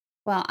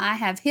Well, I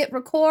have hit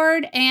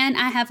record and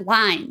I have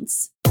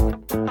lines.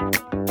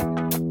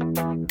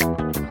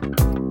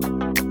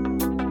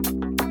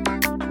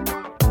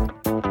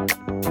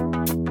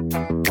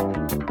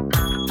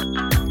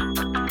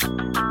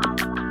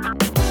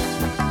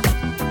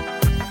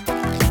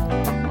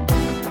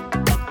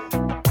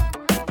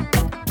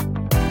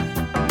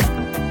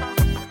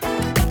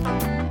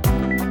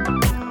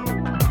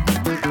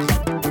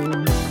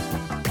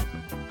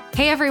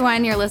 Hey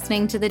everyone, you're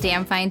listening to the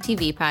Damn Fine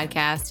TV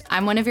podcast.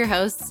 I'm one of your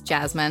hosts,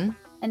 Jasmine.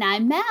 And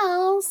I'm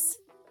Mel's.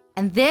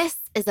 And this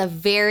is a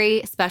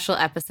very special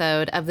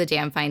episode of the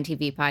Damn Fine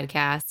TV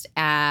podcast.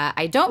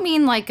 I don't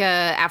mean like a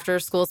after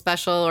school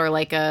special or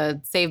like a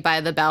Saved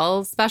by the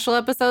Bell special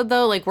episode,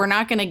 though. Like, we're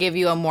not going to give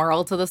you a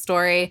moral to the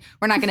story.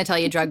 We're not going to tell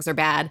you drugs are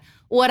bad.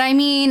 What I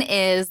mean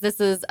is this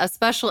is a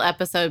special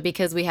episode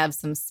because we have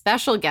some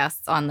special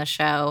guests on the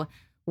show.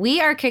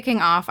 We are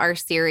kicking off our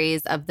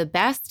series of the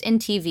best in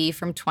TV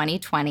from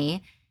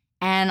 2020,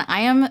 and I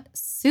am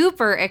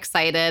super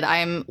excited.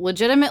 I'm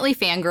legitimately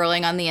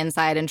fangirling on the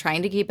inside and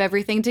trying to keep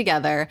everything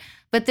together.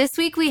 But this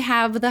week we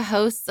have the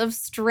hosts of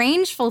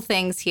Strangeful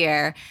Things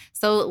here.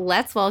 So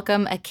let's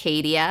welcome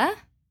Acadia.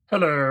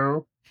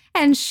 Hello.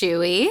 And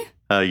Shuey.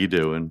 How you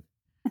doing?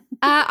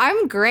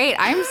 I'm great.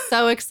 I'm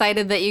so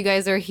excited that you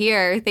guys are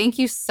here. Thank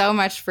you so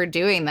much for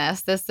doing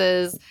this. This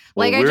is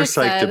like I just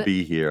said. We're psyched to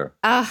be here.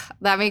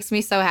 That makes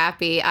me so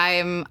happy. I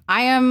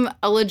am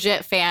a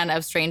legit fan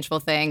of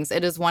Strangeful Things.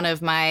 It is one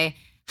of my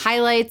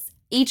highlights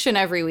each and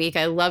every week.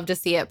 I love to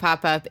see it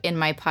pop up in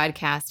my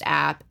podcast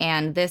app.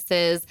 And this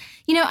is,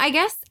 I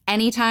guess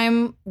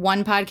anytime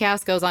one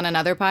podcast goes on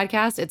another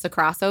podcast, it's a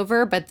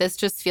crossover, but this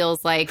just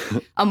feels like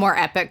a more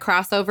epic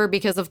crossover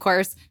because, of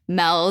course,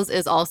 Mel's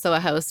is also a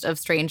host of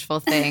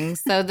Strangeful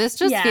Things. So this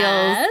just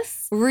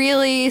feels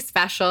really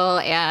special,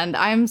 and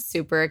I'm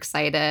super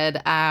excited.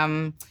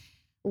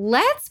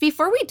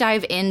 Before we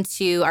dive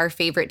into our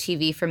favorite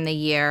TV from the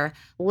year,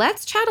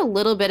 let's chat a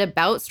little bit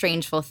about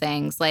Strangeful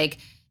Things. Like,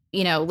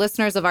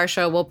 listeners of our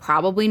show will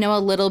probably know a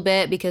little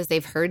bit because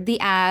they've heard the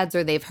ads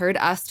or they've heard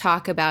us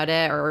talk about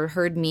it or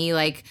heard me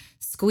like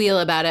squeal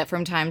about it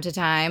from time to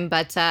time.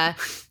 But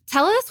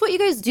tell us what you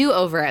guys do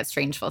over at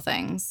Strangeful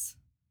Things.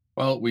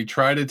 Well, we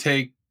try to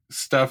take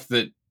stuff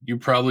that you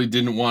probably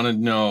didn't want to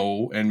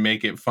know and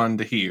make it fun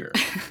to hear.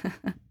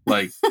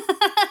 Like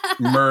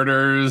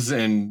murders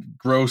and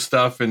gross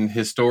stuff and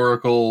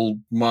historical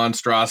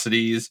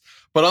monstrosities,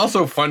 but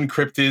also fun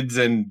cryptids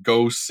and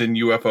ghosts and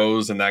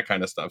UFOs and that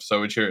kind of stuff.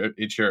 So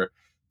it's your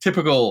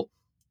typical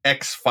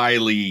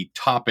X-Filey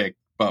topic,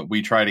 but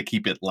we try to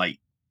keep it light.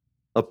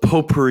 A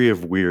potpourri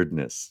of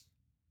weirdness.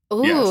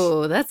 Ooh,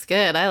 Yes. That's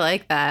good. I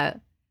like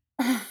that.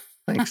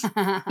 Thanks.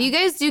 You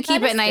guys do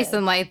keep it nice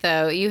and light,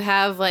 though. You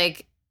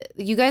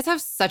guys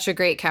have such a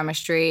great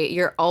chemistry.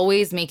 You're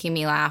always making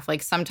me laugh,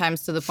 like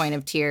sometimes to the point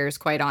of tears,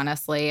 quite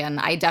honestly. And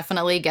I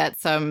definitely get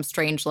some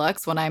strange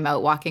looks when I'm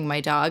out walking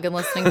my dog and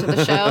listening to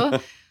the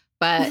show,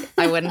 but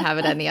I wouldn't have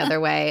it any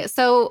other way.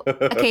 So,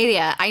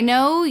 Acadia, I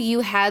know you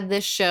had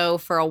this show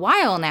for a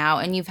while now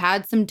and you've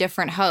had some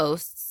different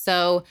hosts.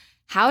 So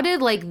how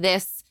did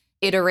this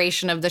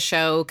iteration of the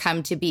show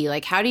come to be?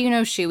 Like, how do you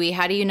know Shuey?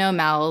 How do you know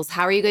Mel's?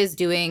 How are you guys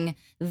doing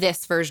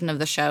this version of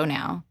the show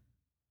now?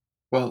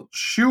 Well,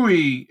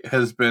 Shuey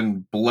has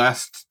been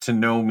blessed to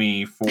know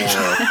me for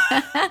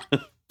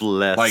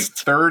like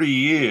 30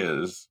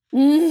 years.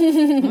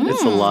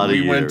 It's a lot of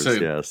We years, went to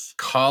yes.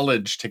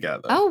 college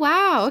together. Oh,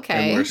 wow.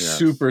 Okay. And we're Yes.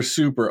 super,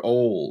 super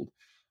old.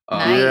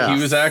 Nice.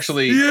 He was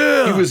actually,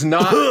 Yeah. he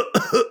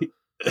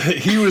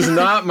was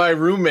not my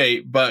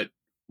roommate, but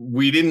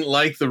we didn't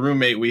like the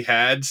roommate we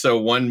had. So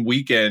one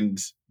weekend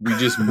we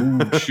just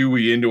moved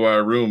Shuey into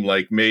our room,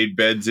 like made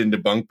beds into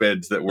bunk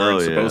beds that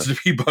weren't supposed to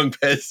be bunk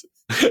beds.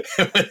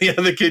 And when the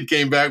other kid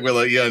came back, we're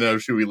like, yeah, no,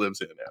 Shuey lives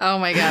here now. Oh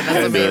my God,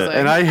 that's amazing.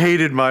 And I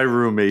hated my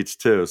roommates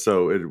too,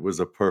 so it was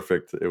a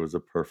perfect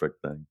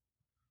thing.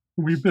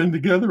 We've been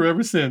together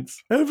ever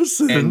since. Ever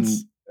since. And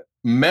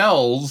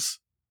Mel's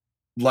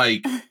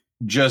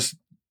just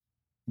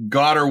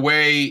got her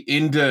way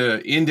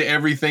into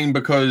everything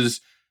because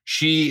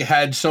she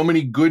had so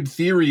many good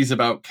theories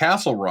about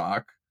Castle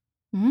Rock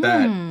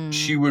that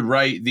she would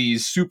write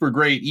these super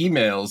great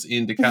emails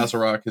into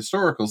Castle Rock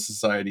Historical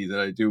Society that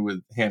I do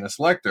with Hannah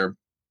Selector.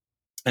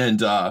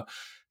 And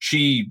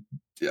she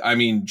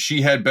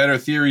had better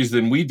theories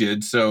than we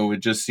did, so it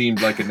just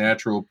seemed like a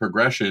natural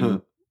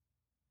progression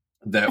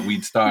that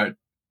we'd start,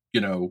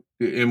 and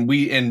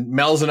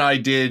Mel's and I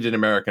did an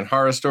American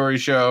Horror Story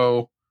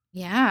show.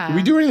 Yeah. Did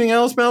we do anything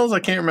else, Mel's? I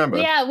can't remember.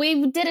 Yeah,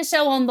 we did a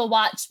show on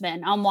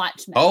Watchmen.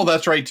 Oh,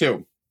 that's right,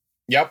 too.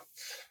 Yep.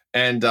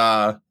 And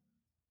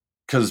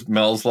because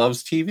Mel's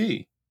loves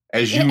TV,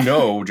 as you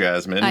know,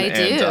 Jasmine. I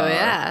do,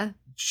 yeah.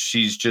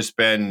 She's just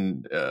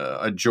been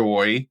a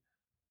joy.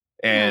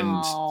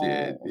 And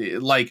I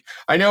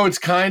know it's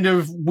kind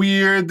of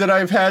weird that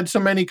I've had so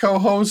many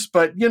co-hosts,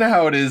 but you know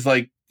how it is.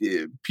 Like,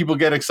 people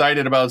get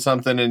excited about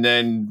something and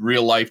then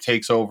real life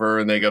takes over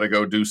and they got to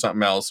go do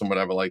something else and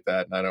whatever like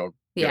that. And I don't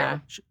Yeah.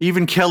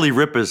 Even Kelly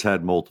Ripa's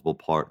had multiple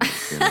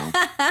partners, you know?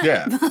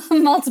 Yeah.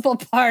 Multiple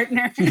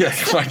partners. Yeah.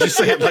 Why'd you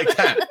say it like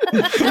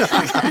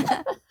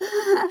that?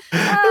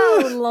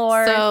 Oh,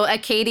 Lord. So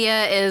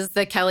Acadia is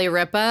the Kelly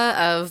Ripa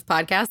of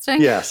podcasting?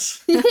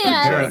 Yes. Yeah.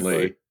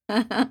 Apparently.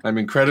 I'm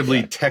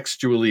incredibly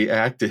textually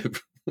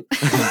active.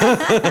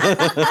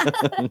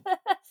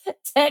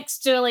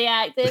 Textually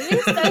active.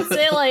 You're so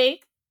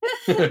silly.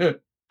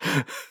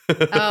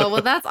 Oh,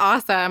 well, that's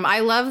awesome. I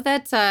love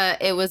that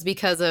it was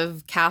because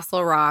of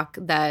Castle Rock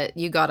that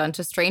you got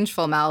onto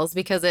Strangeful, Mel's,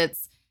 because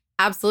it's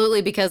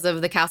absolutely because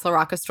of the Castle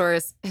Rock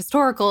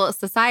Historical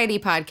Society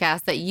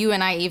podcast that you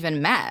and I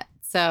even met.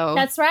 So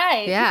That's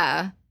right.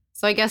 yeah.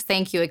 So I guess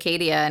thank you,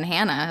 Acadia and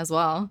Hannah, as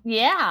well.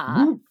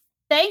 Yeah.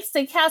 Thanks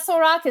to Castle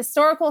Rock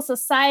Historical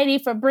Society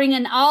for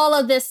bringing all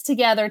of this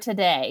together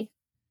today.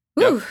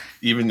 Yep. Whew.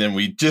 Even then,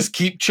 we just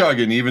keep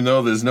chugging, even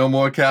though there's no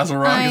more Castle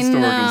Rock I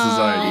Historical know.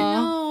 Society.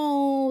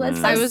 No, that's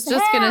so I was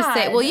just going to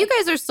say, sad. well, you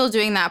guys are still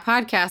doing that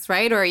podcast,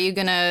 right? Or are you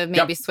going to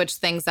maybe switch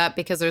things up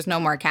because there's no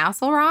more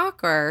Castle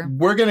Rock or?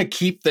 We're gonna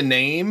keep the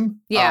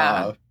name,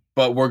 Yeah.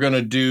 but we're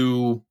gonna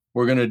do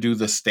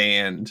the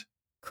stand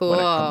Cool. when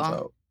it comes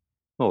out,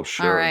 Oh,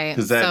 sure. All right.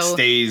 because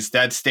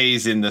that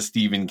stays in the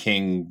Stephen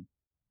King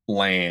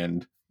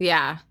land.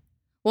 Yeah.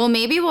 Well,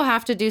 maybe we'll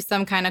have to do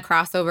some kind of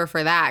crossover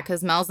for that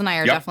because Mel's and I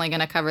are Yep. definitely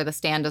going to cover the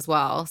stand as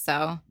well.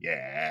 So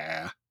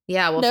Yeah,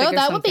 yeah, we'll No, figure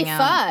that would be something out.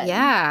 fun.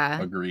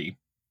 Yeah. agree.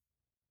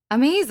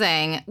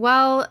 Amazing.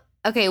 Well,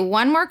 okay,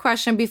 one more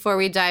question before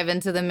we dive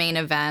into the main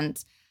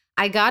event.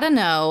 I got to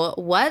know,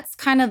 what's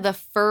kind of the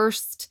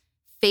first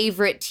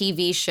favorite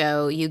TV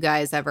show you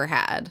guys ever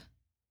had?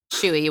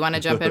 Shuey, you want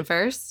to jump in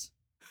first?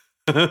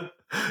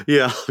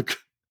 Yeah.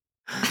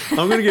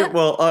 I'm going to get,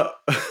 well,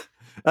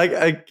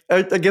 I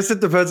guess it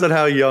depends on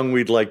how young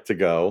we'd like to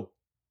go.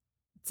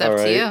 It's up All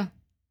to right. you.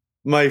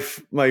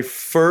 My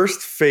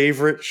first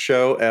favorite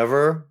show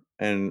ever,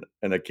 and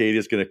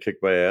Acadia's going to kick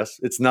my ass.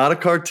 It's not a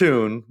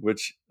cartoon,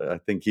 which I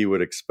think he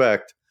would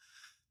expect,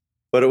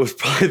 but it was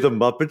probably The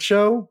Muppet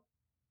Show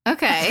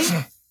Okay.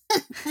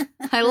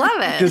 I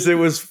love it. because it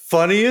was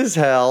funny as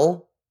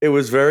hell. It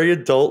was very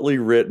adultly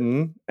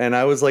written, and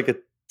I was like a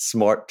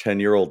smart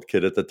 10-year-old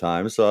kid at the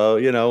time. So,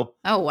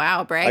 Oh,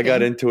 wow. Bragging. I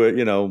got into it,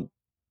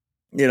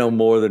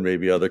 more than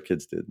maybe other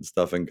kids did and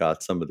stuff, and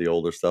got some of the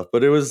older stuff.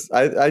 But it was,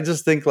 I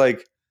just think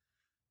like,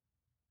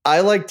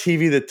 I like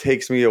TV that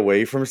takes me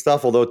away from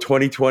stuff. Although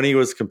 2020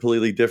 was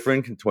completely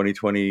different. In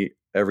 2020,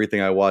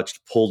 everything I watched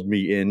pulled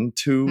me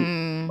into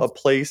Mm, a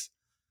place.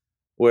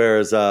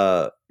 Whereas,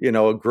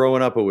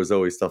 growing up, it was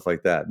always stuff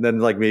like that. And then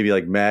like maybe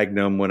like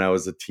Magnum when I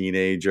was a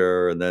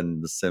teenager, and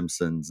then The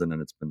Simpsons, and then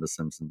it's been The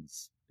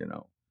Simpsons,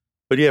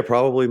 But yeah,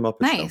 probably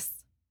Muppet Show. nice.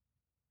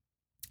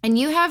 And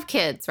you have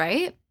kids,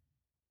 right?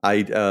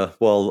 I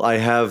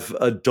have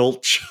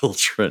adult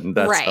children.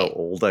 That's how Right.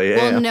 old I am.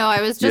 Well, no,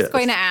 I was just Yes.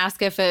 going to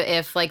ask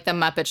if like the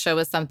Muppet Show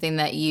was something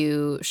that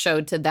you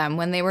showed to them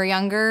when they were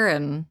younger,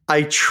 and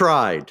I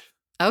tried.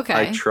 okay,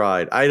 I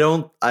tried. I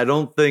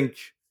don't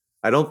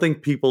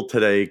think people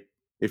today,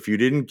 if you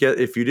didn't get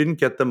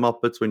the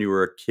Muppets when you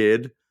were a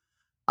kid,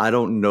 I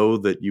don't know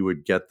that you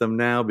would get them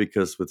now,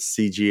 because with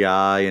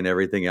CGI and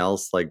everything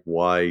else, like,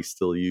 why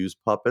still use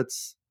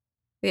puppets?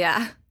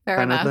 yeah, fair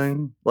Kind enough. of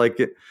thing.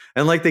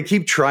 Like they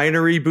keep trying to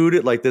reboot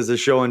it. Like there's a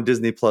show on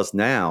Disney Plus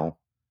now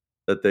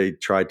that they're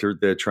trying to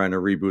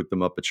reboot the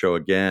Muppet Show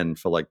again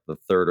for like the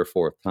third or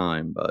fourth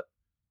time, but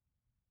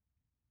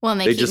Well,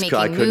 and they keep just making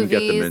I couldn't get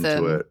them movies into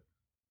and- it.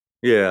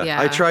 Yeah,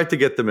 Yeah. I tried to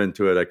get them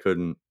into it. I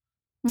couldn't.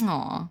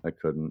 Aw.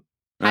 How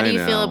I do you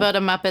feel know. about a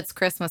Muppets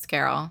Christmas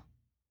Carol?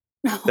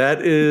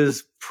 That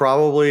is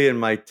probably in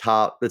my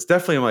top. It's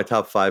definitely in my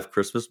top 5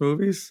 Christmas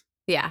movies.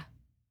 Yeah,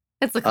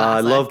 it's a I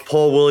classic. love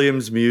Paul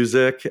Williams'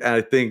 music, and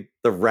I think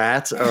the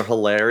rats are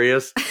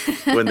hilarious.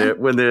 When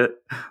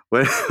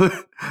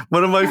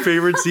one of my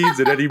favorite scenes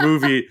in any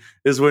movie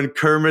is when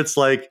Kermit's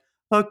like,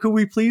 "Oh, could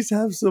we please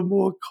have some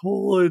more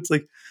coal?" It's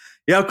like,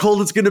 "Yeah, how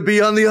cold it's going to be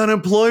on the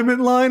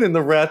unemployment line," and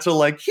the rats are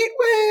like, "Heat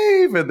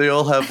wave," and they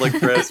all have like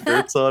grass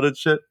skirts on and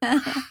shit.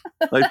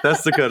 Like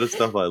that's the kind of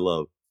stuff I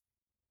love.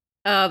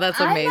 Oh, that's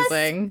I must-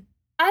 amazing.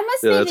 I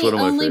must Yeah, be that's one the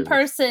of my only favorites.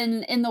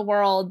 person in the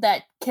world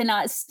that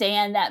cannot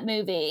stand that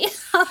movie.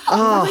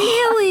 Oh,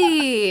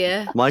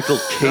 Really? Michael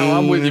Caine. No,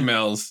 I'm with you,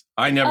 Mel's.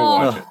 I never Oh.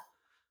 watch it. Well,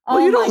 Oh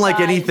you don't my like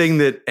gosh. anything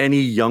that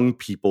any young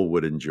people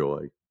would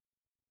enjoy.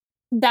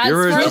 That's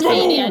You're for just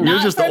Acadia, old. not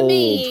You're just for old.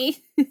 me.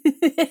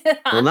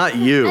 Well, not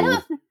you. I don't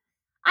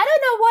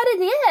know what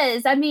it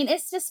is. I mean,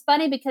 it's just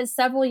funny because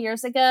several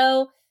years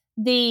ago,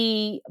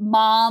 the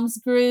moms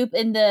group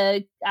in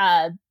the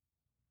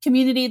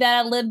community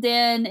that I lived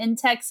in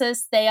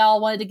Texas, they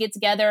all wanted to get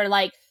together.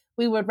 Like,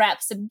 we would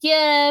wrap some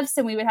gifts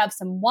and we would have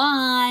some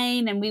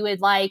wine and we would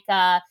like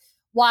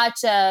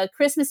watch a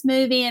Christmas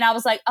movie. And I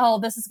was like, oh,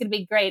 this is going to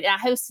be great. And I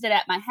hosted it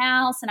at my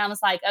house. And I was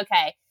like,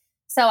 okay,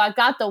 so I've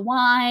got the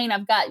wine.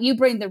 You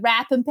bring the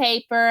wrapping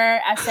paper.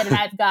 I said, and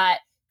I've got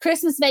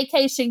Christmas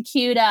Vacation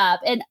queued up.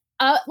 And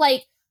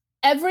like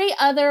every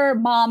other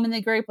mom in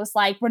the group was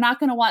like, we're not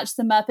going to watch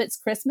the Muppets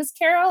Christmas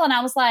Carol. And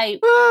I was like,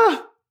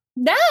 Ah,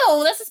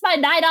 no, this is my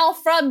night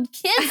off from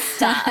kids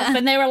stuff.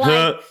 And they were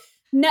like,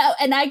 no.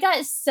 And I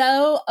got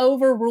so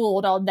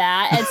overruled on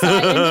that. And so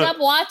I ended up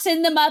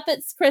watching The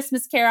Muppets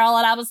Christmas Carol.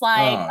 And I was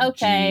like, Oh,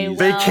 okay. geez.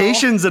 Well,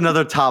 Vacation's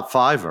another top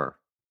fiver.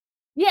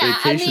 yeah,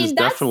 Vacation's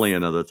that's definitely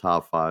another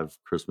top 5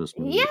 Christmas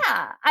movie.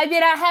 Yeah. I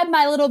mean, I had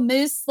my little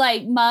moose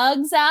like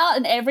mugs out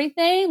and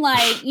everything.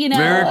 Like, you know.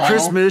 Merry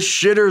Christmas,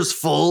 shitter's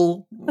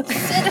full.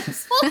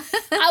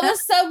 I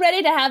was so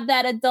ready to have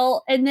that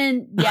adult. And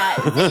then, yeah,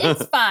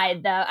 it's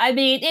fine though. I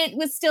mean, it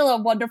was still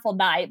a wonderful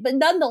night. But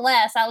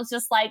nonetheless, I was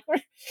just like,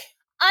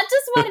 I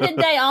just wanted a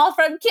day off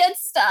from kids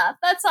stuff.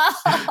 That's all.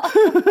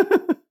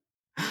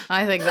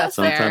 I think that's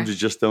Sometimes fair. you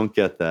just don't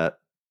get that.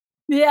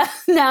 Yeah,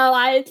 no,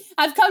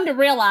 I've come to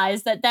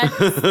realize that's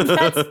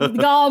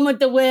gone with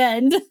the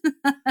wind.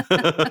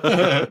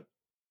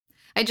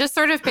 I just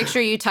sort of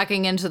picture you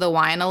tucking into the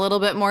wine a little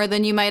bit more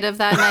than you might have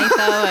that night,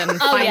 though, and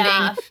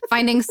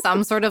finding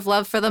some sort of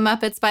love for the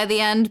Muppets by the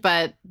end.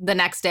 But the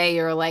next day,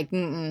 you're like,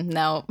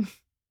 no.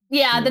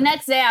 Yeah, the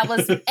next day I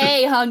was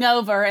A,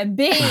 hungover, and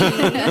B,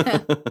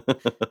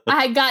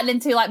 I had gotten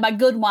into like my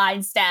good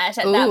wine stash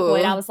at that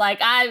point. I was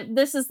like,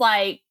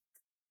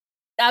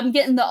 I'm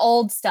getting the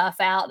old stuff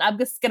out. I'm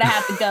just gonna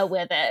have to go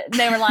with it. And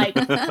they were like,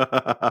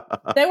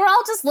 they were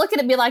all just looking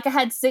at me like I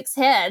had 6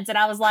 heads, and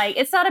I was like,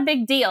 it's not a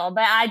big deal.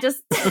 But I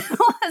just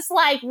was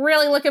like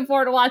really looking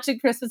forward to watching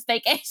Christmas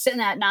Vacation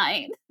that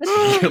night.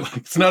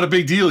 It's not a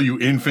big deal, you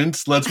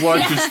infants. Let's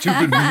watch this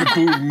stupid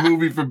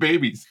movie for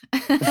babies.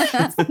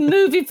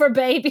 Movie for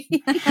babies.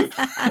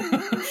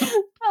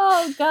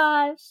 Oh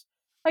gosh,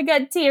 I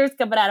got tears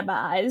coming out of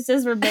my eyes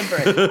just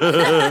remembering.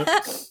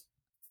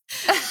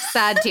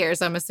 Sad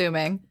tears, I'm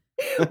assuming.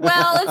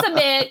 Well, it's a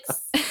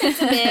mix.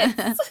 It's a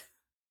mix.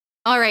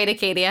 All right,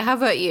 Acadia, how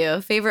about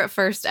you? Favorite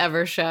first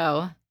ever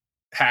show?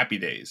 Happy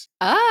Days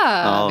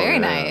Oh, very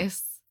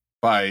nice.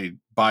 by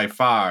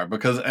far,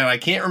 because, and I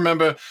can't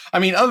remember, I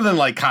mean, other than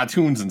like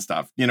cartoons and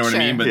stuff, you know what I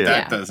mean? But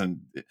that doesn't,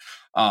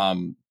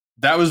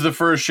 that was the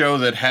first show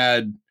that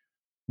had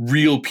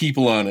real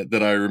people on it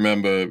that I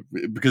remember,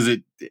 because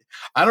I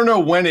don't know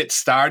when it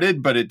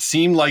started, but it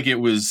seemed like it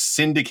was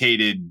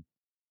syndicated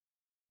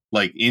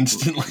like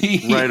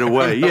instantly. Right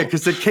away. Yeah,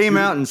 because it came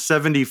out in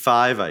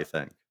 75, I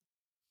think.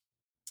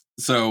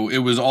 So it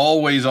was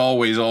always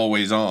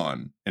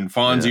on. And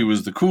Fonzie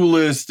was the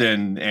coolest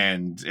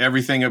and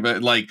everything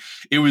about, like,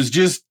 it was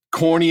just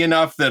corny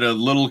enough that a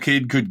little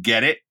kid could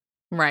get it.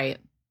 Right.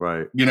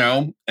 You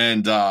know?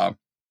 And I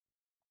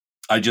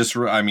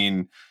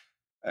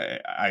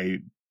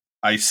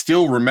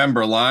still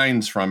remember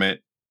lines from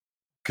it,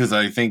 because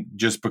I think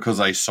just because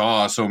I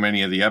saw so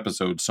many of the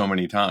episodes so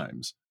many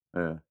times.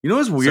 Yeah. You know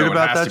what's weird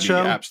about that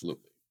show?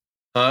 Absolutely.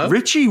 Huh?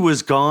 Richie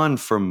was gone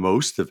for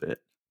most of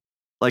it.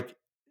 Like,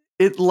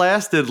 it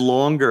lasted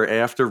longer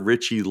after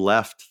Richie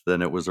left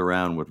than it was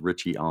around with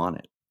Richie on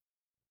it.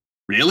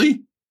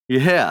 Really?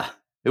 Yeah.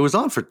 It was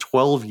on for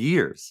 12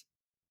 years.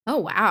 Oh,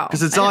 wow.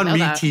 Because it's on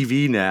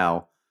MeTV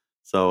now.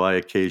 So I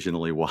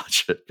occasionally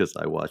watch it because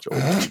I watch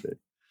old TV.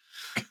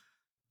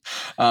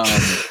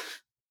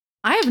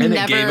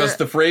 It gave us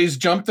the phrase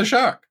 "jump the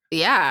shark."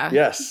 Yeah.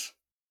 Yes.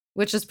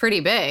 Which is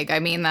pretty big. I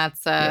mean,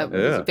 that's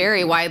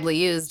very widely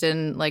used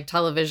in like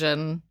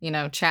television,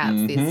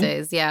 chats these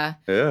days. Yeah.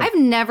 I've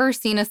never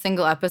seen a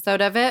single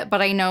episode of it,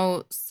 but I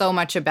know so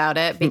much about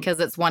it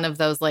because it's one of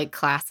those like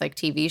classic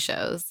TV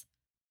shows.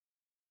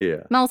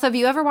 Yeah. Mels, have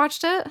you ever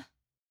watched it?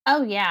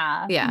 Oh,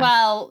 yeah. Yeah.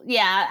 Well,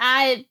 yeah,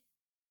 I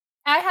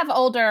have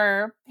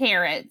older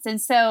parents,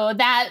 and so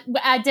that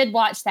I did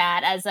watch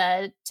that as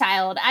a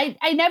child. I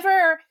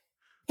never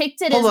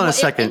picked it. Hold on a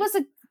second. It was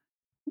a.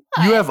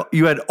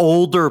 You had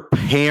older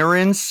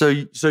parents, so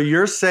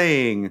you're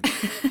saying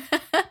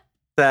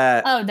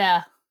that? Oh no.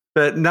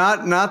 But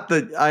not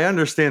that I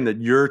understand that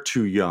you're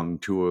too young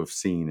to have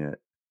seen it,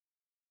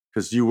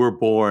 because you were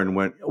born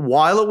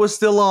while it was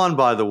still on,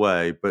 by the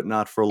way, but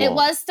not for long. It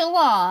was still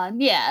on,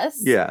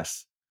 yes.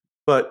 Yes,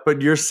 but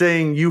you're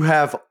saying you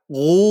have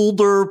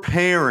older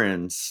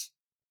parents,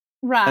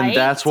 right? And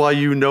that's why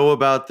you know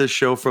about this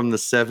show from the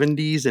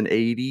 70s and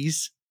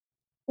 80s.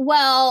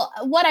 Well,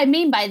 what I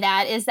mean by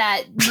that is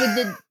that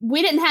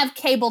we didn't have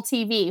cable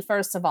TV,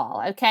 first of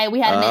all, okay? We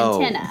had an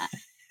antenna.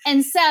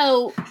 And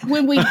so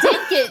when we did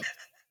get...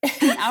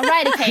 All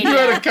right, Acadia. You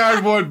had a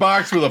cardboard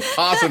box with a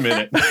possum in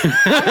it.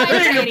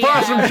 Hey, the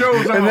possum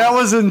shows on. And that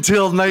was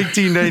until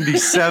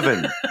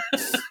 1997.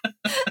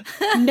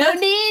 No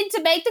need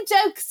to make the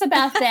jokes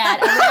about that,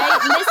 all right?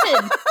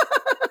 Listen.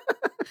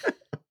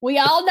 We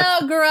all know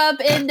I grew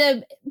up in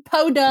the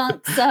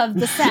podunks of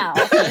the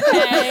South,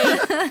 okay?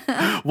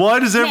 Why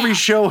does every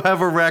show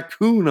have a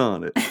raccoon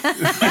on it?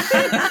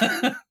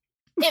 It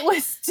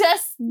was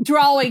just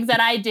drawings that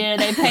I did.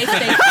 They taped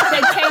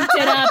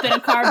it up in a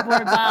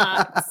cardboard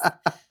box.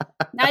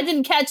 I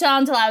didn't catch on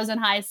until I was in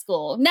high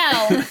school. No.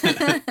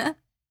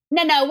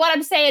 What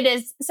I'm saying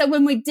is, so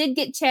when we did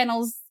get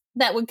channels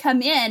that would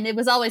come in, it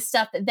was always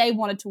stuff that they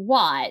wanted to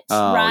watch,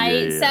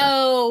 right? Yeah.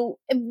 So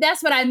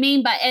that's what I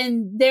mean by,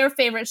 and their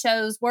favorite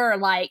shows were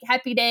like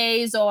Happy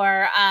Days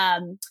or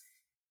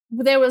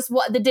there was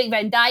the Dick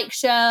Van Dyke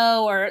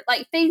Show or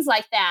like things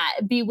like that,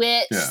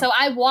 Bewitched. Yeah. So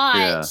I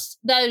watched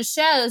those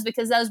shows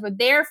because those were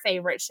their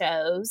favorite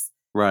shows.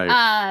 Right.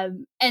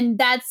 And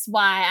that's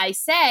why I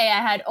say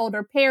I had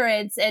older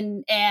parents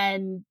and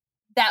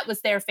that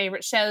was their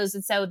favorite shows.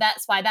 And so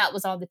that's why that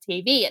was on the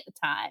TV at the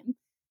time.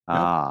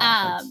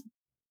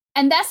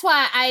 And that's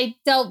why I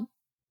don't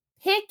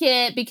pick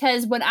it,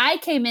 because when I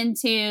came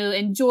into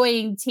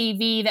enjoying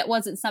TV, that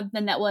wasn't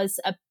something that was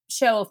a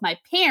show of my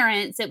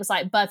parents. It was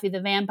like Buffy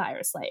the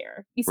Vampire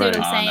Slayer. You see what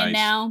I'm saying nice.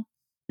 now?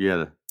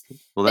 Yeah.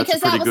 Well, that's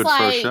Because a pretty that was good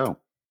first like- show.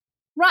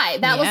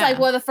 Right. That was Yeah. like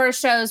one of the first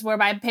shows where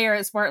my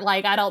parents weren't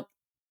like,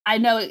 I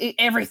know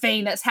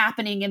everything that's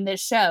happening in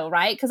this show,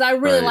 right? Because I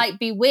really Right. like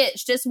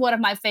Bewitched, just one of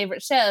my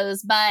favorite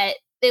shows, but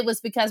it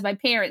was because my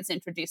parents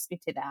introduced me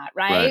to that,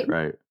 right?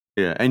 Right.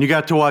 Yeah. And you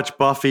got to watch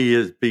Buffy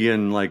as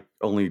being like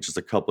only just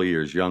a couple of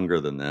years younger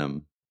than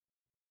them.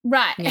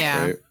 Right.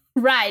 Yeah. Right?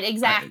 Right,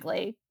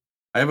 exactly.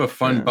 I have a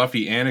fun Yeah.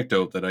 Buffy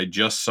anecdote that I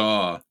just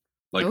saw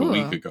like a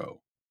week Ooh.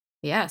 ago.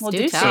 Yes, Well, do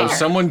do tell. So share.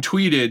 someone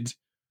tweeted,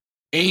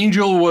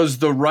 Angel was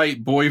the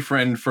right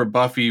boyfriend for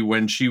Buffy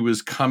when she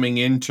was coming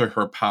into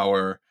her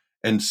power,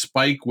 and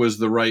Spike was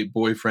the right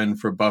boyfriend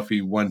for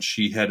Buffy once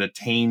she had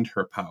attained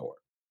her power.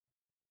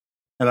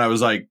 And I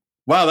was like,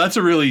 wow, that's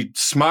a really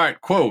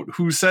smart quote.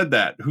 Who said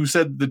that? Who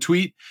said the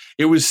tweet?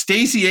 It was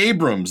Stacey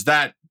Abrams,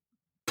 that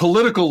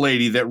political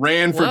lady that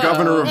ran for Whoa.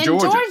 governor of In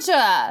Georgia.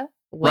 Georgia.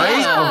 Right?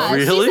 Yeah, Oh,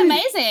 really? She's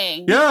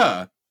amazing.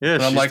 Yeah. Yeah.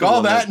 And I'm she's like, the all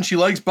one that, and she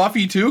likes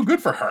Buffy too.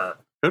 Good for her.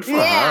 Good for her.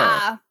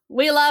 Yeah.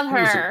 We love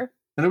What was it? her.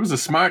 And it was a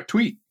smart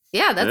tweet.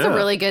 Yeah, that's Yeah. a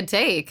really good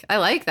take. I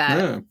like that.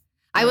 Yeah.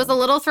 I was a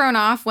little thrown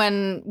off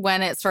when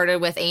it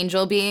started with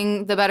Angel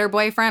being the better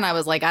boyfriend. I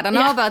was like, I don't know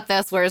Yeah. about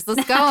this. Where's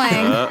this going?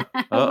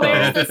 Uh-oh.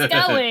 Where's this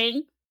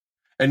going?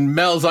 And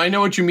Mel's, I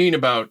know what you mean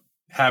about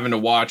having to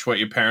watch what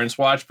your parents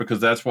watch, because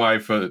that's why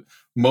for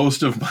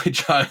most of my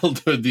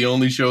childhood, the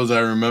only shows I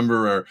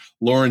remember are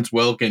Lawrence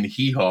Welk and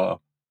Hee Haw.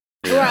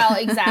 Yeah. Well,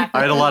 exactly.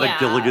 I had a lot yeah. of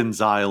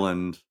Gilligan's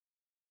Island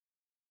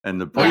and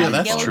the Oh, yeah, Brady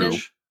that's Gilligan.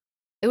 Bunch.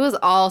 It was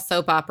all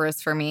soap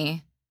operas for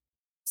me.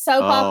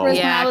 Soap Oh. operas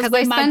Yeah, when I was 'cause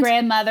with I my spent-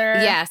 grandmother.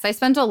 Yes, I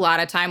spent a lot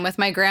of time with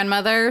my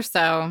grandmother,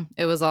 so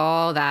it was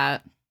all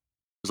that. It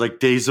was like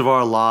Days of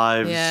Our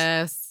Lives,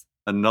 Yes.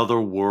 Another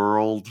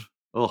World.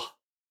 Oh,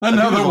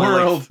 Another There's only like-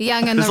 world.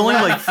 Young and there's the only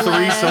like 3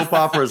 Restless. soap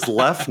operas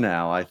left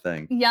now, I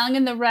think. Young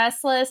and the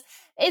Restless.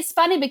 It's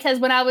funny because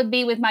when I would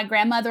be with my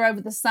grandmother over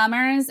the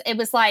summers, it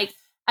was like,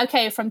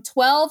 okay, from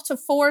 12 to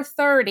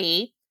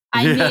 4:30,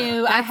 I Yeah.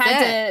 knew I That's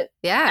had it. to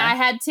Yeah. I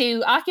had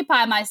to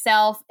occupy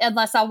myself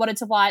unless I wanted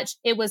to watch.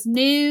 It was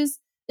news.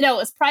 It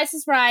was Price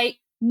is Right,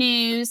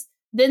 news,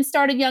 then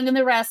started Young and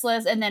the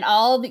Restless, and then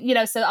all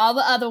the, so all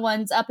the other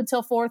ones up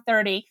until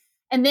 4:30.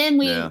 And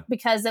then Yeah.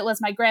 because it was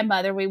my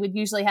grandmother, we would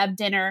usually have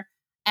dinner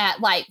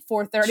at like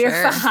 4:30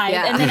 Sure, or 5.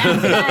 yeah. And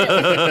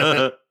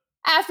then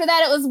after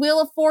that, it was Wheel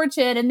of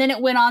Fortune. And then it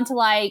went on to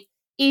like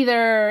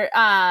either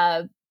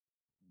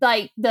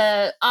like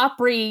the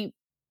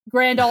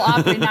Grand Ole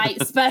Opry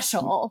Night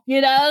special,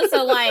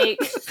 So like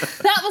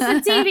that was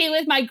the TV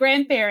with my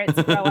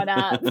grandparents growing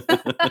up.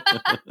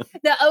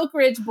 The Oak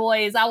Ridge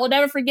Boys. I will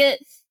never forget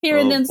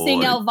hearing them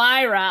sing boy.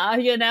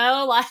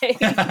 Elvira, like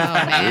Oh,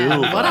 man.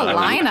 What a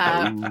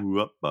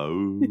lineup.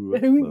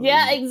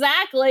 yeah,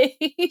 exactly.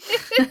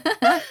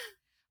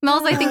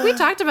 Mel's, I think we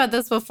talked about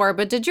this before,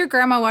 but did your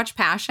grandma watch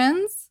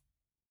Passions?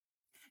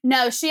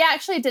 No, she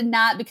actually did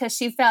not, because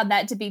she found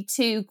that to be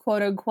too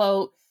quote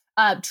unquote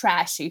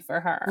trashy for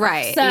her.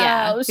 Right, So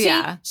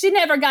yeah. she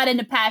never got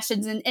into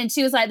Passions, and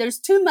she was like, there's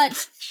too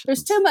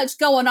much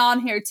going on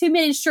here. Too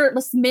many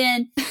shirtless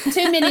men,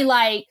 too many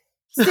like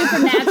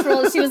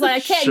supernatural. She was like, I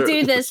can't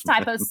do this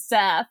type of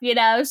stuff.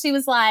 She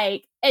was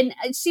like, and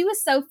she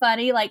was so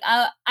funny. Like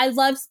I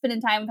loved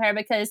spending time with her,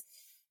 because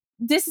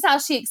this is how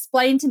she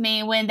explained to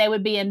me when they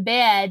would be in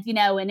bed,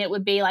 and it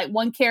would be like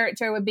one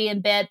character would be in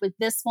bed with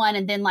this one,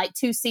 and then like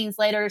 2 scenes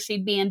later,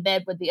 she'd be in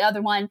bed with the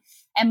other one.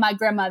 And my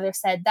grandmother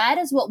said, that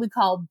is what we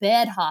call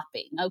bed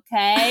hopping,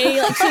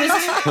 okay? Like she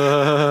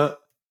was,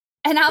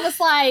 and I was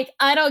like,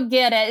 I don't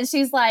get it. And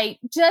she's like,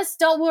 just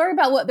don't worry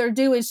about what they're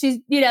doing. She's,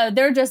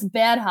 they're just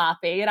bed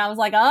hopping. And I was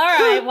like, all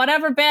right,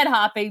 whatever bed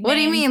hopping What do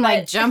you means, mean,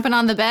 like but- jumping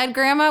on the bed,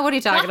 Grandma? What are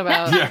you talking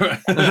about? Yeah.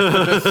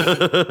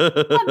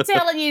 I'm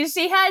telling you,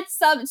 she had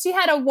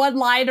a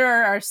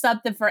one-liner or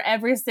something for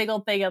every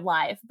single thing in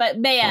life. But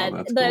man,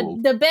 that's the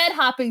cool. the bed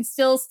hopping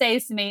still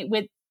stays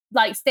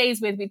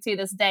with me to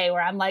this day,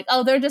 where I'm like,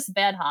 oh, they're just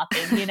bed hopping,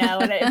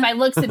 And if I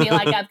looks at me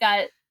like I've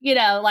got,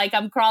 like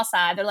I'm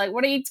cross-eyed, they're like,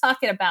 what are you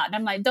talking about? And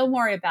I'm like, don't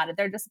worry about it.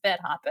 They're just bed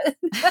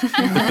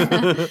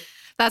hopping.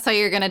 That's how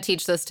you're going to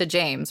teach this to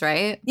James,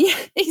 right? Yeah,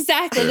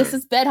 exactly. This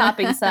is bed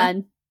hopping,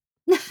 son.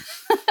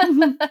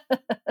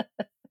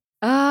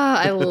 Oh,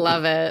 I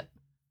love it.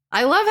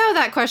 I love how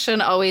that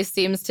question always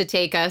seems to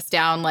take us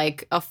down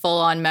like a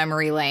full-on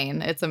memory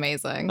lane. It's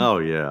amazing. Oh,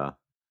 yeah.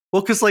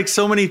 Well, because like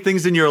so many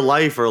things in your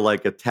life are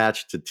like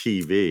attached to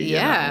TV. you know?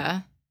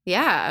 Yeah.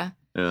 Yeah.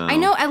 I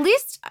know, at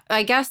least,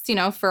 I guess,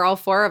 for all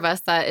four of us,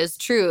 that is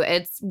true.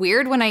 It's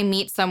weird when I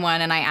meet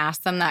someone and I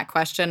ask them that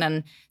question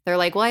and they're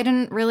like, well, I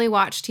didn't really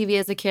watch TV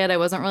as a kid. I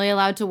wasn't really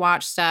allowed to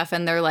watch stuff.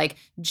 And they're like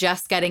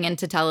just getting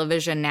into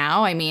television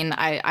now. I mean,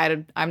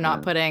 I'm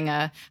not putting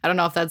I don't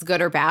know if that's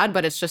good or bad,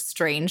 but it's just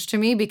strange to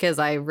me because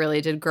I really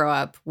did grow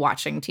up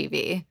watching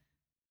TV.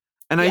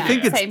 And I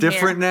think it's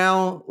different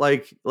now.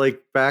 Like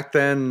back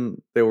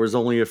then, there was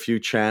only a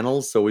few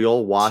channels, so we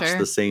all watched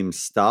the same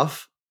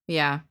stuff.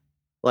 Yeah.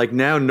 Like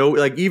now,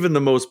 even the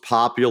most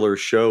popular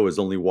show is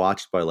only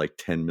watched by like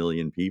 10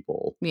 million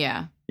people.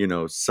 Yeah.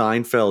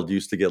 Seinfeld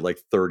used to get like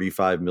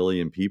 35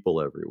 million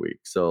people every week.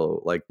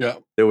 So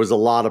there was a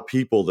lot of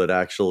people that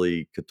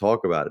actually could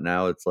talk about it.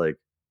 Now it's like,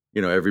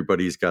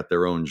 everybody's got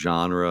their own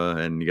genre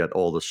and you got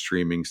all the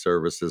streaming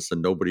services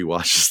and nobody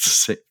watches the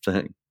same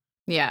thing.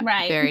 Yeah.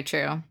 Right. Very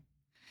true.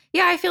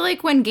 Yeah. I feel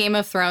like when Game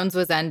of Thrones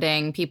was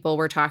ending, people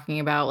were talking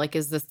about like,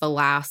 is this the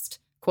last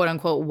quote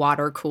unquote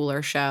water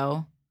cooler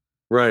show?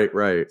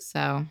 Right.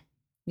 So,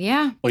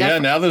 yeah.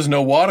 Well, now there's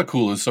no water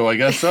coolers, so I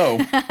guess so.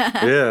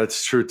 Yeah,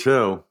 it's true,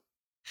 too.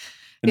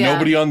 And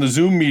nobody on the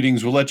Zoom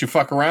meetings will let you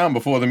fuck around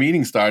before the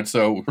meeting starts,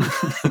 so...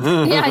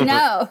 Yeah, I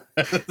know.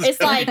 It's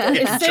like,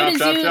 as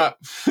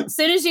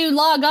soon as you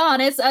log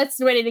on, it's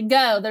ready to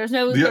go. There's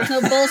no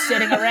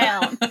bullshitting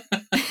around.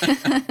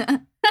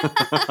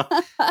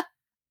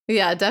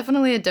 Yeah,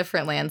 definitely a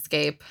different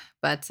landscape.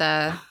 But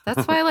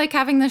that's why I like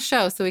having this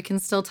show, so we can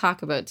still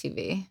talk about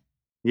TV.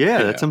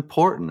 Yeah, that's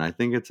important. I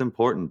think it's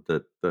important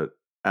that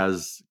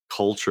as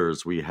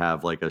cultures we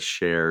have like a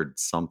shared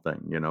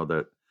something,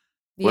 that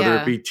whether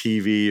it be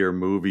TV or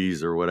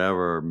movies or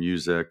whatever, or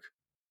music,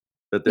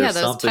 that there's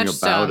something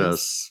about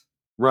us.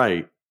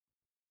 Right.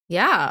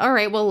 Yeah. All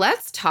right. Well,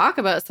 let's talk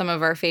about some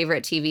of our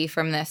favorite TV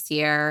from this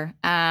year.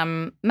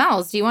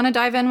 Mel's, do you want to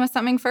dive in with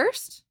something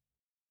first?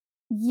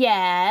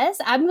 Yes.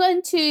 I'm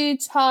going to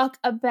talk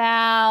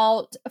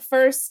about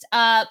first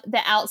up The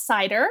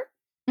Outsider.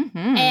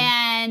 Mm-hmm.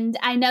 And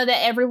I know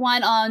that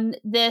everyone on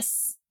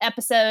this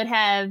episode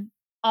have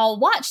all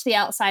watched The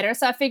Outsider,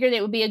 so I figured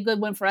it would be a good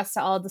one for us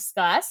to all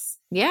discuss.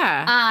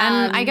 Yeah.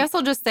 And I guess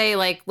I'll just say,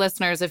 like,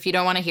 listeners, if you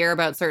don't want to hear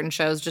about certain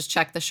shows, just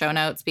check the show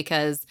notes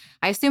because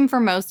I assume for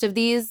most of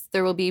these,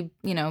 there will be,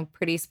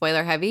 pretty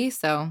spoiler heavy.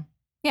 So,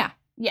 yeah.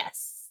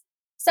 Yes.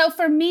 So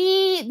for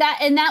me,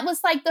 that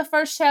was like the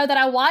first show that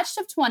I watched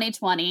of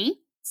 2020.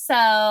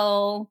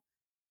 So...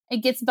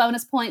 it gets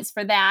bonus points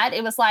for that.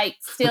 It was like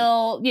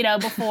still,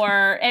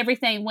 before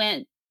everything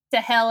went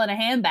to hell in a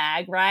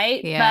handbag,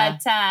 right? Yeah.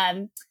 But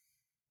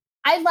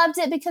I loved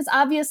it because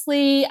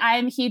obviously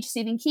I'm a huge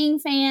Stephen King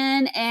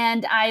fan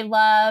and I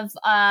love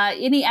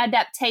any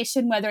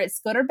adaptation, whether it's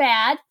good or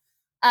bad,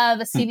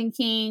 of a Stephen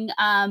King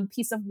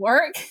piece of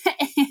work.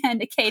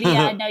 And Katie,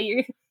 I know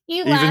you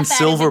laugh at even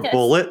Silver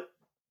Bullet.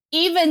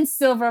 Even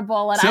Silver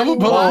Bullet. Silver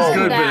Bullet is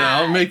good,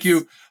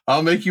 but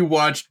I'll make you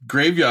watch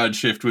Graveyard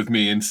Shift with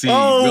me and see.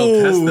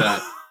 We'll test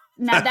that.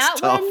 Now that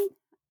tough. One,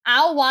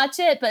 I'll watch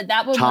it, but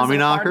that one was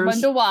a hard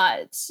one to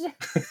watch.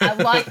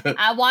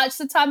 I watched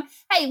the Tom.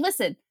 Hey,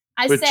 listen,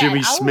 I said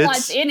I will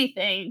watch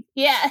anything.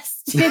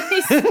 Yes,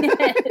 Jimmy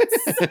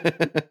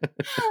Smits.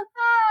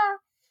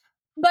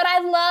 But I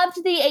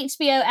loved the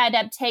HBO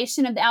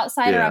adaptation of The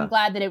Outsider. Yeah. I'm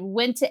glad that it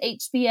went to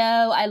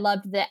HBO. I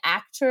loved the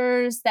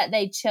actors that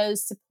they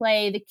chose to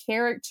play the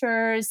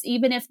characters,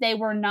 even if they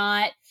were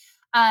not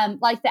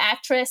like the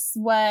actress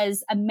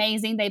was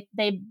amazing.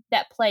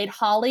 That played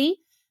Holly,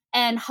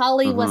 and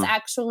Holly was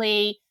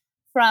actually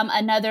from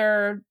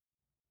another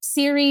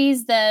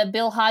series, the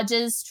Bill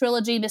Hodges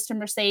trilogy. Mr.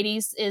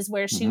 Mercedes is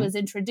where she was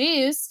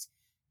introduced,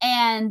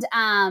 and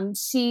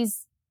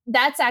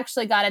that's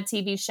actually got a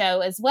TV show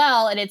as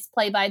well, and it's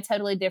played by a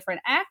totally different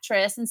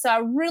actress. And so I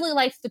really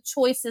liked the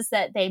choices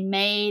that they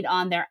made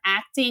on their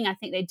acting. I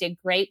think they did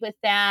great with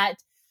that.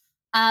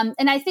 And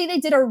I think they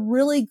did a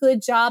really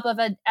good job of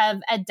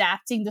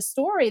adapting the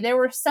story. There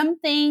were some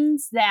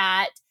things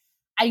that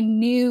I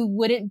knew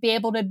wouldn't be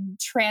able to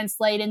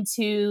translate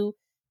into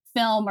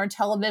film or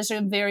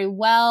television very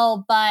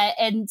well,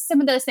 and some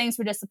of those things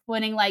were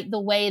disappointing, like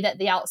the way that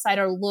The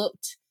Outsider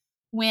looked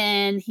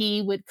when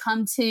he would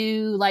come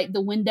to like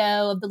the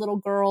window of the little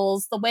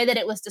girls, the way that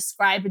it was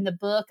described in the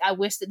book. I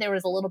wish that there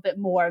was a little bit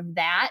more of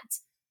that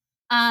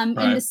in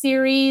the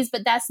series,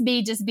 but that's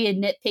me just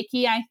being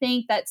nitpicky. I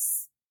think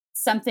that's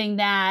something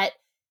that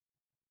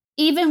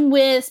even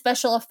with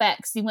special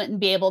effects, you wouldn't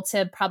be able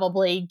to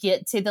probably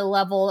get to the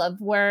level of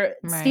where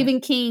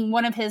Stephen King,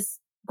 one of his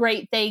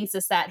great things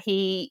is that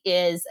he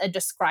is a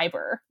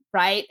describer.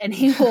 Right. And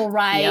he will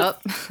write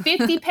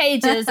 50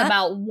 pages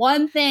about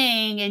one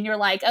thing and you're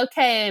like,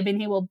 okay, I mean,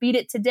 he will beat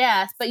it to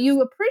death. But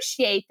you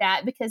appreciate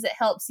that because it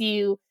helps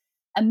you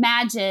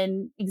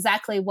imagine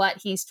exactly what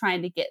he's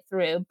trying to get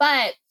through.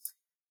 But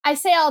I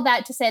say all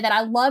that to say that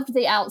I loved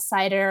The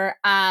Outsider.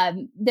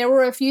 There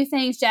were a few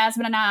things.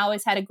 Jasmine and I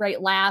always had a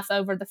great laugh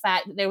over the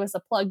fact that there was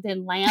a plugged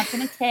in lamp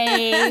in a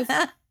cave.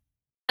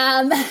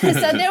 So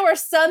there were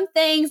some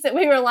things that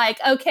we were like,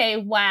 okay,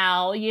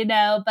 wow,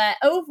 but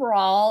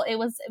overall it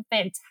was a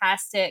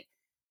fantastic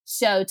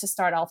show to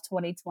start off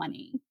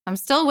 2020. I'm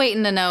still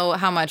waiting to know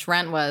how much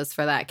rent was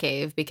for that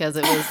cave because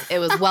it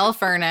was well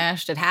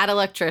furnished. It had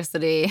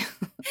electricity.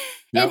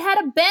 Yep. It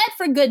had a bed,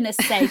 for goodness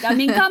sake. I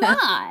mean, come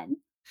on.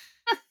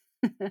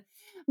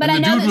 But and I the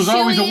know dude that was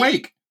always Shuey-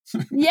 awake.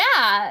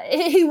 Yeah,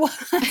 he was.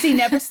 He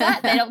never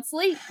slept. They don't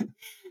sleep.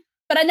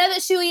 But I know that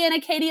Shuey and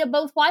Acadia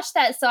both watched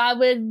that, so I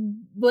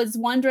was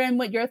wondering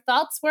what your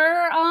thoughts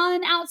were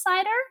on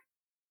Outsider.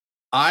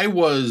 I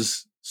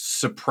was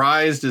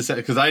surprised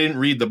because I didn't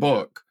read the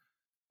book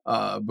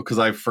because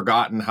I've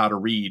forgotten how to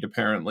read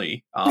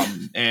apparently,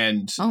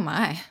 and Oh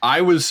my!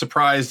 I was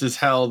surprised as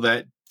hell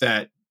that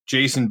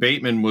Jason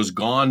Bateman was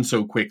gone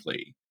so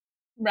quickly.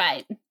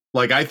 Right.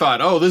 Like I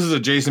thought, oh, this is a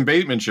Jason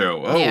Bateman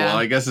show. Oh, Yeah. well,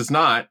 I guess it's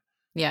not.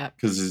 Yeah.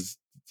 Because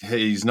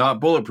he's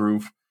not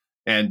bulletproof.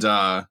 And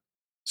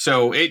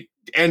so it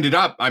ended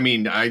up, I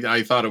mean,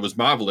 I thought it was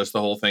marvelous,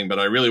 the whole thing, but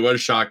I really was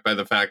shocked by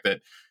the fact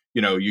that,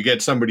 you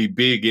get somebody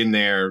big in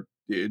there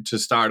to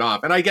start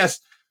off. And I guess,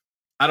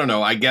 I don't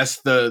know, I guess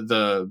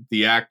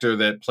the actor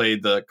that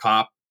played the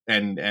cop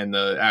and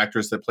the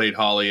actress that played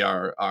Holly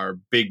are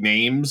big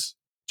names.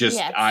 Just,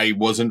 Yes. I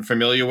wasn't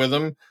familiar with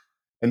them.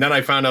 And then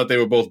I found out they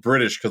were both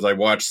British because I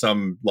watched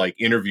some like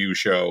interview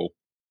show,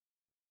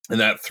 and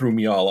that threw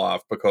me all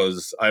off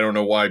because I don't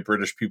know why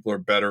British people are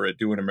better at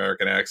doing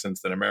American accents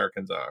than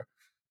Americans are.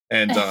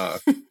 And so,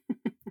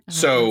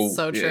 That's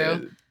so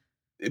true.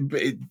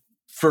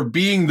 For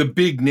being the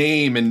big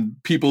name and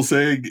people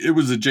saying it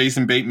was a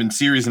Jason Bateman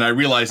series, and I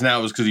realize now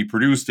it was because he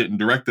produced it and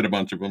directed a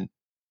bunch of them.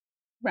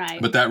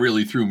 Right. But that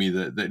really threw me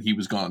that he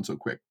was gone so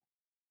quick.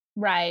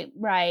 Right.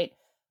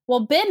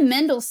 Well, Ben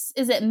Mendelsohn,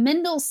 is it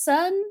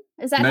Mendelsohn?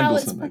 Is that how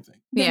it's Mendelsohn, I think.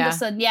 Yeah.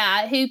 Mendelsohn,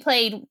 yeah, who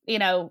played,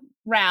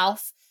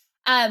 Ralph.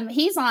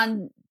 He's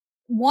on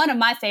one of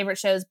my favorite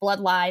shows,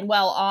 Bloodline.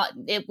 Well,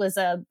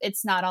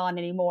 it's not on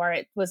anymore.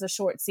 It was a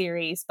short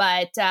series,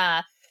 but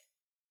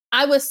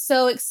I was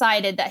so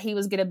excited that he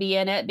was going to be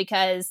in it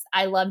because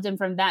I loved him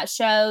from that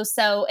show.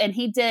 So, and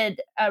he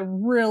did a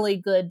really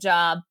good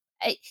job.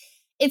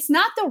 It's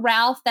not the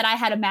Ralph that I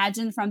had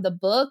imagined from the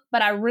book,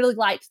 but I really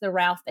liked the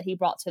Ralph that he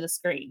brought to the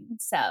screen.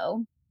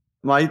 So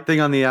My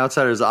thing on The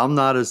Outsider is I'm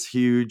not as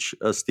huge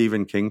a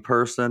Stephen King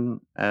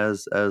person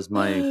as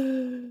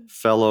my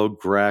fellow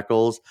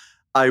Grackles.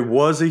 I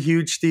was a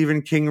huge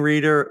Stephen King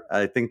reader.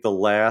 I think the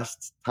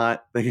last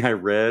thing I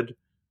read,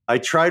 I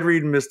tried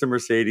reading Mr.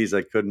 Mercedes.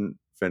 I couldn't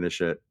finish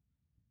it.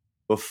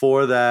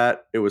 Before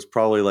that, it was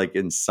probably like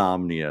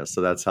Insomnia.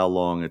 So that's how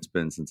long it's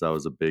been since I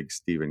was a big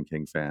Stephen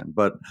King fan.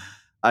 But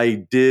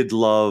I did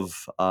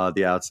love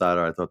The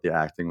Outsider. I thought the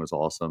acting was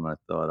awesome. I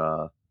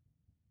thought,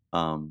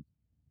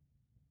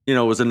 it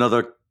was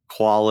another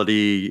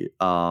quality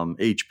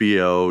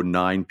HBO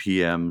 9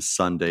 p.m.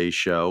 Sunday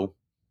show.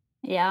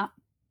 yeah.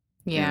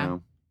 Yeah.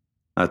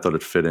 I thought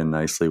it fit in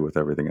nicely with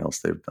everything else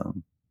they've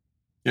done.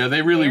 Yeah,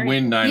 they really Very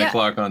win good. 9 Yeah.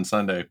 o'clock on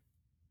Sunday.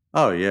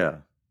 Oh yeah.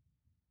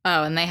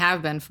 Oh, and they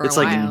have been for It's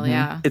a like- while.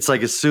 Yeah. It's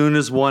like as soon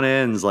as one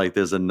ends, like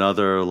there's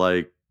another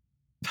like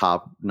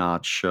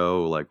top-notch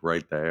show like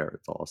right there.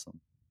 It's awesome.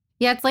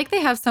 Yeah, it's like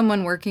they have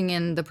someone working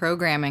in the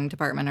programming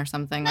department or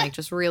something, like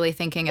just really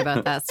thinking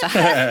about that stuff.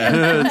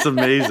 It's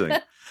amazing.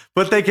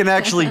 But they can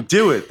actually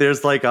do it.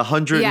 There's like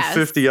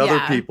 150 Yes, other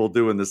yeah. people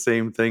doing the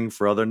same thing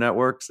for other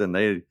networks, and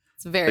they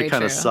It's very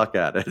kind true. of suck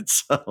at it.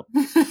 So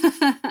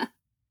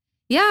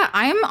Yeah,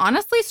 I'm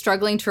honestly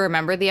struggling to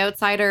remember The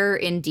Outsider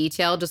in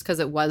detail just because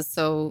it was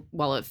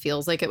it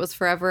feels like it was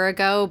forever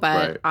ago.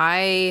 But Right.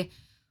 I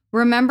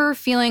remember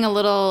feeling a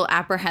little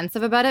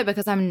apprehensive about it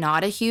because I'm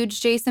not a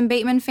huge Jason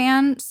Bateman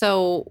fan.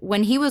 So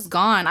when he was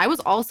gone, I was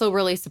also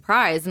really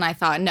surprised. And I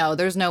thought, no,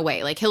 there's no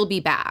way. Like, he'll be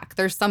back.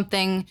 There's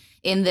something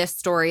in this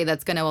story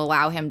that's going to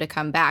allow him to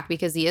come back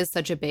because he is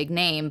such a big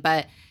name.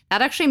 But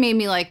that actually made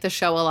me like the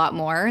show a lot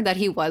more that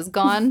he was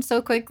gone so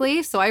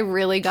quickly. So I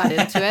really got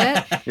into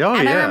it. oh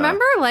And yeah.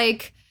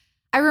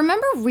 I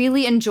remember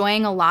really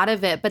enjoying a lot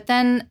of it. But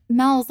then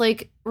Mel's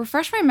like,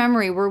 refresh my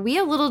memory. Were we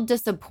a little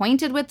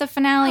disappointed with the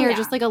finale Oh, or yeah.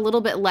 just like a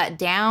little bit let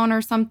down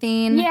or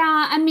something?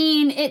 Yeah, I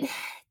mean, it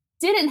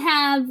didn't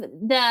have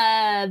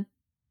the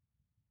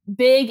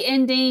big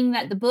ending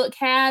that the book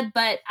had,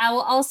 but I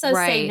will also say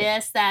Right.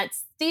 this, that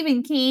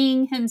Stephen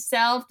King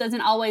himself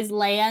doesn't always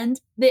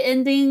land the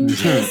ending to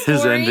the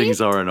His story.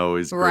 endings aren't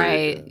always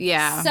great. Right.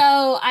 Yeah.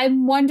 So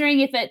I'm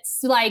wondering if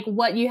it's like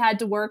what you had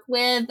to work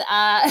with,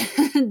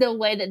 the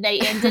way that they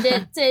ended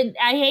it. And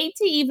I hate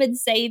to even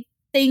say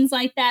things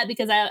like that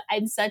because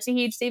I'm such a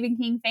huge Stephen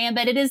King fan,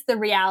 but it is the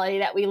reality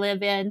that we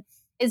live in,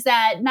 is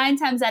that 9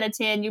 times out of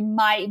 10, you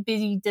might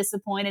be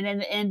disappointed in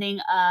the ending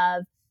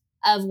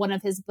of one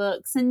of his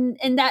books. And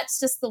that's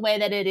just the way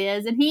that it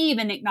is. And he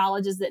even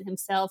acknowledges it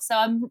himself. So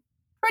I'm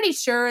pretty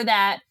sure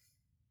that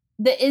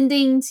the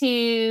ending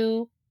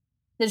to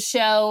the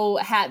show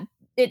had,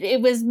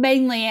 it was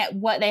mainly at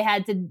what they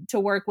had to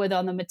work with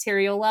on the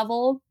material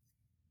level.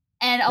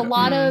 And a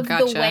lot of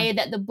gotcha. the way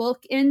that the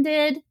book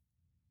ended,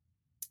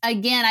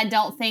 again, I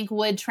don't think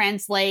would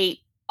translate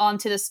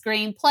onto the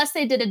screen. Plus,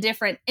 they did a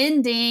different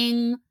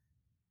ending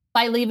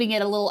by leaving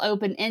it a little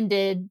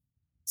open-ended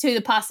to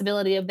the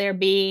possibility of there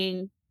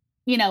being,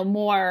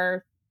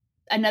 more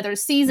another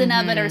season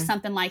of it or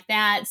something like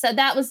that. So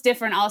that was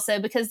different also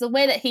because the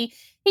way that he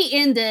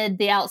ended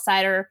The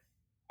Outsider,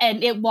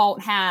 and it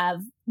won't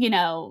have,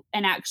 an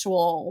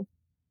actual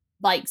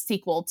like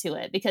sequel to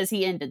it because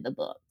he ended the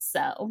book.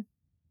 So.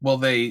 Well,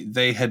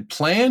 they had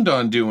planned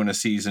on doing a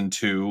season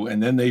 2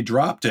 and then they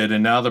dropped it.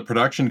 And now the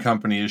production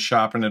company is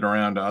shopping it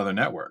around to other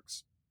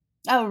networks.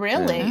 Oh,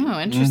 really? Oh,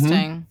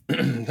 interesting.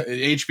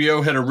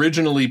 HBO had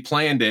originally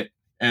planned it.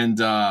 And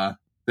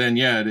then,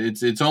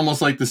 it's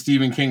almost like the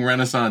Stephen King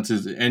Renaissance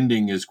is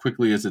ending as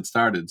quickly as it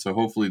started. So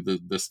hopefully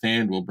the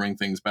Stand will bring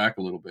things back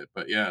a little bit.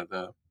 But yeah,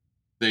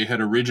 they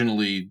had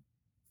originally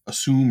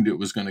assumed it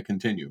was going to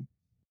continue.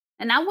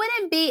 And I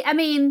wouldn't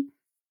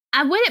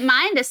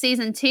mind a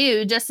season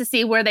 2 just to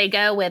see where they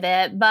go with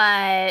it.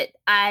 But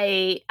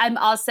I'm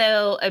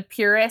also a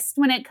purist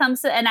when it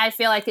comes to, and I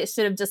feel like it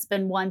should have just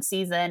been one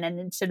season and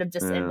it should have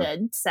just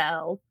ended.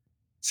 So.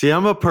 See,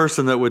 I'm a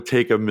person that would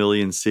take a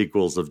million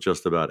sequels of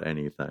just about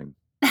anything.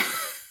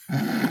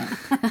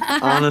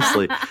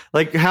 Honestly,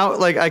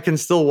 I can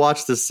still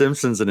watch The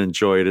Simpsons and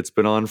enjoy it. It's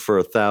been on for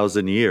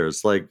 1,000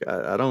 years. Like,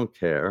 I don't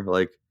care.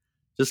 Like,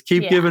 just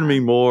keep giving me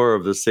more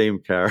of the same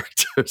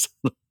characters.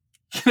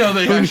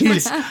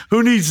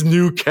 Who needs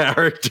new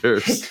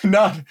characters?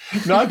 not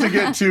to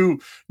get too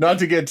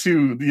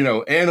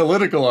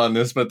analytical on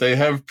this, but they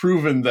have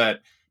proven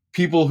that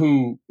people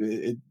who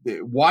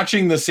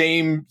watching the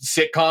same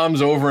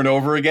sitcoms over and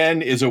over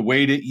again is a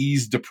way to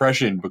ease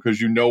depression because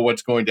you know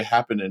what's going to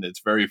happen and it's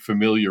very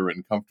familiar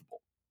and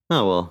comfortable.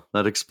 Oh, well,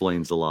 that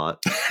explains a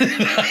lot.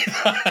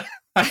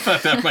 I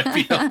thought that might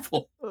be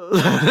helpful.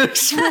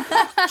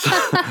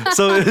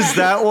 So is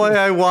that why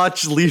I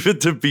watch Leave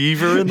It to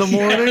Beaver in the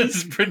morning?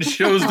 Yes, it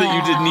shows that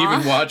you didn't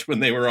even watch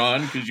when they were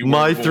on because you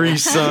My Three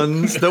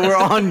Sons that were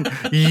on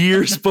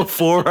years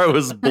before I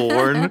was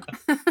born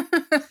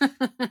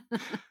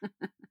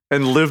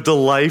and lived a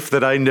life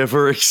that I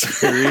never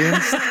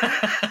experienced.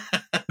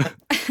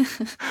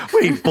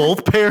 Wait,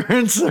 both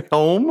parents are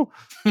home?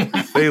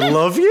 They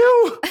love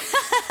you?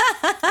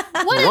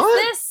 What is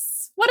this?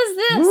 What is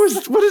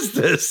this? What is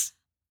this?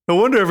 No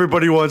wonder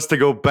everybody wants to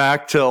go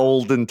back to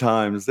olden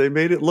times. They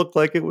made it look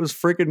like it was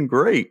freaking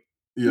great.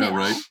 Yeah,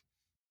 right.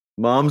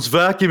 Mom's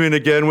vacuuming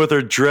again with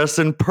her dress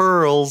and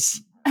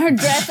pearls. Her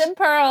dress and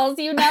pearls,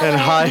 and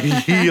high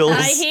heels.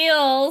 High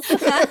heels.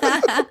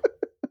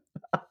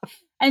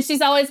 And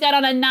she's always got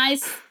on a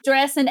nice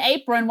dress and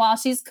apron while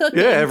she's cooking.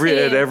 Yeah,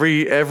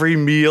 every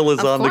meal is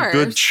on the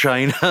good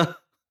china.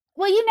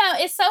 Well,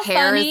 it's so funny.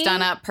 Hair is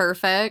done up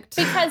perfect.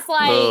 Because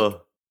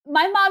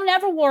my mom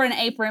never wore an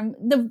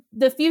apron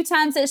the few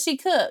times that she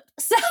cooked.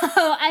 So,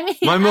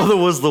 my mother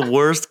was the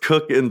worst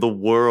cook in the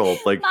world.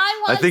 Like,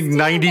 I think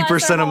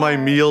 90% of my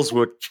meals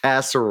were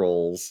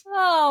casseroles.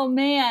 Oh,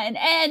 man.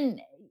 And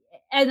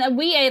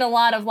we ate a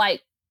lot of,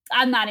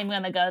 I'm not even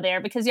going to go there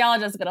because y'all are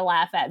just going to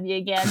laugh at me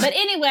again. But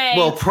anyway.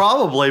 Well,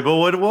 probably.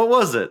 But what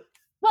was it?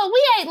 Well,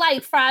 we ate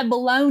fried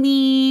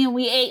bologna.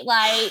 We ate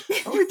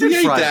we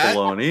did fried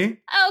bologna.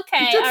 Okay,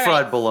 we did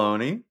fried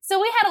bologna.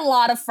 So we had a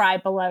lot of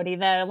fried bologna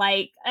though.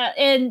 But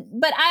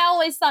I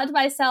always thought to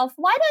myself,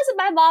 why doesn't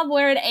my mom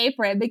wear an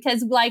apron?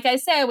 Because, like I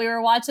said, we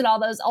were watching all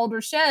those older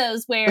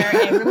shows where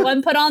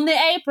everyone put on the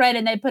apron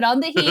and they put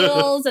on the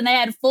heels and they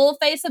had a full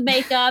face of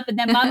makeup, and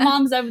then my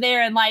mom's over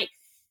there and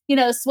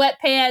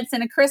sweatpants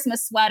and a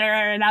Christmas sweater.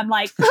 And I'm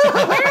like,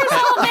 where's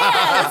all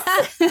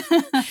this?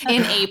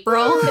 In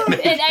April?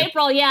 In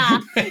April, yeah.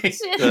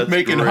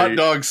 Making hot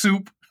dog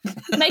soup.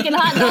 Making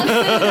hot dog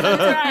soup,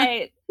 that's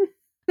right.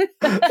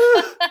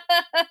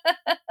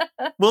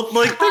 Well,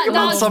 think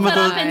about some of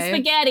those. And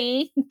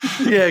spaghetti.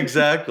 Yeah,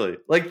 exactly.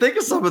 Think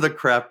of some of the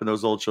crap in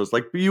those old shows.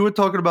 Like you were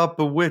talking about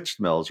Bewitched,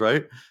 Mel's,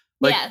 right?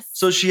 Yes.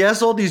 So she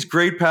has all these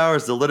great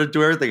powers to let her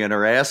do everything, and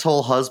her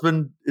asshole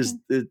husband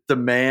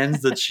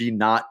demands that she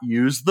not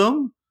use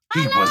them.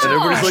 He was, and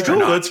everybody's like,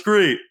 "Oh, that's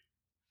great."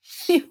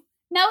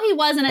 No, he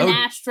wasn't an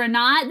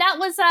astronaut. That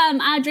was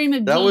I Dream of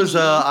Jeannie. That was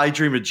I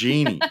Dream of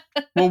Jeannie.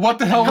 Well, what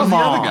the hell was the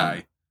other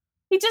guy?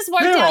 He just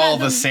worked. They're all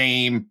the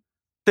same.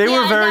 They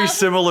were very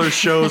similar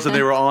shows, and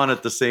they were on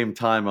at the same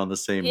time on the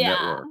same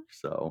network.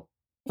 So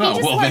he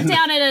just worked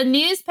down at a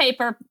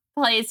newspaper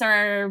place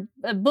or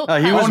a book.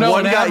 He was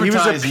one guy. He was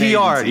a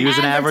PR. He was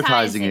an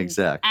advertising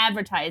exec.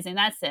 Advertising.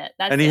 That's it.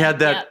 And he had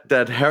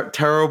that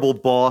terrible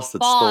boss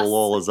that stole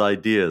all his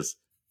ideas,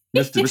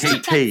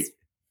 Mr. Tate.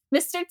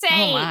 Mr. Tate.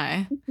 Oh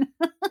my.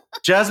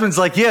 Jasmine's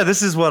like, yeah,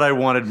 this is what I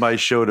wanted my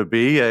show to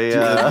be.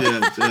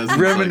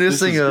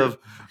 Reminiscing of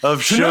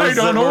shows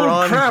that were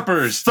on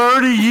crappers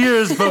 30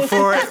 years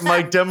before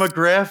my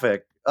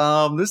demographic.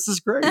 This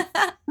is great.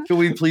 Can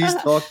we please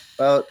talk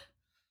about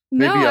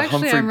maybe a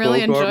Humphrey I'm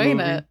really Bogart enjoying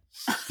movie? it.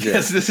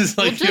 Yes, this is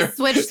like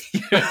switch.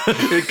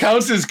 It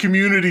counts as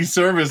community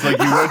service, like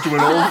you went to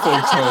an old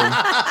folks home.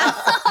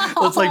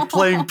 It's like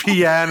playing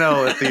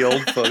piano at the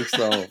old folks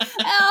home.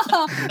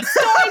 Oh,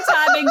 story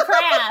time and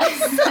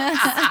crafts.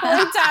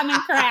 Story time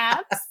and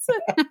crafts.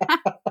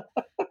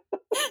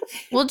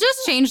 We'll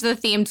just change the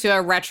theme to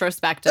a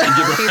retrospective.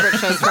 Our favorite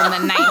shows from the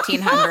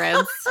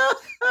 1900s.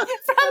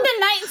 From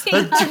the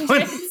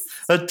 1900s.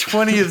 A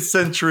 20th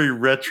century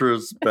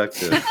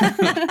retrospective.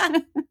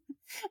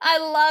 I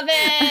love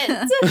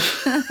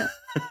it.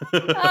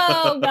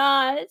 Oh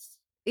gosh.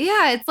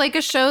 Yeah, it's like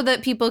a show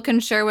that people can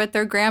share with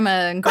their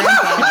grandma and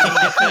grandpa.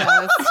 You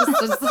know,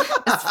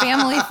 it's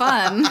family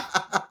fun.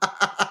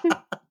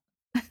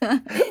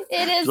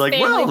 It is Like,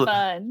 family well,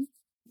 fun.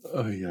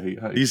 Oh,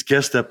 yeah. These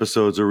guest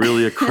episodes are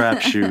really a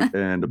crapshoot,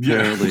 and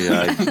apparently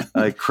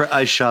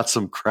I shot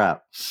some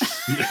crap.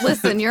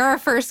 Listen, you're our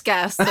first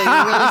guest, so you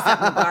really set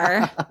the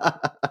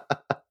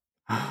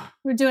bar.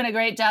 We're doing a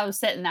great job of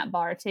setting that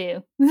bar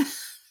too.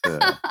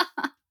 Yeah.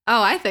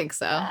 Oh, I think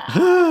so.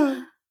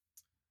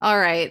 All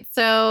right.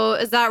 So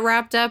is that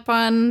wrapped up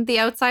on The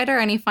Outsider?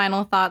 Any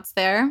final thoughts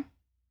there?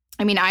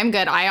 I mean, I'm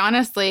good. I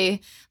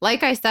honestly,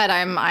 like I said,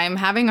 I'm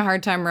having a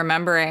hard time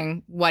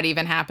remembering what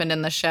even happened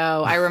in the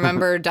show. I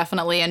remember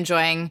definitely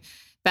enjoying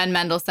Ben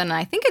Mendelsohn. And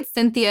I think it's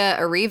Cynthia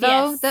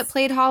Erivo that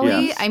played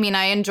Holly. Yes. I mean,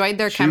 I enjoyed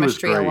their She was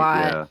chemistry a great,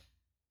 lot.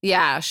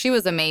 Yeah, she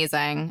was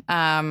amazing.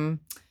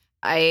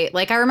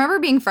 I remember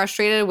being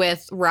frustrated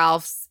with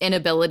Ralph's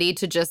inability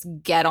to just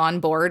get on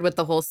board with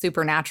the whole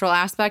supernatural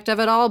aspect of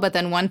it all. But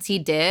then once he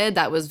did,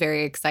 that was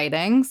very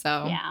exciting.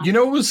 So Yeah. You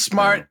know what was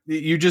smart?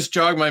 You just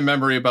jogged my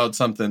memory about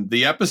something.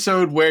 The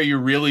episode where you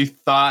really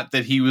thought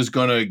that he was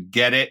going to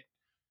get it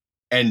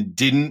and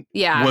didn't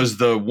was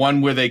the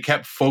one where they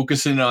kept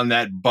focusing on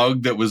that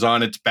bug that was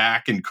on its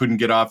back and couldn't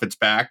get off its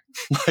back,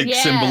 like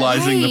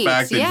symbolizing the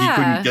fact that he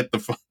couldn't get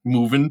the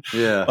moving.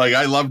 Yeah. Like,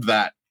 I loved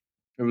that.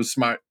 It was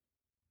smart.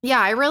 Yeah,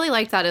 I really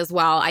liked that as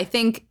well. I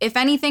think, if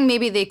anything,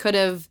 maybe they could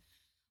have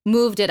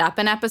moved it up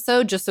an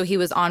episode just so he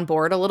was on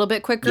board a little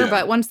bit quicker. Yeah.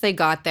 But once they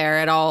got there,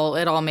 it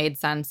all made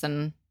sense.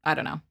 And I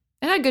don't know.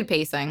 It had good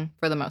pacing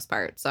for the most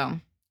part. So,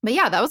 but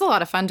yeah, that was a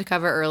lot of fun to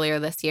cover earlier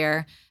this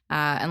year.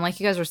 And like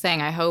you guys were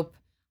saying, I hope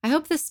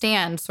The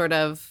Stand sort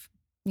of,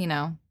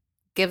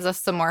 gives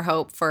us some more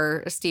hope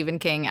for Stephen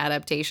King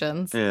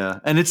adaptations. Yeah.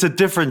 And it's a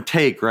different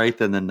take, right,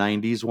 than the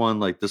 90s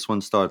one. Like, this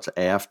one starts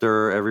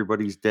after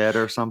everybody's dead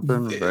or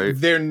something, right?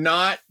 They're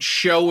not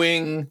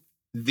showing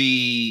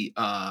the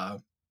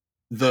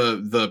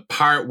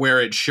part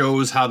where it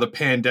shows how the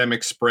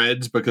pandemic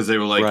spreads, because they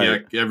were like,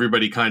 Right. yeah,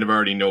 everybody kind of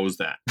already knows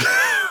that.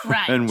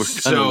 Right. And we're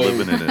kind of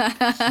living in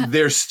it.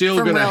 They're still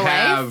From going to real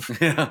have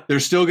Yeah. they're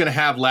still going to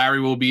have Larry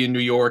will be in New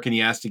York and he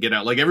has to get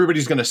out. Like,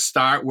 everybody's going to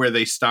start where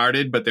they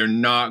started, but they're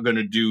not going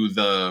to do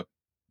the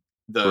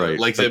Right.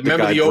 like the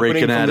remember guy the opening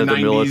breaking from out the of the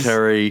 90s?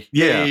 military.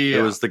 Yeah.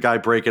 It was the guy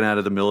breaking out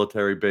of the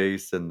military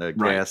base and the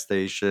Right. gas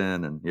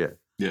station. And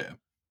Yeah.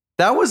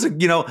 that was,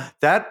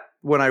 that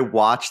when I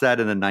watched that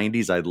in the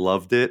 90s, I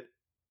loved it.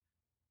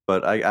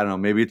 But I don't know,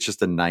 maybe it's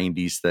just a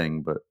 90s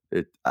thing, but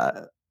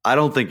I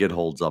don't think it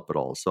holds up at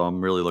all. So I'm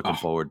really looking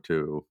forward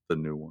to the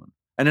new one.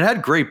 And it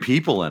had great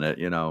people in it,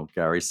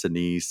 Gary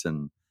Sinise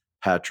and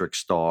Patrick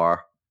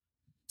Starr.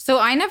 So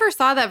I never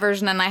saw that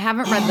version, and I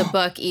haven't read the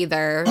book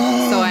either.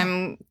 So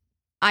I'm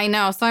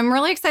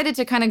really excited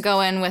to kind of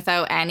go in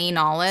without any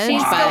knowledge.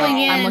 She's but going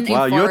in- I'm looking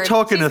Wow, forward. you're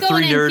talking to She's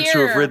three going in nerds who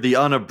have pure. read the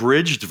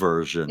unabridged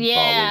version.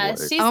 Yeah,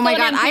 probably. she's Oh my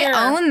going god, in pure.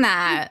 I own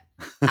that.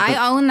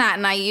 I own that,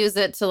 and I use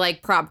it to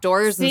like prop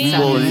doors and See?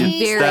 stuff. Well, It's it's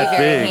very, that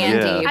very big,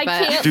 handy. yeah. I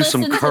But can't Do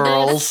some listen to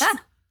curls. this.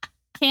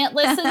 Can't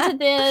listen to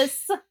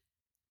this.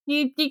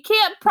 You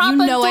can't prop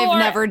you a know door. I've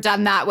never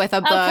done that with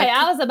a book. Okay,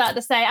 I was about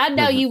to say, I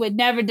know you would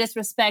never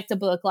disrespect a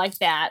book like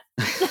that.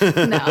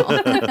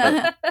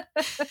 No.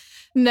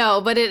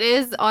 No, but it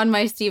is on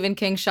my Stephen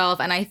King shelf.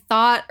 And I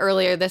thought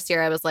earlier this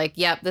year, I was like,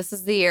 yep, this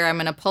is the year. I'm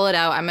going to pull it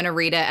out. I'm going to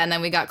read it. And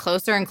then we got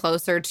closer and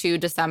closer to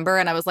December.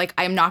 And I was like,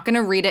 I'm not going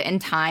to read it in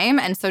time.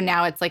 And so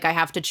now it's like I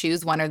have to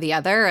choose one or the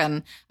other.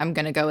 And I'm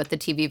going to go with the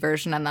TV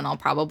version. And then I'll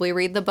probably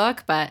read the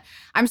book. But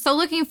I'm so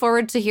looking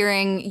forward to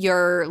hearing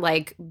your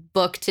like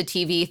book to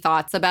TV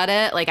thoughts about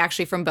it. Like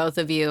actually from both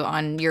of you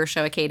on your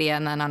show, Acadia,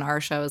 and then on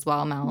our show as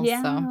well, Mel.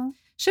 Yeah. So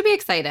should be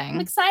exciting. I'm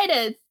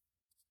excited.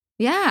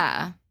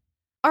 Yeah.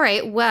 All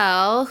right.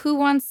 Well, who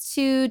wants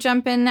to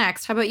jump in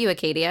next? How about you,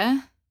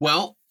 Acadia?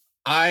 Well,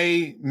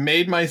 I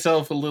made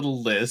myself a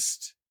little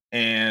list,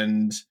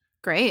 and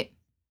Great.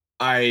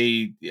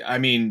 I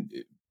mean,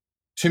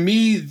 to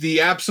me,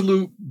 the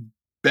absolute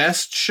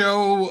best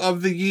show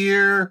of the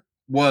year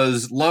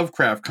was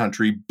Lovecraft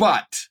Country,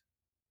 but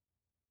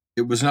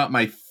it was not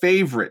my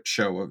favorite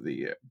show of the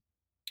year.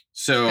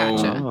 So,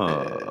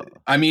 Gotcha.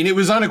 I mean, it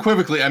was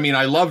unequivocally, I mean,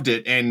 I loved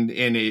it, and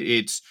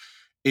it's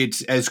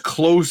as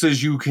close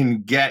as you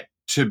can get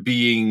to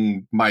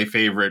being my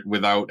favorite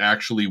without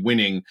actually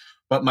winning.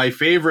 But my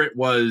favorite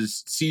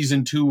was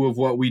season 2 of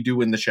What We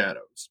Do in the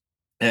Shadows.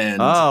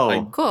 And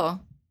I Cool.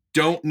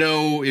 don't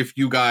know if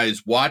you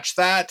guys watched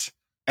that,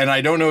 and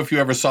I don't know if you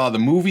ever saw the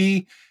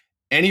movie.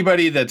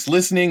 Anybody that's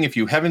listening, if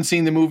you haven't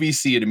seen the movie,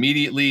 see it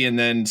immediately and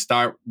then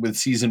start with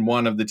season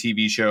 1 of the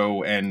TV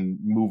show and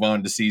move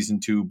on to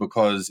season 2,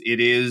 because it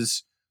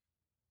is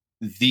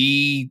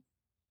the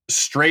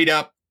straight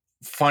up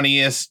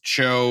funniest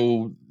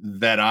show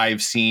that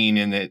I've seen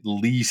in at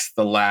least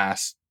the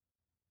last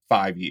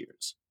 5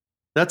 years.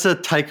 That's a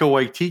Taika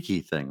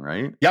Waititi thing,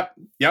 right? Yep.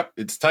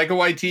 It's Taika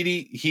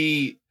Waititi.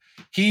 He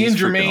He's and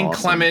freaking Jermaine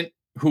awesome. Clement,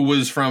 who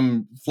was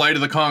from Flight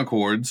of the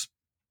Conchords,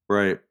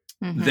 Right.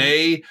 Mhm.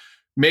 they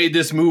made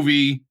this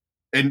movie.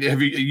 And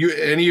have you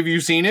any of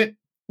you seen it?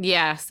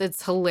 Yes,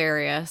 it's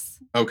hilarious.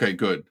 Okay,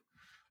 good.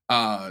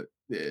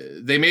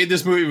 They made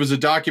this movie. It was a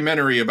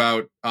documentary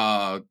about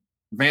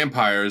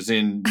vampires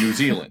in New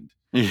Zealand.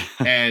 Yeah.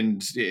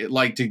 And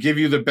like, to give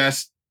you the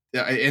best,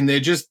 and they're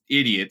just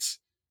idiots.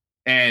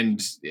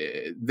 And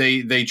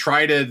they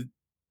try to,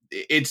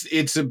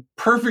 it's a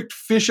perfect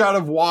fish out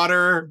of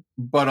water,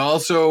 but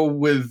also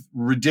with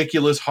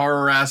ridiculous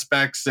horror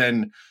aspects,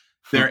 and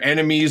they're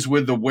enemies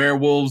with the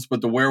werewolves,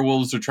 but the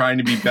werewolves are trying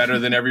to be better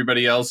than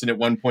everybody else. And at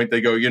one point they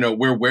go,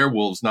 we're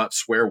werewolves, not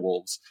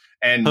swearwolves.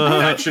 And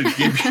that should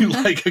give you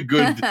like a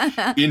good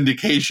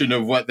indication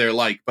of what they're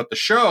like. But the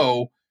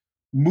show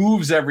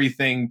moves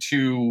everything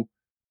to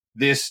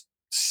this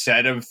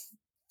set of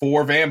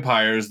 4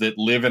 vampires that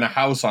live in a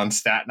house on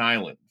Staten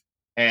Island.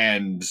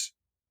 And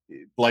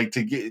like,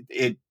 to get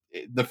it,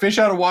 the fish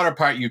out of water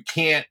part, you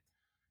can't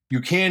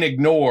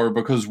ignore,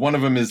 because one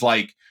of them is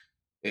like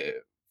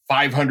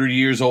 500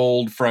 years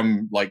old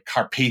from like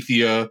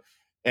Carpathia,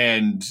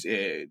 and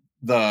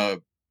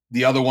the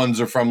other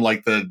ones are from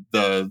like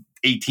the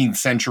 18th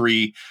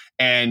century,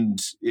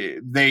 and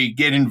they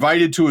get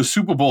invited to a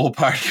Super Bowl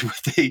party,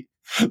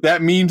 but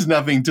that means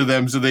nothing to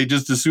them, so they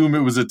just assume it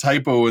was a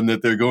typo and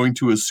that they're going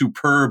to a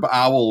superb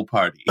owl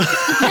party.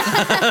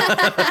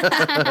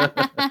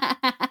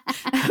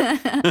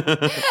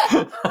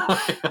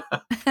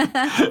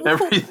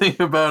 Everything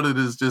about it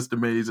is just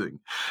amazing.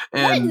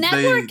 And what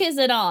network is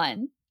it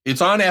on? It's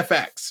on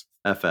FX.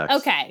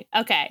 FX.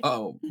 Okay.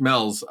 Oh,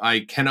 Mel's, I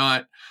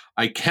cannot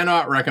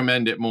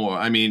recommend it more.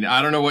 I mean,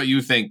 I don't know what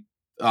you think,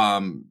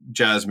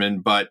 Jasmine,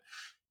 but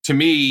to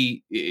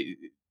me,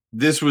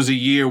 this was a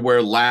year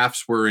where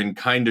laughs were in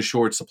kind of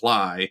short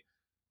supply.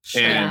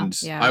 Sure. And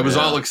Yeah. I was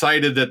all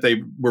excited that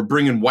they were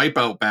bringing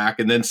Wipeout back,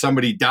 and then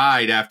somebody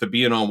died after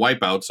being on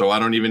Wipeout, so I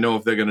don't even know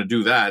if they're going to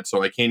do that.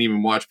 So I can't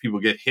even watch people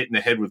get hit in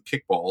the head with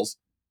kickballs.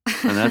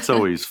 And that's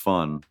always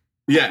fun.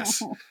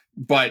 Yes.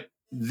 But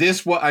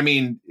this,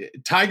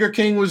 Tiger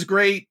King was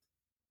great.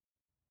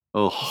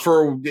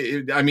 Oh,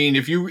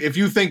 If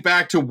you think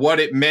back to what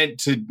it meant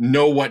to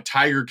know what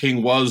Tiger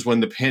King was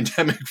when the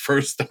pandemic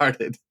first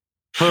started,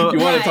 you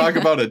want to talk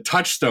about a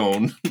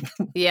touchstone.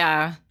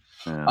 Yeah.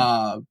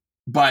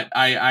 But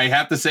I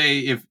have to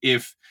say,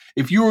 if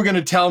you were going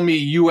to tell me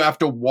you have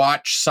to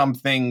watch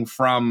something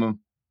from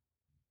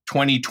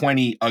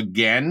 2020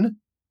 again,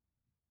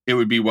 it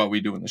would be What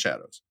We Do in the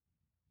Shadows.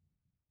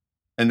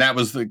 And that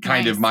was the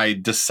kind of my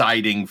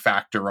deciding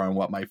factor on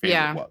what my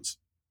favorite was.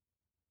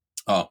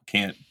 Oh,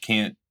 can't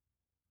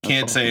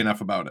say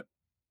enough about it.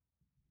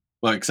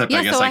 Well, except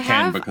I guess I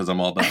can because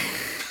I'm all done.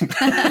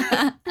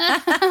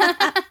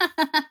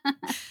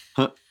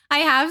 I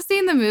have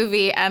seen the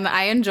movie and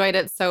I enjoyed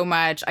it so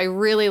much. I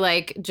really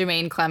like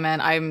Jermaine Clement.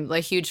 I'm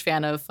a huge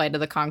fan of Flight of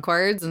the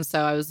Conchords, and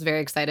so I was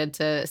very excited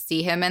to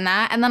see him in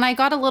that. And then I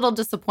got a little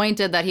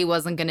disappointed that he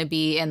wasn't going to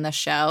be in the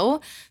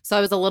show, so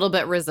I was a little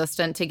bit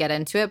resistant to get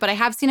into it. But I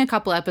have seen a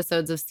couple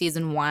episodes of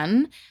season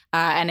 1,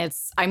 and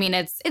it's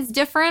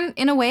different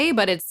in a way,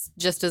 but it's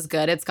just as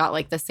good. It's got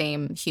like the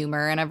same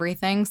humor and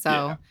everything, so.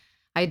 Yeah.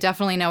 I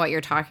definitely know what you're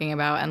talking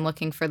about, and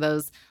looking for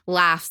those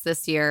laughs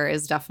this year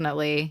is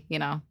definitely,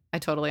 I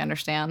totally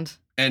understand.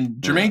 And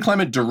Jermaine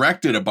Clement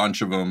directed a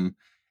bunch of them,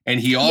 and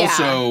he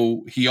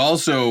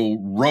also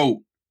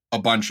wrote a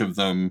bunch of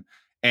them,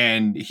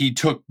 and he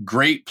took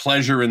great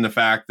pleasure in the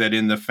fact that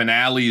in the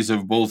finales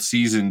of both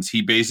seasons,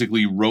 he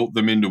basically wrote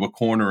them into a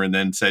corner and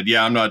then said,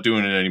 "Yeah, I'm not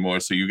doing it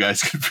anymore, so you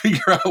guys can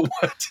figure out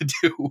what to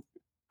do."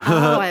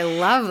 Oh, I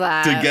love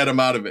that. To get him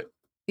out of it.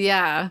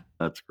 Yeah.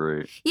 That's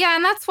great. Yeah,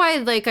 and that's why,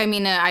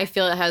 I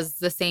feel it has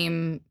the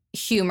same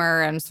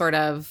humor and sort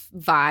of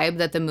vibe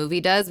that the movie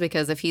does,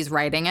 because if he's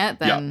writing it,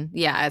 then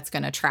it's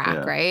going to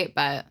track, right?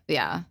 But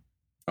yeah.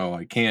 Oh,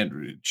 I can't.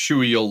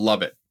 Chewy, you'll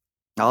love it.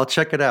 I'll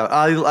check it out.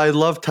 I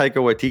love Taika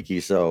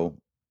Waititi, so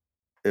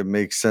it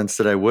makes sense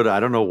that I would. I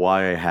don't know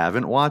why I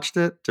haven't watched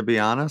it, to be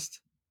honest.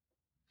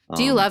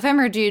 Do you love him,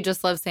 or do you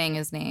just love saying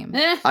his name?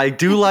 I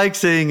do like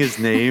saying his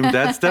name.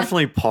 That's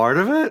definitely part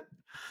of it.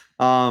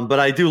 But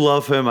I do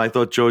love him. I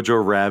thought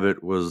Jojo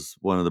Rabbit was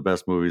one of the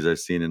best movies I've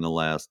seen in the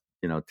last,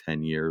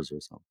 10 years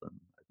or something.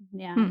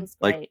 Yeah, it was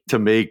like great. To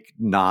make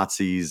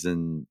Nazis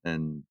and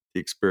the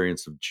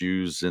experience of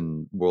Jews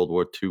in World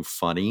War II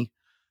funny,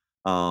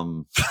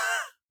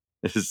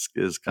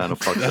 is kind of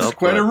fucked up. That's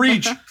quite a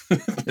reach.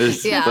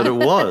 But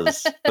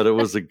it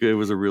was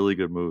a really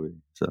good movie.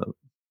 So,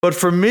 but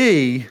for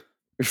me,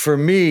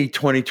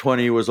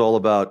 2020 was all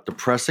about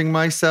depressing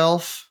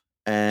myself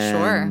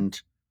and.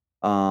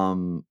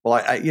 Well,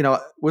 I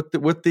with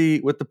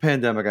the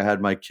pandemic, I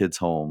had my kids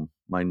home,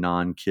 my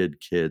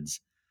non-kid kids,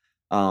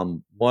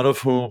 one of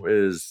whom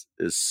is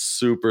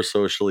super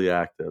socially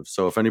active.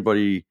 So if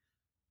anybody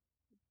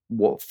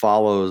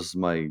follows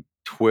my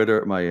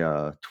Twitter,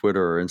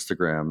 Twitter or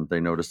Instagram, they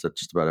notice that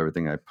just about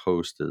everything I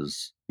post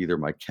is either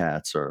my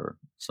cats or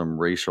some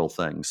racial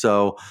thing.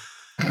 So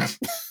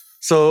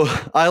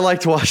I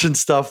liked watching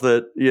stuff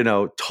that,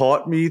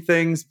 taught me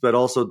things, but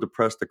also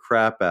depressed the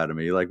crap out of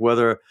me. Like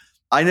whether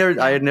I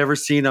had never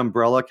seen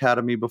Umbrella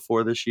Academy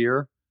before this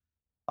year.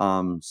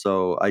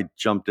 So I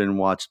jumped in and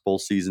watched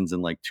both seasons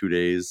in like 2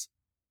 days.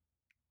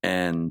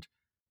 And,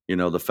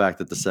 the fact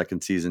that the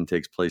second season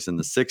takes place in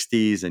the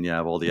 60s and you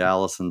have all the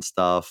Allison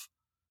stuff.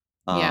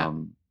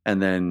 And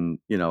then,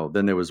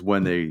 then there was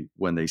When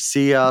They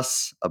See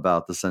Us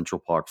about the Central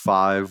Park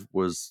Five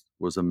was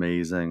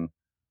amazing.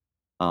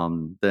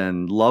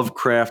 Then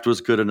Lovecraft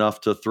was good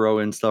enough to throw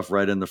in stuff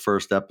right in the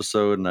first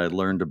episode. And I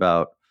learned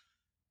about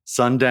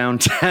sundown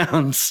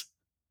towns.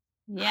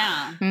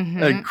 Yeah.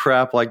 And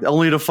crap, like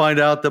only to find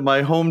out that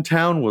my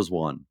hometown was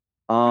one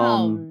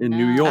in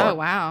New York. Oh,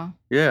 wow.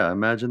 Yeah,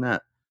 imagine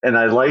that. And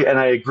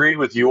I agreed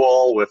with you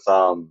all with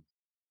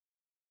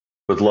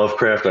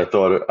Lovecraft. I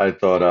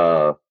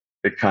thought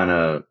it kind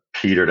of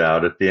petered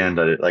out at the end.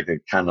 It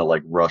kind of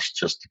like rushed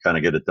just to kind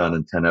of get it done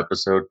in 10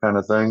 episode kind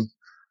of thing.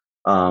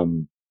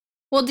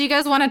 Well, do you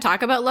guys want to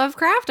talk about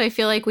Lovecraft? I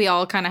feel like we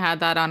all kind of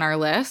had that on our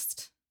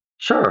list.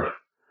 Sure.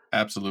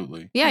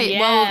 Absolutely. Yeah. Yes.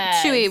 Well,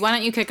 Chewy, why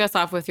don't you kick us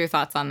off with your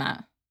thoughts on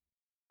that?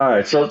 All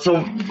right. So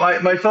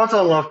my thoughts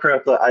on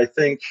Lovecraft, I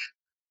think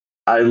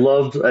I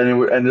loved,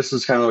 and this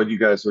is kind of what you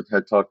guys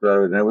had talked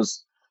about, and it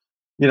was,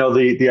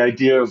 the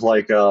idea of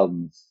like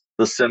the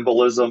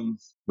symbolism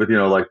with,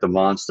 like the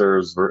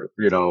monsters,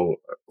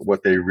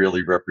 what they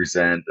really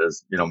represent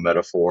as,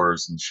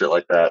 metaphors and shit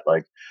like that.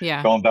 Like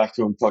going back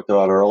to what we talked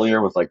about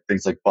earlier with like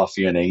things like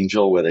Buffy and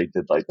Angel, where they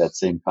did like that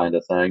same kind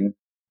of thing.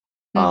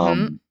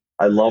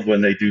 I love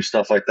when they do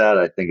stuff like that.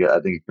 I think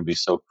it can be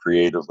so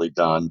creatively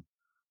done.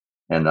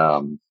 And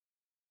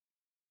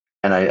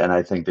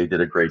I think they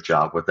did a great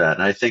job with that.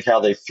 And I think how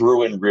they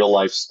threw in real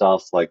life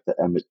stuff like the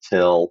Emmett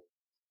Till,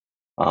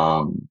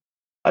 I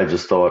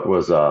just thought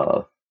was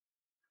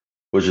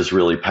just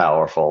really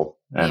powerful.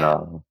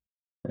 And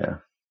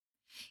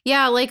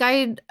yeah, like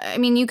I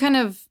mean, you kind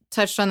of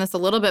touched on this a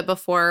little bit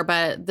before,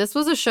 but this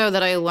was a show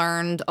that I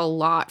learned a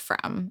lot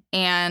from.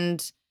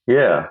 And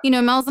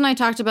Mel's and I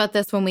talked about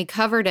this when we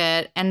covered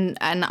it, and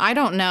I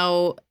don't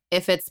know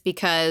if it's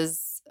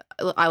because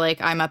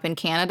I'm up in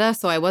Canada,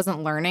 so I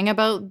wasn't learning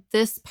about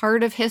this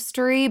part of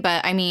history,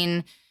 but I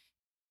mean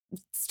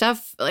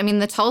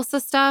the Tulsa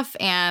stuff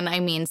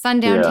and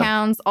sundown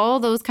towns, all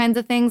those kinds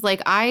of things,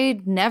 like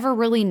I never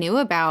really knew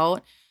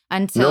about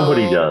until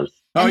nobody does.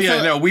 Oh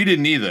yeah, no, we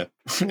didn't either.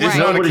 It's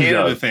not a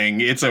Canada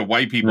thing; it's a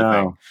white people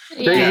thing.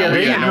 Yeah.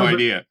 We had no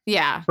idea.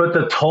 Yeah, but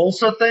the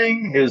Tulsa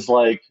thing is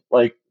like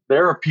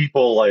there are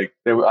people like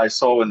I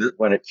saw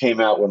when it came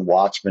out when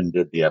Watchmen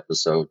did the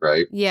episode,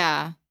 right?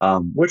 Yeah.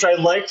 Which I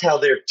liked how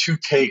their two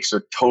takes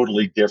are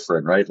totally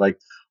different, right? Like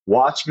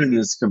Watchmen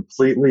is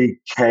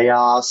completely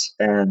chaos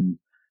and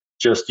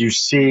just you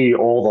see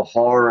all the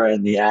horror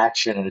and the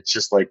action and it's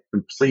just like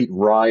complete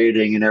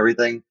rioting and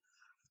everything.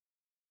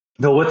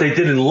 No, what they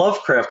did in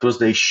Lovecraft was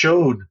they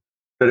showed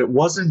that it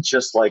wasn't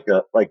just like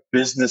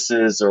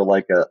businesses or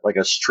like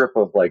a strip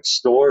of like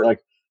store,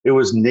 like it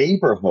was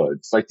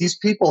neighborhoods. Like these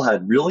people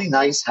had really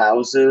nice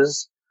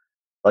houses,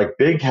 like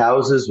big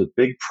houses with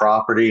big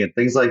property and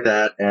things like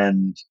that.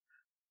 And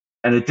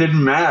it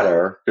didn't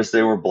matter because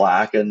they were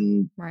black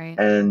and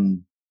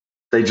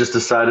they just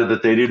decided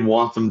that they didn't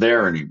want them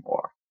there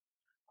anymore.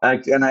 I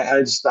thought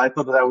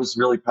that was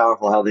really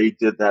powerful how they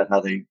did that,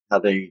 how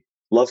they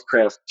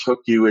Lovecraft took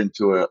you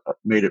into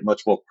made it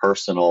much more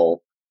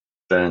personal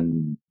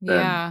than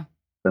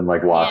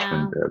like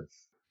Watchmen did.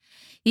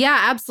 Yeah,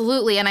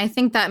 absolutely. And I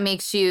think that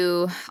makes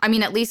you,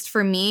 at least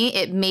for me,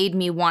 it made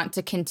me want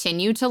to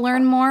continue to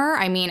learn more.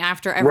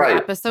 After every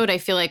episode, I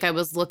feel like I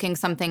was looking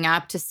something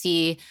up to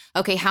see,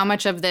 okay, how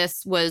much of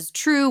this was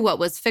true, what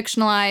was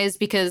fictionalized,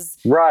 because,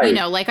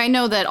 I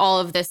know that all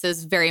of this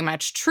is very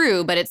much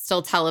true, but it's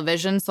still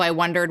television. So I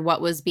wondered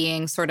what was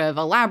being sort of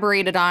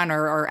elaborated on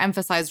or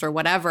emphasized or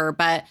whatever.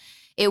 But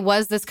it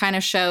was this kind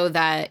of show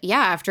that,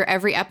 after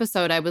every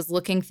episode, I was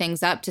looking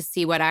things up to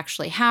see what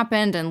actually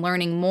happened and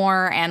learning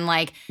more. And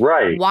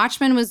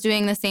Watchmen was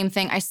doing the same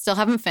thing. I still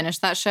haven't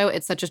finished that show.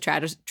 It's such a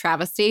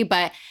travesty.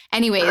 But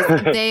anyways,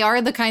 they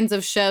are the kinds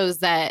of shows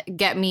that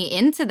get me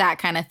into that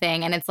kind of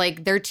thing. And it's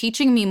like they're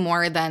teaching me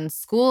more than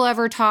school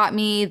ever taught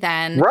me,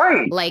 than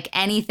like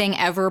anything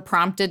ever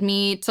prompted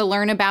me to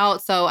learn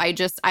about. So I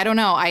don't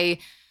know.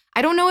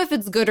 I don't know if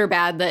it's good or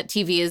bad that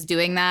TV is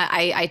doing that.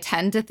 I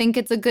tend to think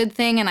it's a good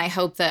thing, and I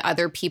hope that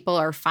other people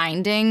are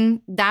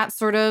finding that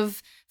sort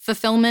of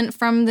fulfillment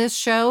from this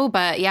show.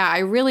 But yeah, I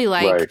really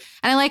like,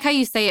 and I like how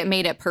you say it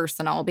made it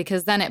personal,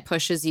 because then it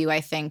pushes you, I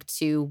think,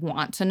 to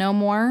want to know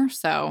more.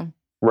 So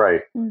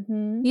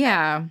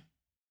yeah.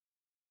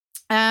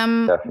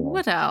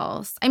 What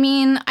else?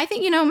 I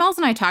think, Mel's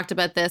and I talked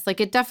about this.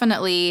 Like it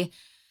definitely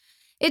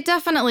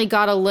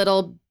got a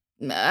little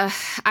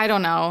I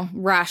don't know,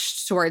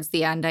 rushed towards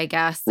the end, I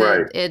guess.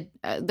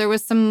 There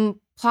was some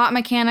plot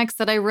mechanics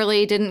that I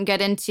really didn't get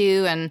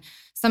into, and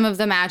some of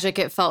the magic,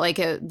 it felt like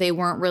they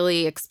weren't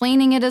really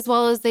explaining it as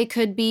well as they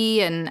could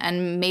be,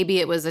 and maybe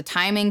it was a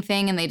timing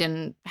thing and they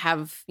didn't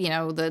have, you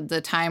know,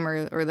 the time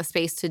or the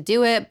space to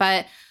do it.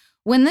 But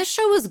when this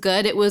show was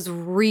good, it was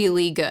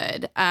really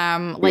good.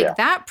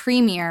 That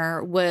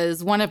premiere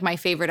was one of my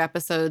favorite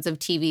episodes of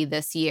TV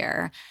this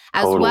year,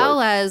 as well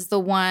as the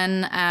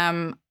one,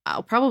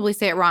 I'll probably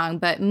say it wrong,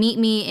 but Meet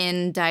Me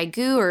in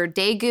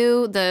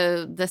Daegu,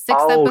 the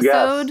sixth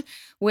episode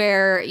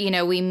where, you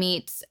know, we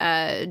meet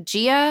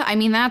Gia. I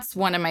mean, that's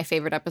one of my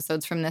favorite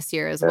episodes from this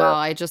year as well.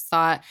 I just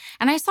thought,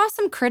 and I saw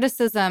some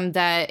criticism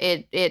that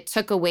it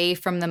took away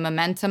from the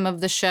momentum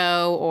of the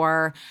show,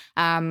 or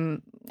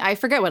I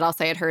forget what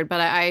else I had heard, but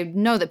I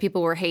know that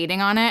people were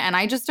hating on it, and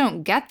I just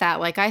don't get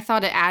that. Like, I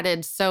thought it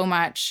added so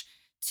much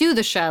to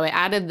the show. It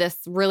added this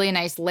really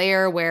nice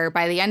layer where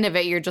by the end of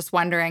it, you're just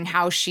wondering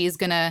how she's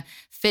going to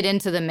fit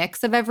into the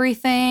mix of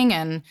everything.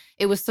 And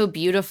it was so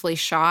beautifully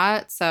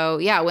shot. So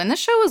yeah, when the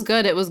show was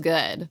good, it was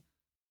good.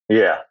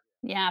 Yeah.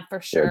 Yeah, for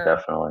sure. Yeah,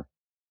 definitely.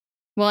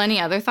 Well, any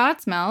other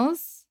thoughts,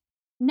 Mel's?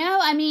 No,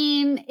 I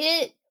mean,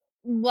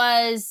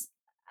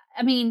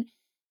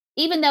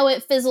 even though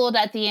it fizzled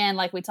at the end,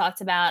 like we talked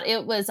about,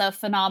 it was a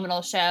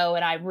phenomenal show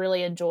and I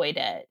really enjoyed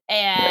it.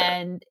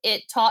 And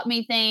it taught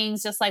me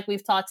things just like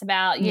we've talked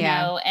about, you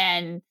know,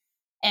 and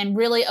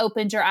really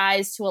opened your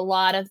eyes to a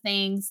lot of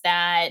things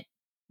that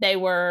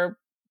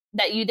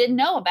you didn't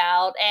know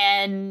about,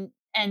 and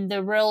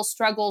the real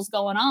struggles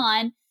going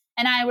on.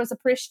 And I was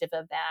appreciative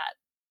of that.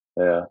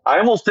 Yeah. I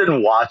almost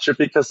didn't watch it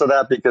because of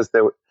that, because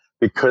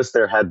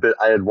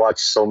I had watched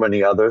so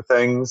many other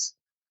things.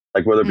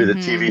 Like whether it be the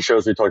TV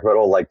shows we talked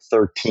about, like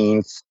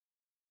 13th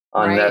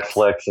on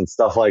Netflix and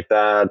stuff like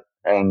that.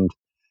 And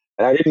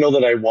I didn't know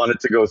that I wanted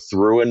to go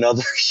through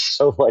another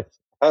show like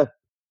that.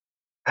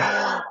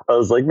 I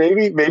was like,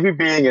 maybe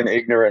being an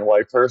ignorant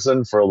white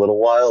person for a little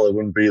while, it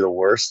wouldn't be the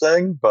worst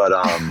thing. But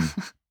I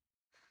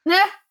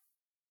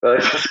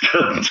just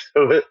couldn't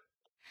do it.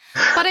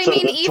 But I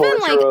mean, even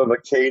like of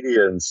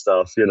Acadia and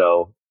stuff, you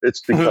know,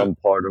 it's become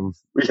part of,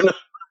 you know,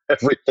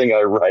 everything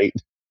I write.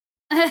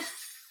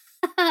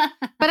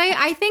 But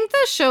I think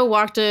the show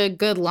walked a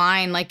good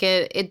line. Like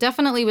it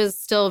definitely was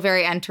still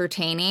very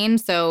entertaining.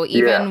 So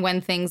even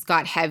when things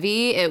got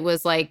heavy, it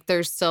was like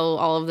there's still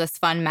all of this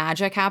fun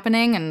magic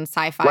happening and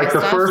sci-fi like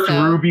stuff. Like the first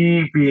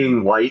Ruby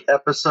being white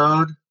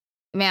episode.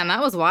 Man,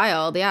 that was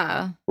wild.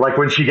 Yeah. Like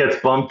when she gets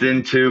bumped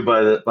into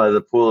by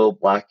the poor little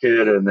black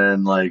kid, and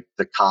then like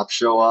the cops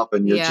show up,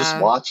 and you're just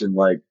watching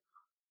like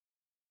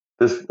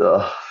this.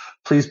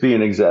 Please be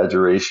an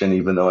exaggeration,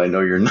 even though I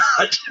know you're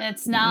not.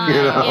 It's not. You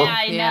know?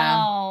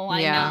 Yeah,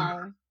 I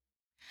know.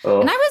 Oh.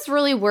 And I was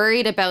really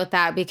worried about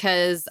that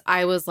because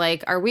I was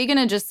like, are we going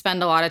to just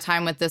spend a lot of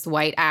time with this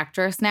white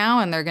actress now,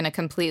 and they're going to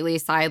completely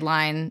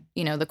sideline,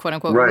 you know, the quote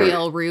unquote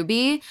real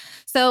Ruby?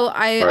 So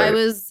I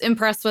was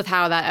impressed with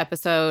how that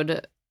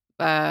episode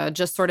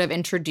just sort of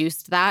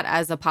introduced that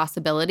as a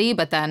possibility.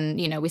 But then,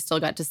 you know, we still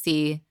got to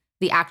see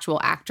the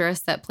actual actress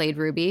that played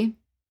Ruby.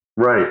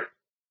 Right.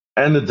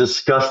 And the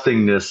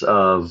disgustingness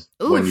of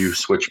when you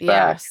switch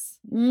back. Yes.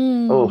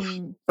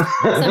 Some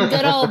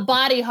good old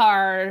body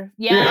horror.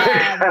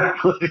 Yeah.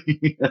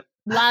 Exactly.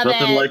 Love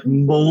Nothing it. like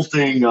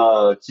molting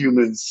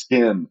human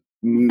skin.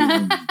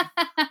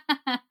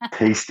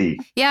 Tasty.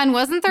 Yeah, and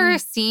wasn't there a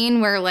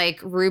scene where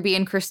like Ruby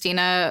and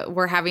Christina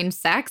were having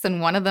sex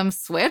and one of them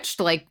switched?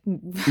 Like,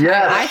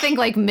 I think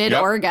like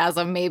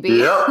mid-orgasm maybe.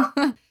 Yeah.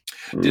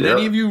 Did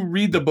any of you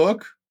read the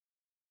book?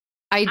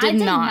 I did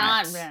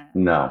not.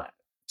 No.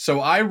 So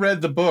I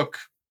read the book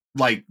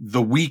like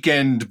the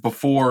weekend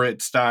before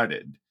it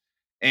started,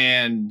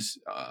 and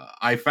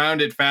I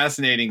found it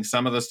fascinating.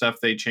 Some of the stuff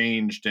they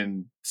changed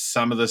and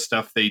some of the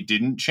stuff they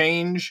didn't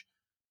change.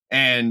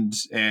 And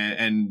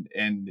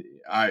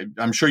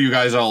I'm sure you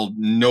guys all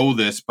know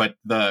this, but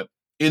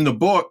in the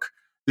book,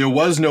 there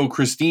was no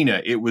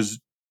Christina. It was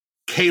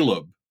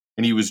Caleb,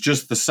 and he was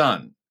just the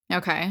son.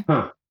 Okay.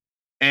 Huh.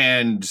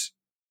 And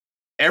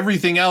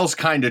everything else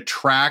kind of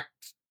tracked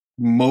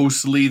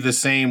mostly the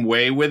same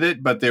way with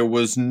it, but there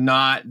was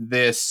not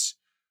this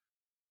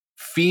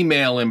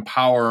female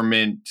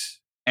empowerment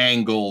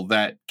angle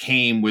that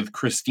came with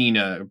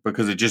Christina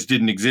because it just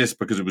didn't exist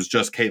because it was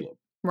just Caleb.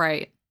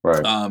 Right.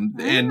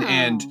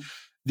 And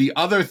the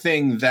other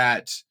thing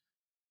that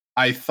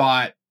I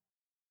thought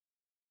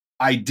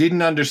I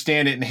didn't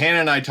understand it, and Hannah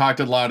and I talked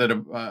a lot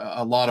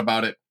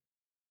about it.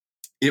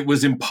 It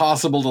was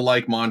impossible to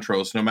like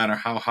Montrose, no matter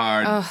how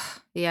hard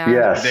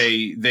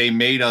they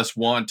made us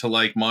want to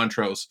like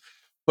Montrose.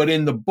 But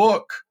in the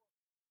book,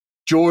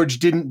 George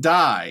didn't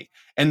die,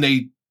 and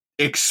they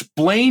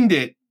explained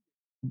it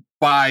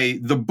by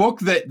the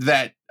book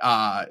that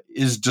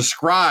is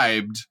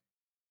described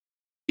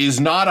is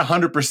not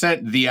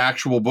 100% the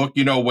actual book.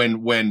 You know,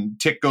 when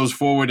Tick goes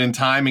forward in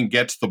time and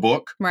gets the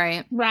book.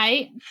 Right.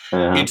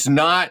 It's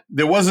not,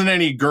 there wasn't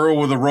any girl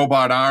with a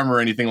robot arm or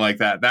anything like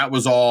that. That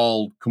was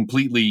all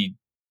completely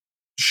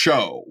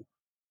show.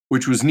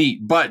 which was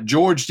neat. But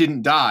George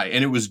didn't die,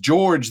 and it was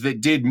George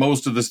that did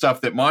most of the stuff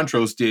that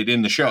Montrose did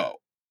in the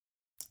show.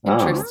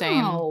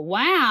 Interesting. Oh,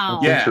 wow.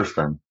 Yeah.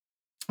 Interesting.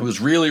 It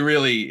was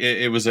really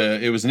it was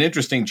an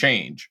interesting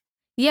change.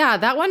 Yeah,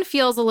 that one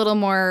feels a little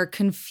more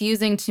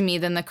confusing to me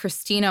than the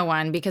Christina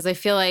one, because I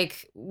feel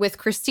like with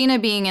Christina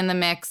being in the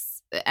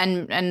mix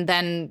and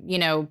then, you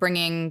know,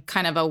 bringing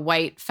kind of a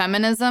white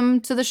feminism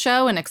to the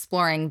show and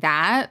exploring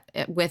that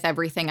with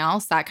everything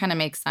else, that kind of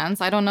makes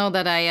sense. I don't know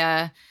that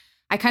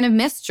I kind of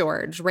missed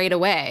George right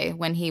away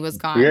when he was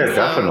gone. Yeah, So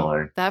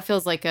definitely. that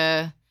feels like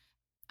I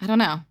don't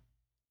know.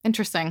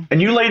 Interesting.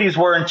 And you ladies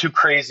weren't too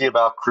crazy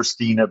about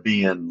Christina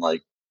being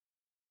like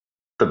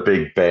the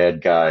big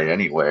bad guy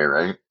anyway,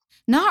 right?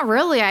 Not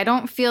really. I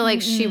don't feel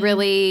like she Mm-mm.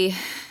 really.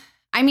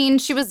 I mean,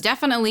 she was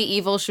definitely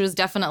evil. She was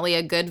definitely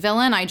a good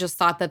villain. I just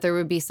thought that there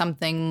would be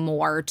something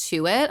more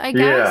to it, I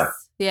guess.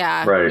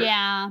 Yeah. Right.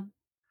 Yeah.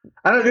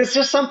 I don't. There's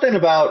just something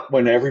about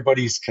when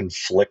everybody's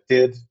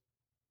conflicted.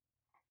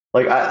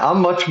 Like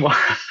I'm much more.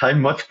 I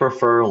much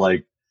prefer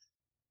like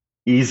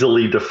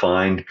easily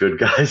defined good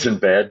guys and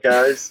bad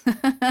guys, which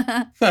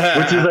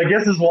is, I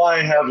guess, is why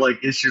I have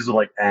like issues with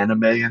like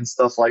anime and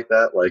stuff like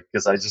that. Like,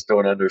 because I just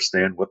don't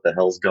understand what the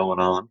hell's going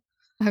on.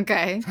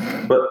 Okay.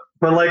 But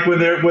like when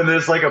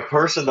there's like a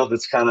person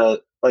that's kind of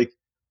like,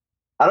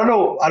 I don't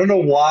know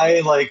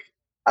why, like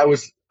I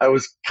was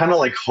kind of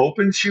like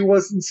hoping she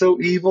wasn't so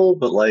evil,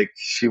 but like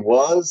she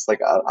was, like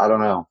I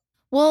don't know.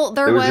 Well,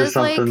 there It was was just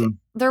like something.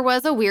 there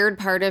was a weird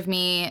part of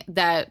me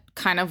that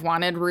kind of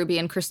wanted Ruby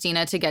and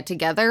Christina to get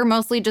together,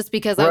 mostly just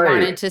because I Right.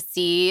 wanted to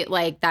see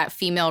like that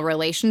female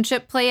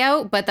relationship play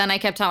out. But then I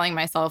kept telling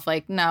myself,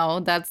 like, no,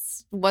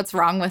 that's what's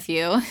wrong with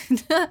you.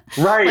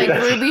 Right. Like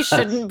that's- Ruby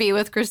shouldn't be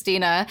with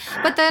Christina.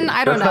 But then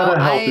I don't That's know. not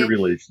a healthy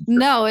relationship.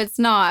 No, it's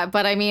not.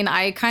 But I mean,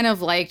 I kind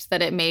of liked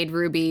that it made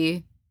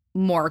Ruby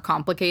more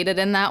complicated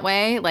in that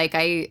way. Like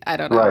I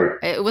don't know.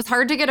 Right. It was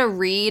hard to get a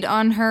read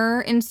on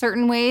her in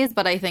certain ways,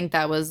 but I think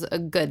that was a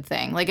good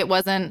thing. Like it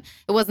wasn't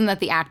that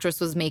the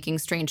actress was making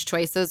strange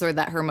choices or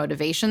that her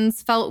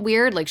motivations felt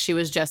weird. Like she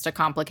was just a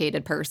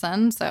complicated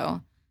person.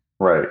 So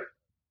Right.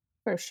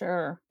 For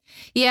sure.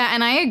 yeah,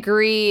 and I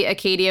agree,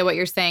 Acadia, what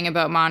you're saying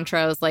about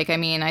Montrose. Like, I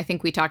mean, I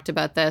think we talked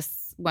about this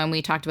when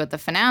we talked about the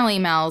finale,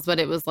 Mel's, but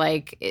it was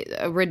like,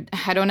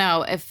 I don't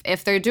know,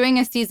 if they're doing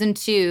a season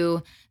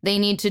 2, they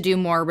need to do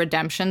more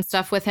redemption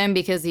stuff with him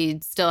because he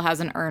still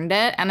hasn't earned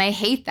it. And I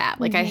hate that.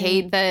 Like, I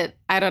hate that.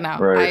 I don't know.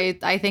 Right.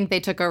 I think they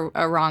took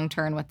a wrong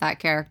turn with that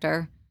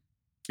character.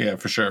 Yeah,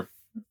 for sure.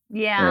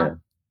 Yeah. Yeah.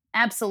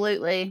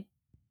 Absolutely.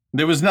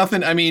 There was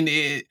nothing. I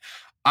mean,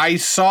 I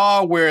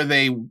saw where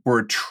they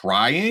were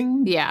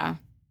trying. Yeah.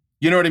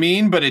 You know what I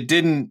mean? But it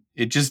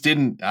just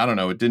didn't, I don't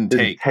know, it didn't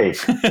Didn't take.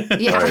 take.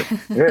 Yeah. Right.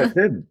 Yeah, it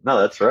didn't. No,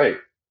 that's right.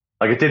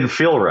 Like it didn't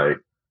feel right.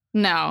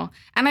 No.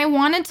 And I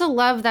wanted to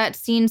love that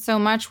scene so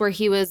much where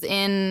he was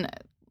in,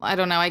 I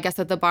don't know, I guess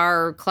at the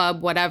bar or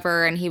club,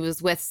 whatever, and he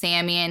was with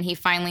Sammy and he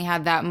finally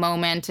had that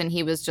moment and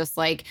he was just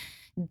like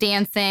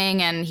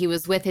dancing and he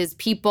was with his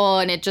people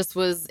and it just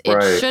was, it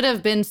Right. should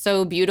have been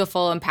so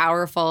beautiful and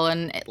powerful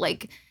and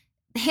like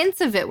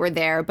hints of it were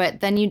there,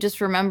 but then you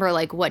just remember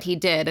like what he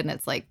did and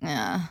it's like,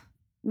 Yeah.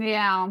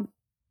 Yeah.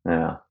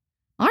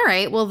 All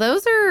right. Well,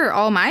 those are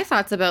all my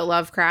thoughts about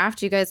Lovecraft.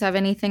 Do you guys have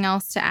anything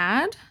else to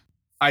add?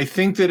 I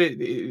think that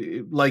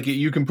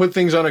you can put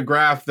things on a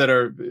graph that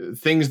are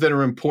things that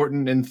are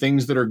important and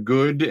things that are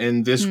good,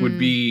 and this would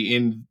be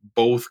in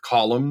both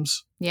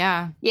columns.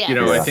 Yeah. Yeah. You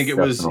know, I Yeah, think it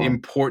was definitely.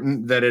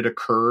 important that it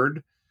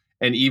occurred,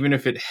 and even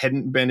if it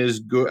hadn't been as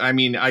good, I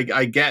mean,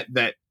 I get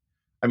that.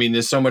 I mean,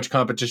 there's so much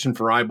competition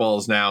for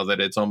eyeballs now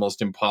that it's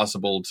almost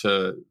impossible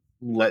to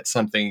let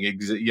something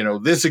exist. You know,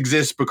 this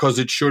exists because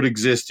it should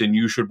exist, and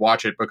you should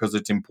watch it because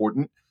it's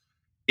important.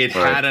 It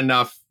Right. had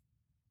enough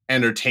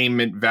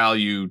entertainment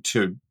value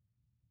to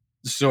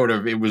sort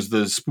of, it was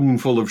the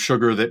spoonful of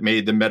sugar that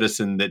made the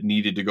medicine that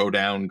needed to go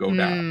down.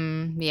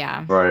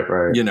 Yeah.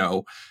 Right. You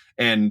know,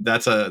 and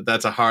that's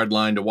a hard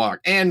line to walk.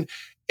 And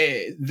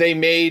they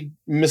made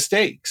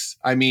mistakes.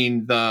 I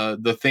mean,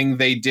 the thing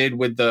they did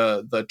with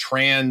the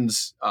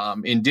trans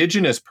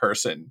indigenous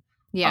person,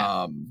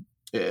 Yeah.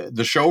 the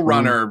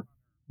showrunner,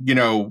 you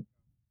know,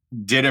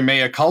 did a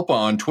mea culpa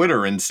on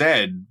Twitter and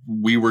said,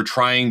 we were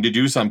trying to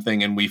do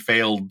something and we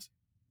failed.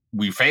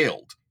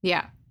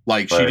 Yeah.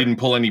 Like she Right. didn't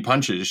pull any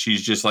punches.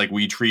 She's just like,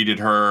 we treated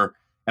her,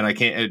 and I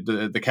can't,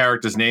 the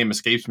character's name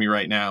escapes me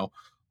right now.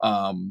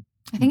 I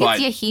think But-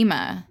 it's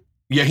Yahima.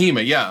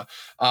 Yahima, yeah.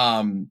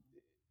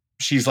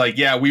 She's like,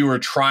 yeah, we were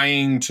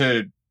trying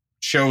to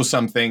show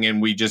something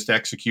and we just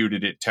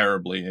executed it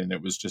terribly, and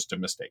it was just a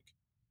mistake.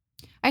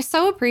 I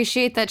so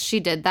appreciate that she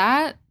did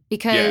that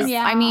because,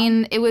 Yeah. I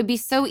mean, it would be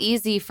so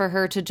easy for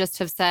her to just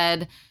have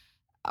said,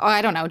 oh,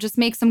 I don't know, just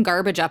make some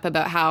garbage up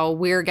about how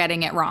we're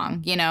getting it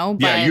wrong, you know?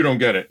 Yeah, you don't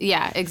get it.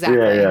 Yeah, exactly.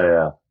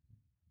 Yeah.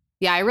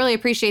 Yeah, I really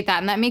appreciate that.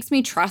 And that makes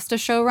me trust a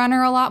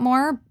showrunner a lot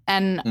more.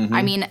 And I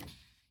Mhm. mean,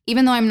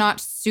 even though I'm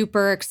not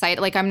super excited,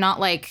 like I'm not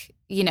like,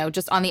 you know,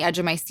 just on the edge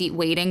of my seat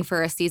waiting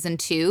for a season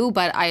 2,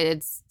 but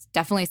it's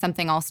definitely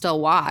something I'll still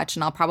watch,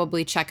 and I'll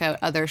probably check out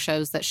other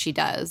shows that she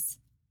does.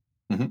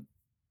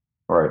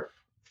 Right.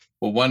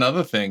 Well, one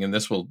other thing, and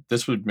this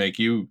would make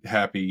you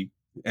happy,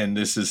 and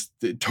this is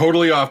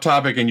totally off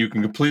topic, and you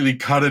can completely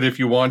cut it if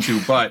you want to,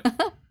 but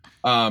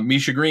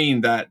Misha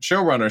Green, that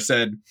showrunner,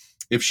 said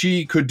if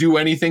she could do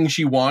anything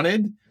she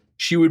wanted,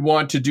 she would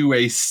want to do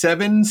a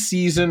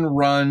 7-season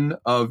run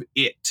of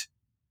It.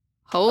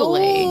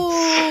 Holy.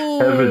 Ooh.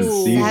 7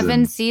 seasons.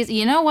 7 seasons.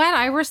 You know what?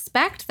 I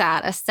respect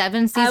that. A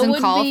 7-season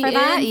call for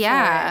that.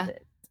 Yeah.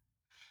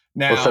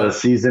 Now, What's that, a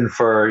season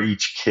for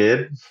each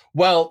kid?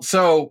 well,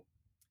 so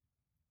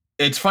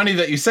it's funny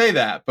that you say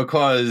that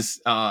because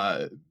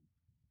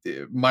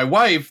my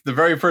wife, the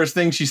very first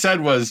thing she said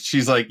was,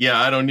 she's like,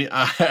 "Yeah, I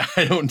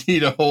don't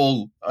need a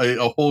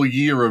whole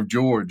year of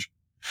George,"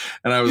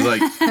 and I was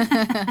like,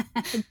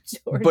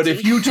 "But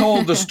if you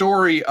told the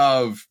story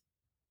of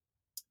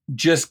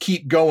just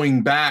keep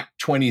going back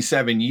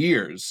 27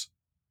 years,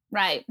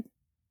 Right.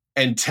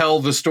 and tell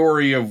the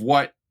story of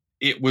what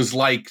it was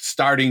like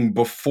starting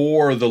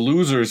before the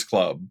Losers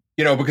Club."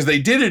 You know, because they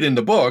did it in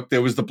the book.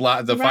 There was the fire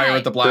at the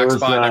Right. Black There was,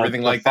 Spot and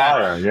everything the like that.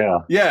 fire, yeah.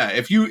 Yeah,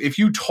 if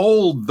you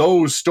told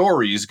those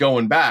stories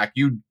going back,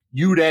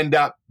 you'd end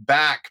up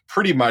back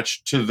pretty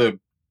much to the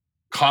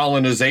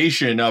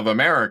colonization of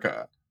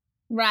America,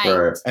 Right.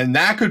 Right. and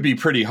that could be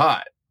pretty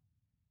hot.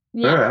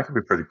 Yeah, Yeah. that could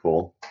be pretty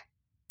cool.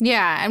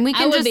 Yeah, and we I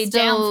can would just be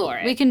down still for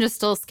it. we can just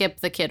still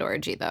skip the kid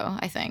orgy though,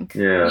 I think.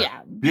 Yeah. Yeah.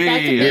 Yeah, That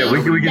could yeah, Yeah, we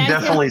be- can that could-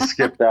 definitely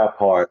skip that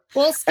part.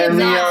 We'll skip And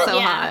the, that. So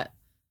yeah. hot.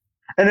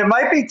 And it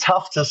might be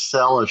tough to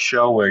sell a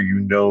show where you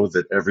know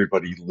that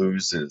everybody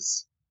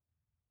loses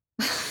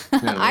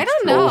I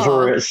don't know.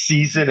 over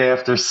season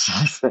after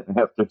season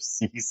after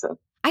season.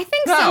 I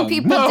think some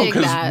people dig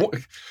that.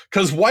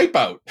 Because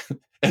Wipeout,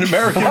 an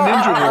American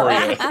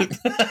Ninja Warrior.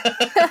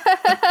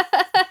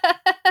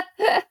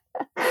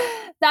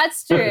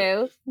 That's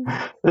true.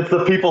 It's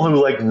the people who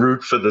like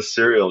root for the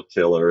serial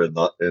killer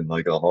in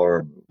like a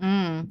horror movie.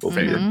 Mm, Will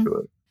be mhm. into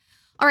it.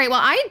 All right,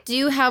 well, I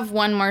do have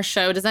one more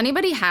show. Does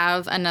anybody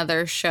have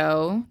another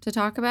show to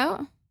talk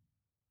about?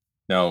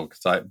 No,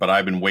 but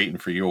I've been waiting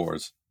for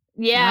yours.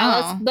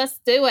 Yeah, Wow. let's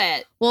do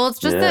it. Well, it's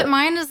just Yeah. that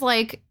mine is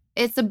like,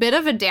 it's a bit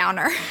of a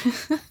downer.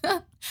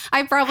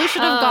 I probably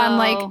should have gone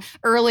like Oh.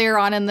 earlier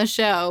on in the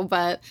show,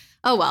 but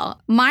oh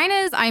well. Mine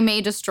is I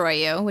May Destroy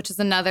You, which is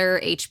another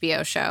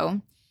HBO show.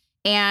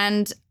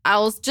 And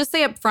I'll just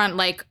say up front,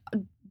 like,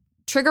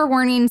 trigger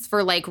warnings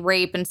for like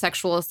rape and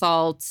sexual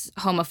assault,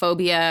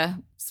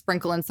 homophobia,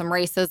 sprinkle in some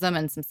racism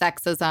and some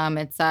sexism.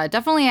 It's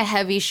definitely a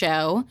heavy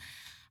show.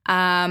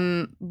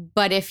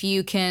 But if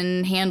you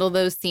can handle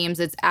those themes,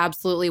 it's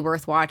absolutely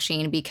worth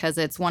watching because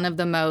it's one of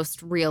the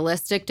most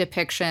realistic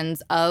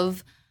depictions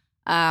of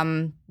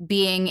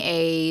being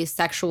a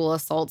sexual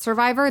assault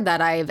survivor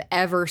that I've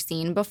ever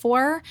seen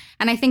before.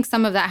 And I think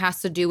some of that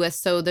has to do with,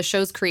 so the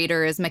show's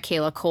creator is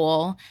Michaela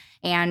Cole,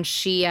 and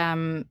she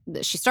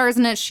stars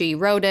in it, she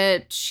wrote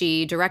it,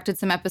 she directed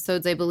some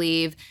episodes, I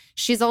believe.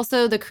 She's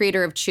also the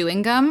creator of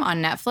Chewing Gum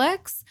on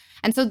Netflix.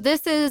 And so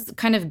this is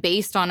kind of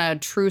based on a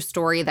true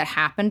story that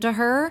happened to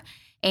her.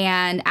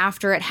 And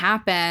after it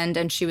happened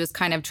and she was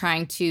kind of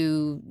trying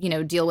to,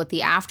 deal with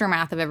the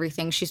aftermath of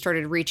everything, she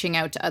started reaching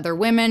out to other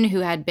women who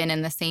had been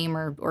in the same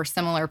or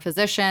similar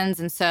positions.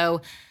 And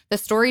so the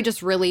story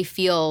just really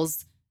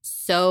feels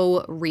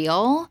so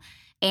real.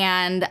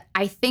 And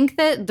I think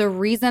that the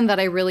reason that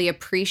I really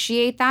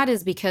appreciate that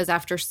is because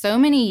after so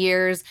many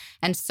years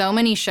and so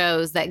many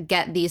shows that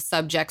get these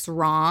subjects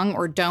wrong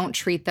or don't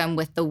treat them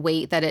with the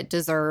weight that it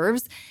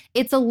deserves,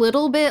 it's a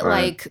little bit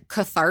like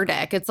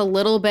cathartic. It's a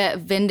little bit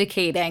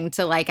vindicating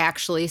to like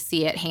actually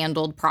see it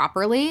handled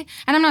properly.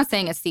 And I'm not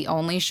saying it's the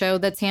only show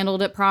that's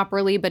handled it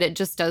properly, but it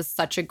just does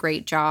such a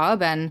great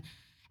job. And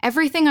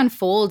everything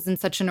unfolds in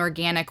such an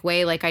organic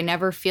way. Like I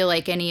never feel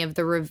like any of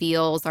the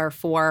reveals are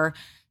for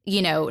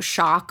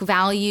shock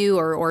value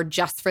or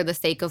just for the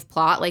sake of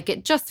plot. Like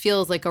it just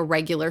feels like a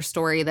regular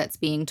story that's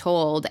being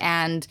told.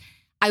 And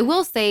I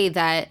will say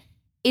that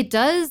it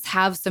does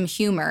have some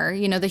humor.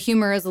 The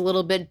humor is a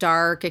little bit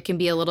dark. It can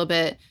be a little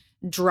bit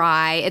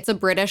dry. It's a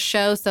British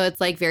show, so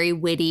it's like very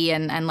witty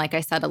and like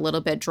I said, a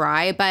little bit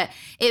dry. But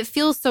it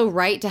feels so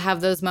right to have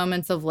those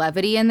moments of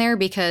levity in there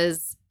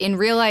because in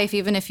real life,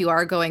 even if you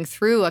are going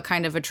through a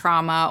kind of a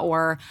trauma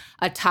or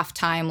a tough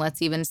time,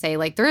 let's even say,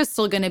 like there is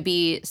still going to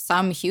be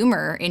some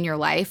humor in your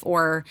life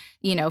or,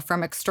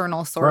 from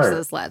external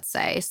sources, let's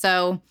say.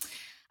 So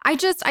I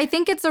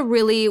think it's a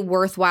really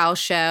worthwhile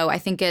show. I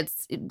think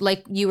it's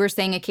like you were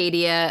saying,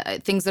 Acadia,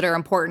 things that are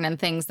important and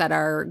things that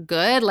are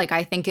good. Like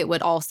I think it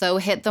would also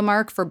hit the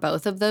mark for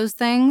both of those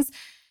things.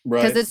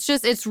 Because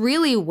it's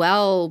really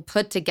well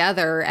put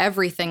together,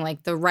 everything,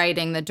 like the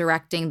writing, the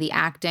directing, the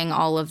acting,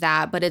 all of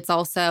that. But it's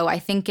also, I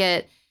think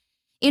it,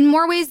 in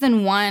more ways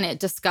than one, it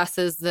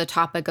discusses the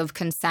topic of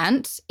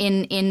consent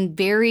in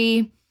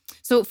very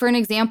So for an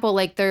example,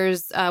 like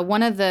there's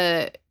one of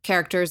the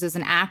characters is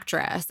an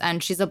actress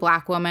and she's a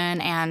Black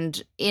woman,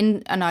 and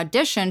in an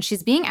audition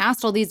she's being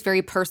asked all these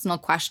very personal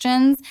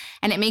questions,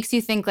 and it makes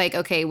you think like,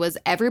 okay, was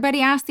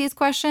everybody asked these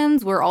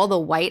questions? Were all the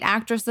white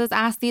actresses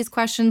asked these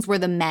questions? Were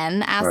the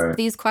men asked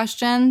these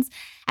questions?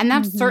 And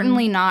that's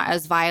certainly not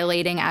as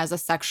violating as a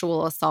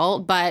sexual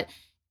assault, but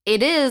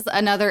it is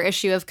another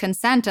issue of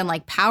consent and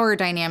like power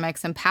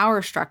dynamics and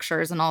power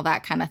structures and all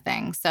that kind of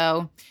thing.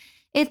 So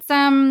it's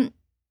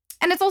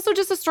and it's also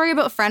just a story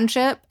about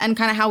friendship and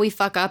kind of how we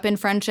fuck up in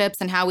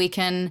friendships and how we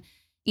can,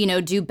 you know,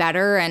 do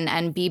better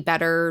and be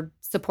better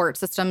support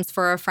systems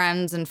for our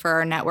friends and for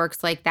our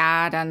networks like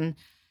that. And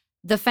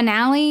the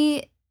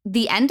finale,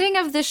 the ending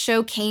of this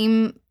show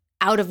came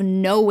out of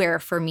nowhere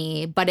for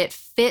me, but it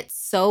fits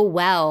so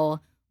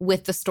well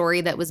with the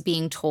story that was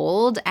being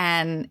told.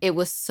 And it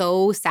was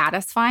so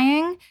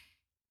satisfying.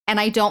 And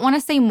I don't want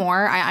to say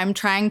more. I'm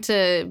trying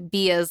to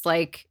be as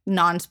like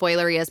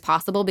non-spoilery as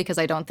possible because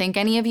I don't think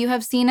any of you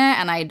have seen it,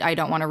 and I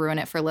don't want to ruin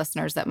it for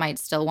listeners that might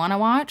still want to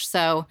watch.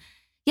 So,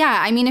 yeah,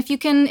 I mean, if you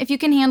can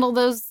handle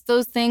those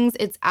things,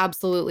 it's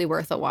absolutely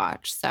worth a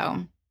watch.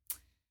 So,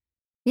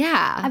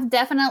 yeah, I've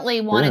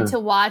definitely wanted to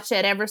watch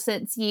it ever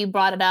since you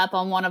brought it up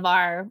on one of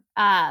our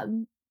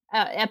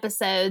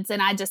episodes,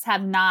 and I just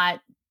have not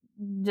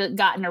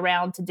gotten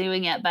around to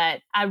doing it.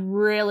 But I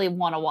really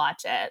want to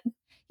watch it.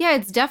 Yeah,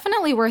 it's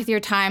definitely worth your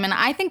time. And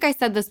I think I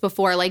said this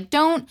before, like,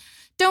 don't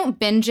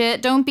binge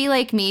it. Don't be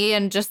like me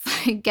and just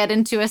like get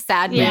into a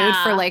sad mood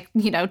for like,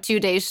 you know,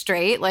 2 days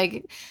straight.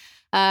 Like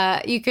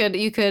you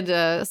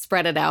could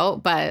spread it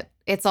out, but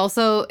it's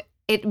also,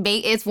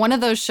 it's one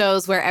of those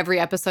shows where every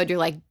episode you're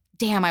like,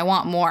 damn, I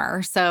want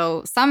more.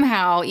 So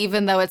somehow,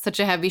 even though it's such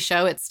a heavy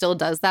show, it still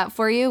does that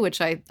for you,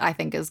 which I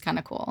think is kind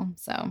of cool.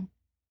 So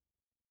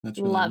That's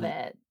really love neat.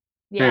 it.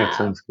 Yeah, it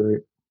sounds great.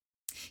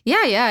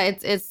 Yeah,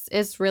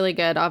 it's really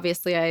good.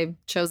 Obviously, I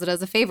chose it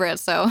as a favorite,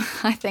 so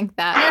I think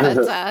that.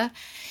 But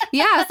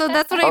yeah, so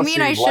that's what I mean.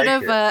 I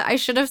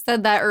should have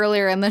said that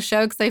earlier in the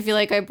show because I feel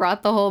like I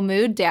brought the whole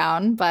mood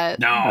down. But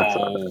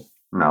No.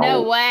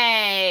 No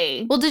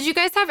way. well, did you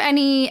guys have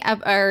any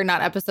or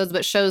not episodes,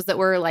 but shows that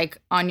were like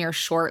on your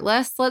short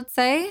list? Let's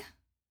say.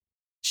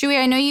 Shui,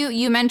 I know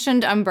you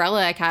mentioned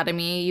Umbrella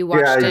Academy. You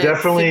watched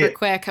it super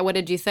quick. What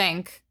did you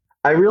think?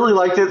 I really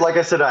liked it. Like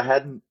I said, I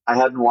hadn't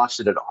watched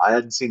it at all. I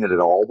hadn't seen it at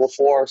all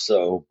before,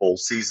 so both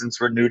seasons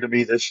were new to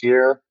me this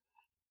year.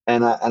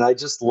 And I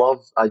just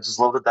love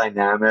the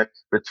dynamic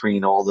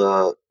between all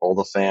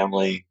the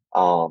family.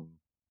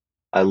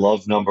 I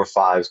love number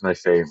 5's my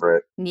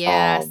favorite.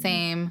 Yeah,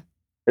 same.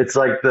 It's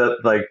like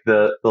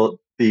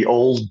the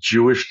old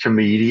Jewish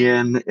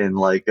comedian in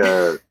like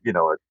a, you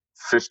know, a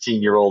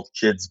 15-year-old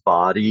kid's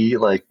body.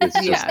 Like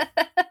it's just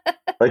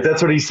like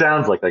that's what he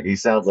sounds like. Like he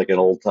sounds like an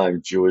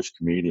old-time Jewish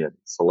comedian.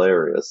 It's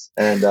hilarious.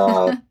 And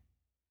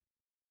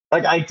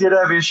like I did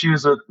have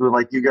issues with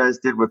like you guys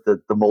did with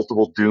the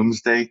multiple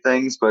doomsday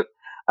things, but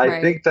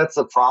I think that's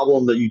a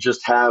problem that you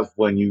just have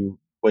when you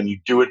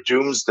do a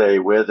doomsday.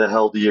 Where the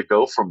hell do you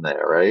go from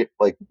there, right?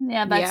 Like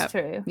yeah, that's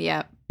true.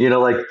 Yeah. You know,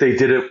 like they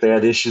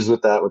had issues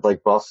with that with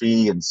like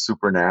Buffy and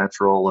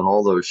Supernatural and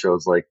all those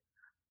shows. Like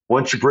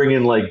once you bring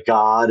in like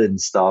God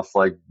and stuff,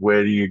 like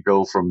where do you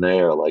go from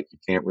there? Like you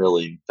can't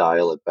really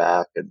dial it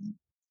back.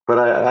 But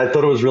I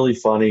thought it was really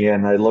funny,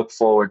 and I look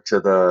forward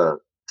to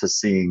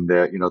seeing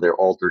their, you know, their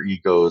alter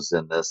egos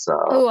in this.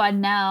 Oh, I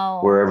know.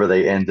 Wherever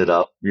they ended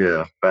up,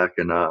 back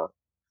in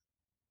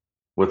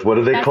with what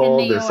are they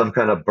called? There's some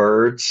kind of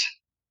birds.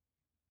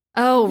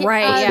 Oh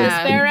right, the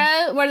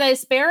sparrow. Were they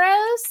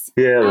sparrows?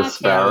 Yeah, the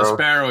sparrow. The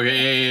sparrow.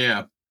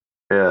 Yeah.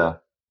 Yeah.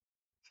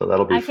 So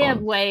that'll be fun. I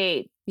can't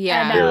wait.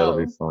 Yeah, that'll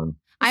be fun.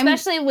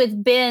 Especially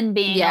with Ben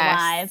being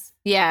alive.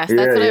 Yes,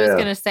 that's what I was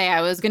going to say.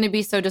 I was going to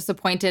be so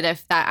disappointed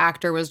if that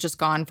actor was just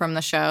gone from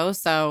the show.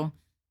 So,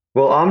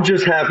 well, I'm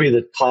just happy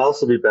that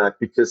Klaus will be back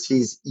because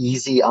he's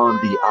easy on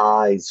the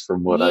eyes,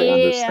 from what I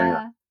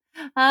understand.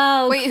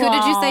 Oh, wait, Klaus. Who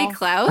did you say,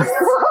 Klaus?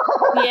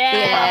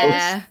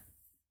 Yeah.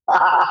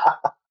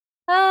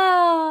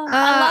 Oh,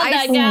 I love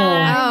that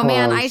guy. Oh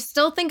man, I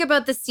still think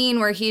about the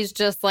scene where he's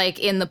just like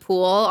in the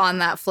pool on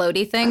that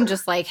floaty thing,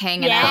 just like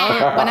hanging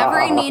out.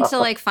 Whenever I need to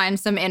like find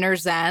some inner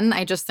zen,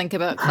 I just think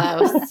about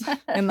Klaus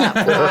in that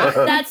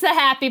pool. That's the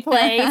happy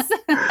place.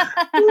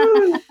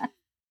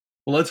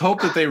 Well, let's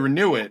hope that they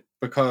renew it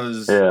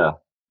because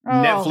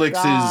Netflix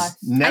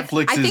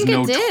is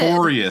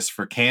notorious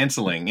for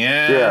canceling.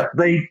 Yeah,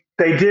 they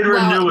did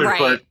renew it,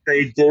 but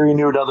they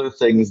renewed other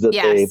things that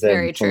they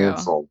then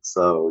canceled.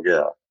 So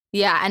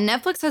yeah, and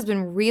Netflix has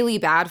been really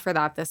bad for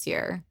that this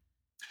year.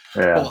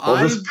 Yeah, well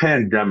this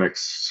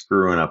pandemic's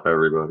screwing up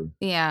everybody.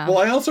 Yeah. Well,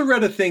 I also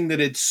read a thing that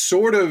it's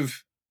sort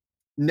of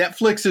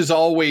Netflix is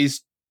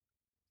always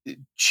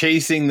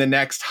chasing the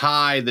next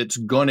high that's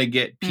gonna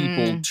get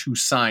people to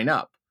sign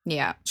up.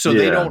 Yeah. So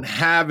they don't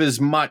have as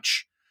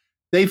much.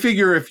 They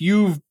figure if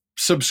you've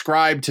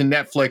subscribed to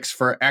Netflix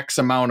for X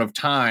amount of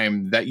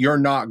time that you're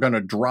not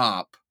gonna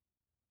drop.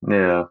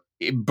 Yeah.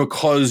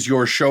 Because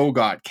your show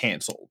got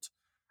canceled.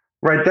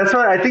 Right. That's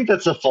why I think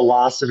that's a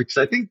philosophy. Because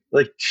I think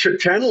like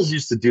channels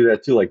used to do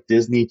that too, like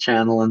Disney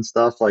Channel and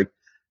stuff. Like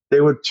they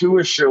would do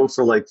a show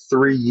for like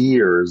 3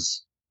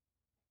 years,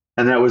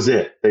 and that was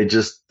it.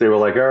 They were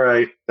like, all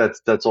right,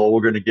 that's all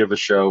we're going to give a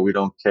show. We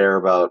don't care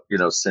about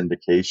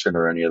syndication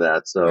or any of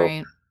that. So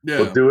Right.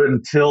 we'll do it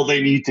until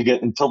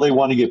they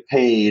want to get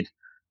paid,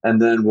 and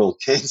then we'll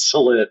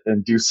cancel it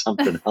and do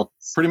something else.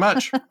 Pretty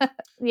much.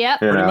 Yep.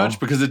 Pretty much,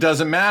 because it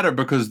doesn't matter,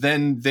 because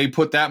then they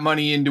put that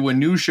money into a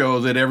new show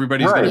that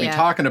everybody's going to be Yeah.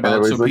 talking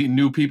about, so Everybody's like-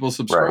 new people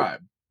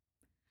subscribe.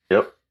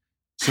 Yep.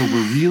 So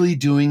we're really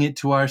doing it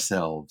to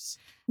ourselves.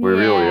 We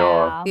really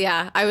are.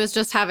 Yeah, I was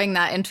just having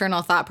that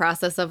internal thought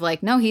process of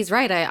like, no, he's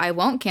right. I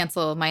won't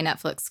cancel my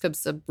Netflix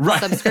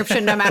Right.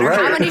 subscription no matter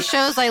how Right. many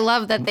shows I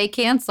love that they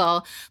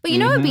cancel. But you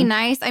know, it'd be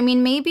nice. I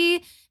mean,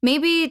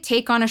 maybe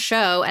take on a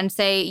show and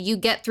say you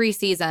get 3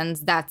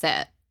 seasons, that's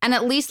it. And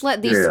at least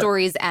let these Yeah.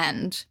 stories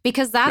end.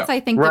 Because that's, Yeah. I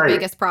think, Right. the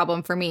biggest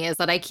problem for me is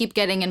that I keep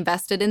getting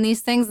invested in these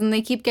things and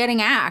they keep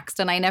getting axed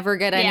and I never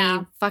get Yeah.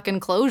 any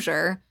fucking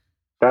closure.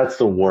 That's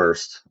the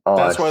worst. Oh,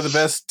 That's why the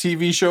best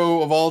TV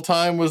show of all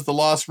time was The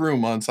Lost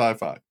Room on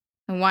Sci-Fi.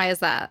 And why is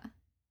that?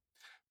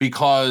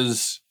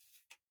 Because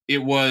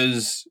it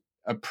was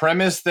a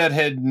premise that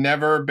had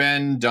never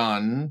been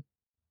done.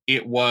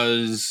 It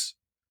was,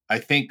 I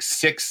think,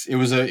 it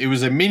was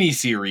a mini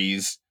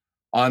series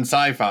on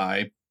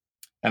Sci-Fi,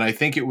 and I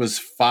think it was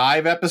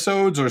 5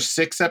 episodes or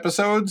 6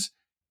 episodes.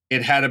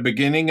 It had a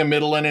beginning, a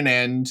middle, and an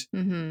end.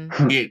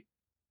 Mm-hmm.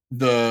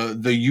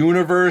 The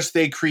universe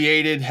they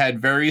created had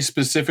very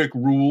specific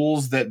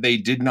rules that they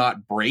did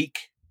not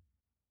break.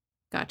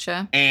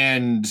 Gotcha.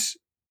 And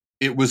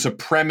it was a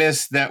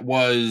premise that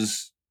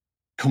was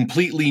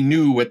completely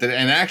new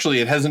and actually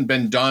it hasn't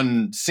been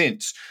done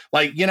since.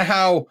 Like, you know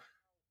how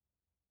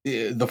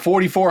the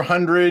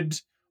 4400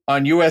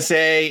 on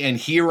USA and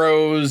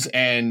Heroes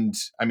and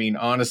I mean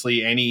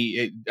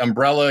honestly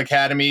Umbrella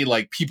Academy,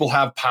 like people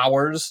have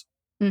powers.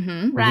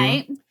 Mm-hmm.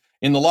 Right.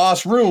 In The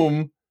Lost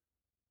Room,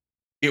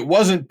 it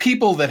wasn't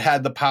people that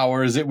had the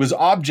powers, it was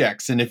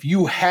objects, and if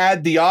you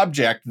had the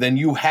object, then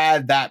you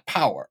had that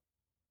power.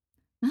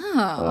 Oh,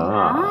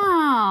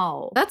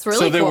 Wow. that's really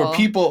So there cool. were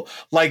people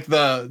like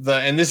the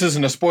and this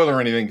isn't a spoiler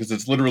or anything because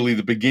it's literally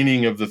the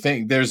beginning of the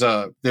thing. There's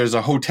a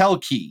hotel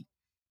key,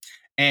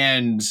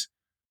 and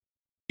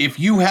if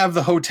you have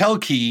the hotel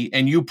key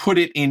and you put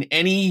it in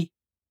any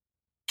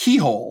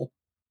keyhole,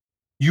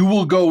 you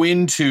will go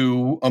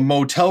into a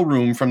motel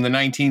room from the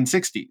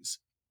 1960s.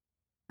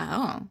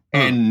 Oh.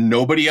 And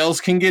nobody else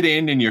can get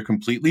in, and you're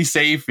completely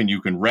safe, and you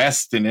can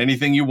rest and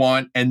anything you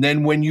want. And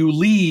then when you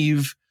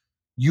leave,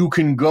 you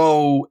can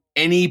go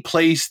any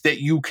place that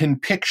you can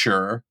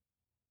picture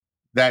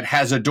that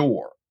has a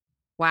door.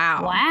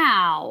 Wow.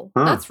 Wow.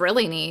 Huh. That's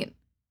really neat.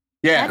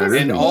 Yeah, That is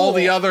and all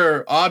the cool.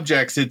 other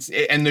objects.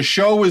 And the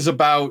show is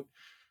about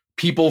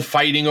people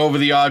fighting over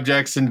the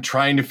objects and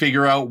trying to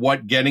figure out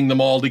what getting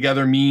them all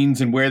together means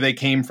and where they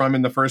came from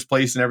in the first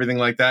place and everything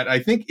like that. I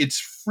think it's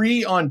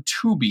free on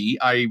Tubi.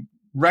 I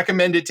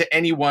recommend it to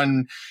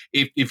anyone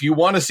if you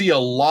want to see a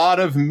lot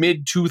of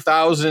mid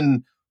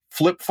 2000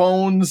 flip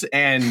phones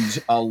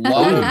and a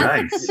lot Oh, of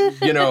nice.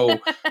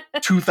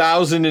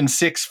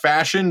 2006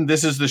 fashion.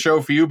 This is the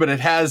show for you. But it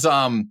has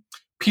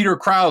Peter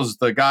Krause,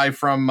 the guy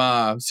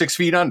from 6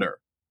 Feet Under,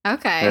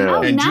 Okay. Yeah.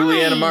 Oh, and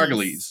Juliana nice.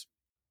 Margulies.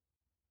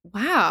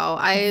 Wow.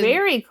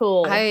 Very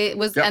cool. I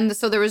was, Yep. and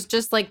so there was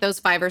just like those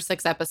 5 or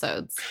 6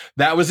 episodes.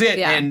 That was it.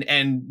 Yeah.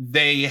 And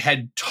they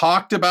had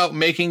talked about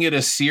making it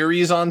a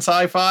series on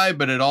Sci-Fi,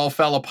 but it all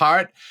fell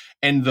apart.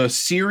 And the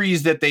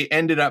series that they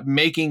ended up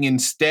making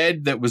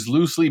instead, that was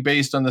loosely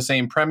based on the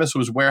same premise,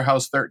 was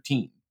Warehouse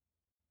 13,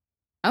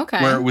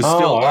 Okay. where it was Oh,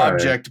 still all right.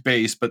 object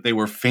based, but they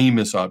were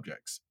famous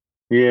objects.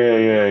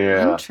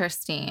 Yeah.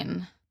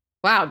 Interesting.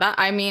 Wow.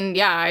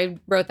 I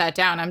wrote that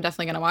down. I'm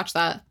definitely going to watch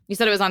that. You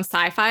said it was on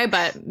Sci-Fi,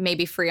 but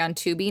maybe free on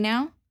Tubi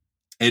now?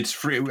 It's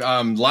free.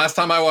 Last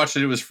time I watched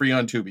it, it was free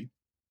on Tubi.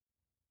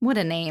 What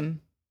a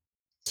name.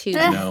 Tubi.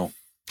 No.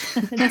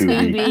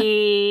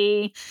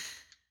 Tubi.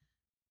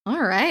 All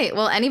right.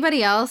 Well,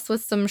 anybody else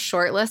with some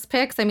shortlist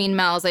picks? I mean,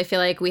 Mel's, I feel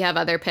like we have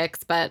other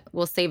picks, but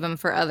we'll save them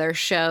for other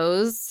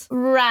shows.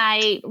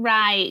 Right.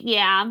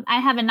 Yeah, I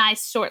have a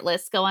nice short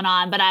list going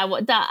on, but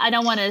I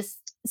don't want to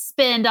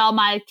spend all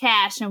my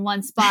cash in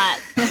one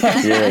spot.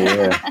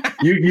 Yeah.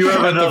 You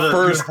have At another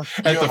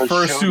the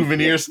first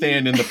souvenir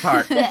stand in the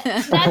park.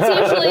 That's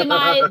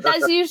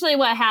usually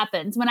what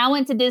happens. When I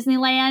went to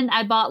Disneyland,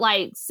 I bought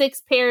like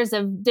 6 pairs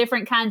of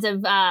different kinds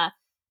of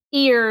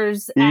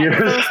ears at the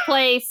first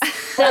place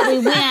that we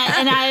went,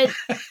 and I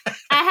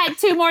had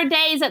 2 more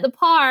days at the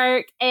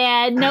park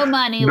and no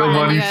money No left.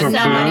 money You had for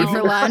no money food.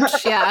 for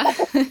lunch. Yeah.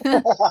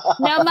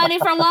 No money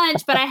for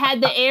lunch, but I had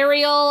the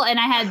Ariel and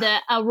I had the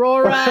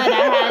Aurora and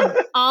I had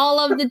all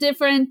of the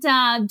different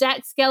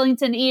Jack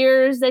Skellington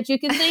ears that you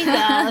can think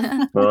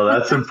of. Well,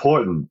 that's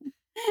important.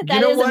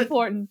 That know is what?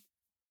 important.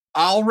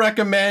 I'll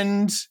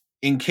recommend,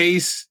 in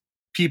case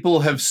people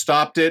have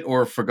stopped it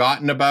or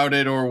forgotten about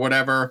it or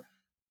whatever,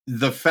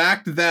 the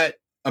fact that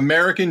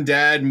American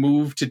Dad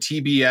moved to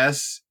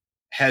TBS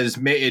has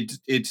made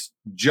it's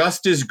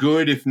just as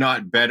good, if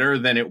not better,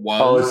 than it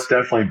was. Oh, it's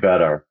definitely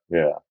better.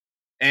 Yeah.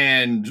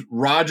 And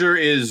Roger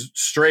is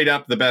straight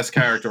up the best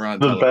character on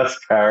The television.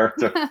 best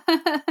character.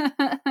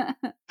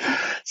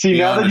 See,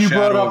 now Beyond that a you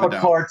brought shadow up of a a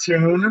doubt.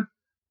 cartoon,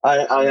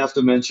 I have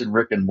to mention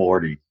Rick and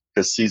Morty,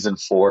 because season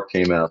 4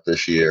 came out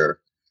this year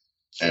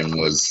and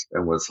was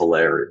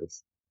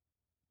hilarious.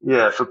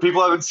 Yeah, for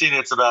people who haven't seen it,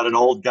 it's about an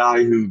old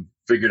guy who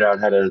figured out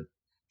how to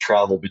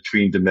travel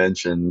between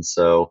dimensions.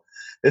 So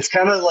it's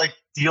kind of like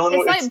dealing It's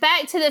with like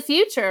Back to the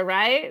Future,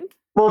 right?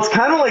 well, it's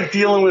kind of like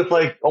dealing with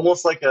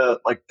almost like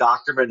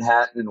Dr.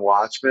 Manhattan and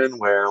Watchmen,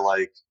 where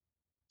like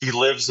he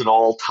lives at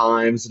all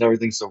times and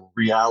everything. So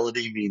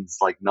reality means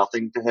like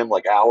nothing to him.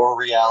 Like our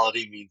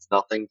reality means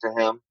nothing to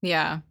him.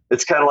 Yeah.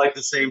 It's kind of like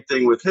the same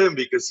thing with him,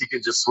 because he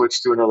can just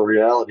switch to another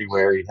reality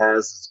where he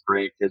has his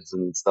grandkids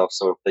and stuff.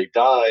 So if they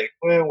die,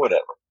 well,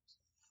 whatever.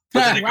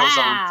 But then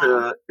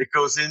it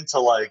goes into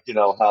like,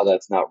 how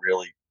that's not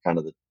really kind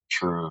of the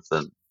truth.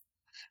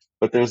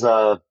 But there's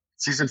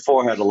season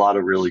 4 had a lot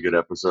of really good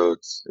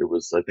episodes. It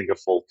was, I think, a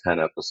full 10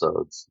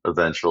 episodes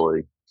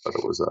eventually, but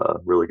it was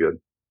really good.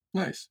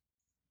 Nice.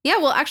 Yeah.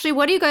 Well, actually,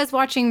 what are you guys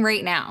watching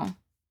right now?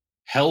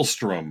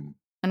 Hellstrom.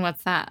 And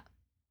what's that?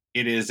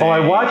 It is.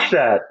 I watched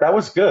that. That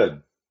was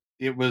good.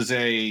 It was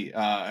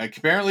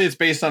apparently it's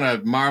based on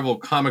a Marvel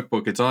comic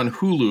book. It's on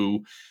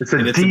Hulu. It's a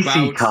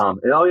DC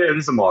comic. Oh yeah, it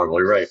is a Marvel.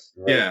 You're right.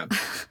 Yeah.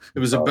 It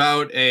was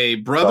about a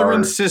brother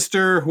and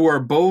sister who are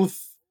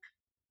both,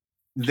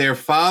 their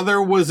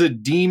father was a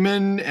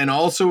demon and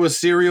also a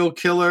serial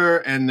killer,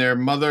 and their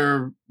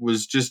mother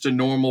was just a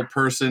normal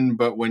person.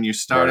 But when you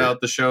start out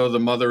the show, the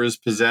mother is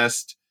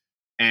possessed,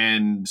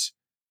 and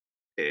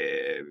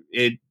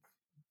it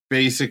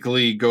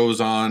basically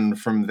goes on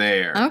from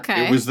there.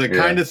 Okay. It was the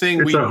kind of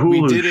thing it's a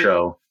Hulu we did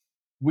show.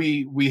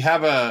 We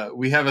have a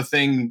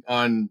thing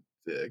on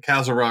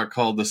Castle Rock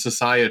called the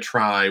Society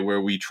Try,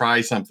 where we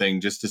try something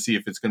just to see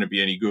if it's going to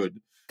be any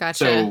good.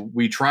 Gotcha. So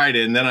we tried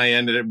it, and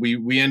then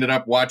we ended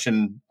up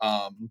watching.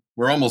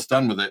 We're almost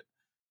done with it,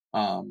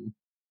 and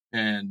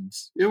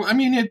it's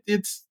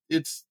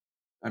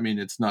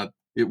not.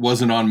 It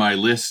wasn't on my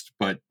list,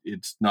 but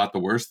it's not the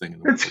worst thing in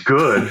the world. It's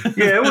good.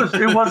 Yeah, it was.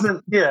 It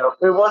wasn't. Yeah,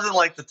 it wasn't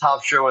like the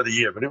top show of the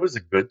year, but it was a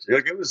good.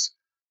 It was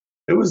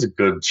a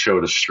good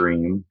show to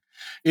stream.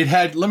 It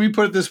had. Let me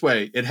put it this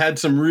way: it had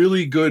some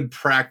really good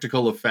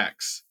practical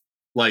effects,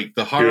 like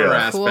the horror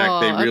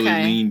aspect. They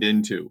really leaned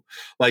into.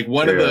 Like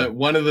one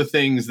of the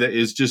things that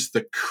is just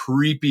the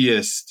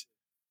creepiest.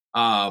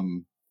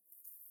 And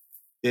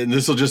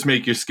this will just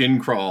make your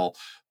skin crawl.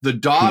 The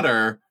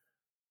daughter.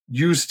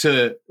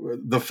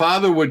 The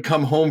father would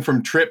come home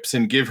from trips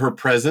and give her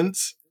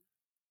presents,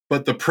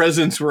 but the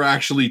presents were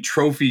actually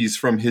trophies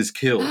from his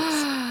kills.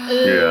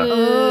 Yeah.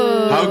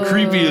 How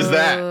creepy is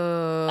that?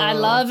 I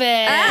love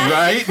it.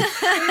 Right?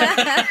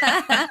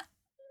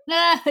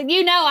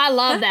 I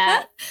love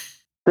that.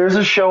 There's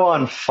a show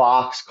on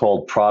Fox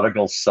called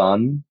Prodigal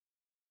Son.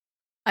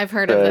 I've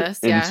heard of this,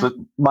 yeah.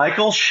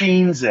 Michael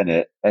Sheen's in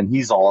it, and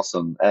he's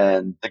awesome.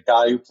 And the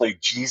guy who played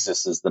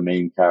Jesus is the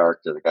main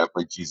character. The guy who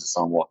played Jesus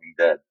on Walking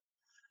Dead.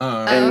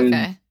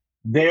 Okay.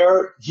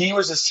 He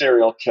was a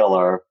serial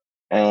killer,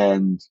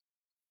 and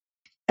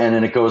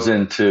then it goes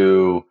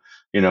into,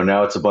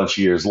 now it's a bunch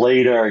of years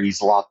later.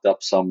 He's locked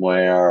up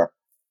somewhere.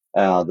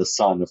 The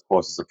son, of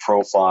course, is a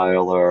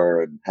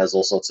profiler and has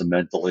all sorts of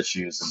mental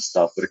issues and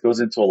stuff. But it goes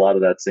into a lot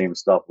of that same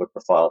stuff with the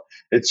father.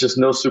 It's just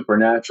no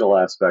supernatural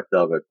aspect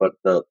of it, but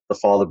the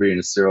father being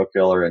a serial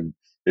killer and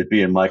it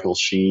being Michael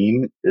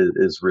Sheen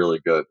is really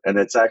good. And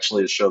it's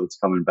actually a show that's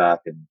coming back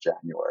in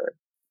January.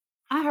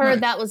 I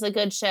heard that was a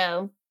good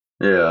show.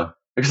 Yeah.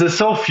 Because there's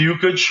so few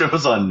good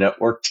shows on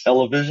network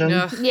television.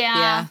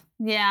 Yeah,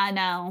 I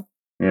know.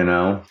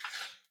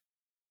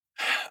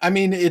 I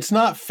mean, it's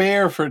not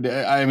fair and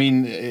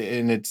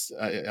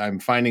I'm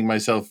finding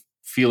myself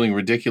feeling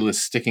ridiculous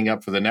sticking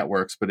up for the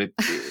networks, but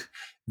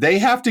they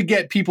have to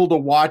get people to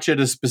watch at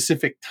a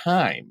specific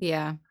time.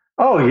 Yeah.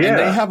 Oh, yeah. And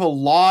they have a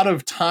lot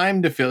of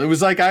time to fill. It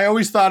was like, I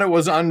always thought it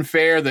was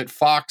unfair that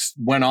Fox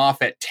went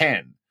off at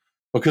 10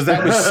 because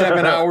that was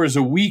 7 hours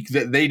a week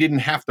that they didn't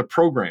have to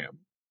program.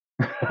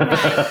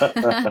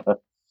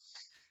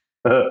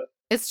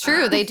 It's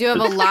true. They do have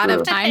a lot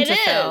of time to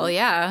fill.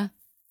 Yeah.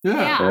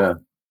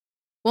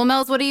 Well,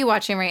 Mel's, what are you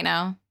watching right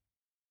now?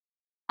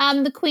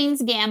 The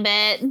Queen's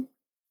Gambit.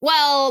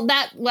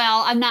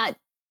 I'm not.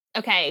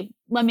 Okay,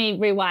 let me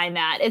rewind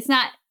that.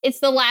 It's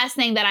the last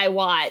thing that I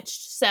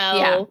watched.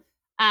 So,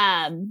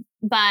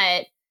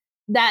 but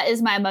that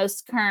is my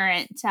most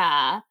current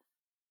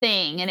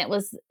thing, and it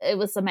was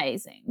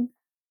amazing.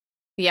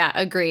 Yeah,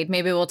 agreed.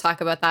 Maybe we'll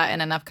talk about that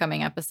in an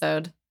upcoming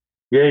episode.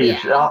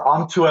 Yeah.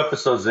 I'm 2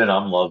 episodes in.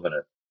 I'm loving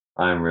it.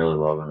 I'm really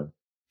loving it.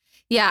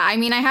 Yeah, I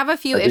mean, I have a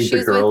few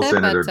issues with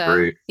it,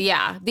 but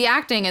yeah, the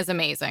acting is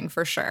amazing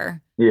for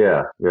sure.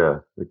 Yeah,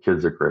 the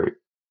kids are great.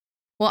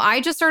 Well,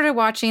 I just started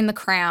watching The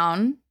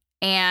Crown,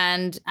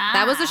 and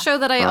that was a show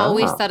that I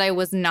always said I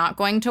was not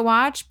going to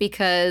watch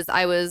because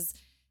I was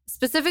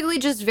specifically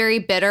just very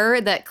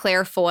bitter that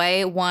Claire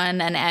Foy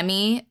won an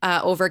Emmy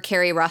over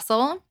Kerry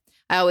Russell.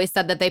 I always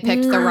said that they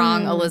picked the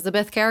wrong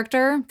Elizabeth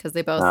character because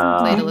they both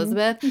played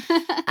Elizabeth. So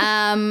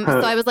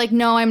I was like,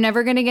 no, I'm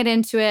never going to get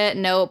into it.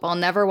 Nope, I'll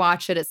never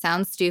watch it. It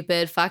sounds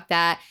stupid. Fuck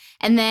that.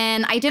 And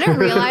then I didn't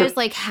realize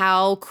like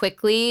how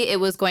quickly it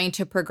was going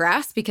to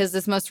progress because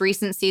this most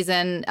recent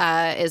season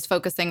is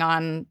focusing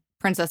on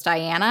Princess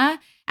Diana.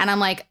 And I'm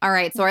like, all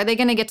right, so are they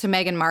going to get to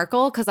Meghan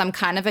Markle? Because I'm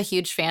kind of a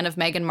huge fan of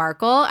Meghan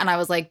Markle. And I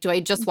was like, do I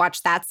just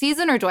watch that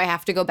season or do I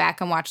have to go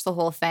back and watch the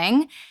whole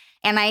thing?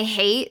 And I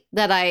hate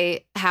that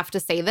I have to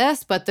say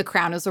this, but The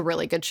Crown is a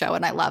really good show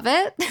and I love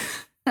it. It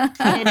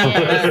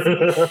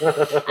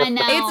is. I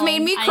know. It's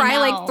made me cry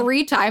like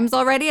 3 times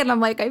already. And I'm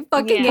like, I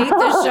fucking hate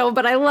this show,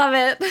 but I love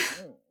it.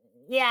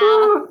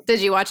 Yeah.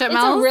 Did you watch it, It's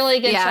Mel? a really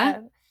good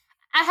show.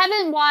 I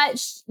haven't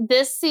watched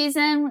this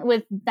season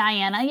with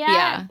Diana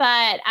yet,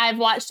 but I've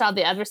watched all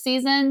the other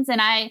seasons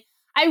and I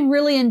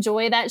really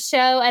enjoy that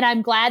show and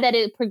I'm glad that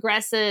it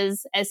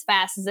progresses as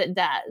fast as it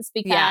does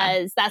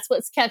because that's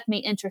what's kept me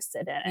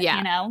interested in it,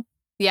 you know?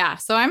 Yeah,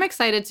 so I'm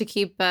excited to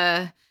keep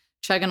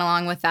chugging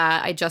along with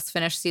that. I just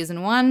finished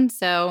season 1,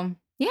 so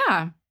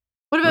yeah.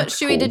 What about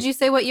Shuey? Cool. Did you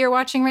say what you're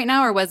watching right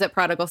now or was it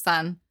Prodigal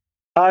Son?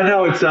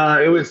 No,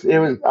 it was.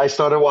 I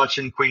started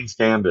watching Queen's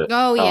Gambit.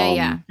 Oh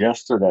yeah.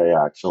 Yesterday,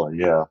 actually,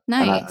 yeah.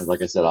 Nice. And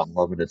like I said, I'm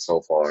loving it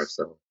so far.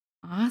 So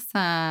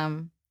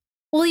awesome.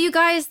 Well, you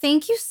guys,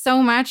 thank you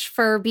so much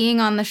for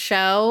being on the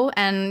show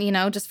and,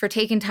 just for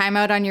taking time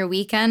out on your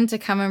weekend to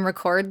come and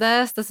record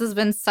this. This has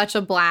been such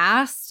a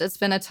blast. It's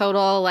been a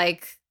total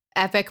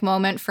epic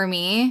moment for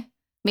me.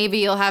 Maybe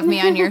you'll have me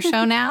on your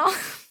show now.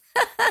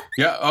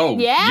 Yeah. Oh,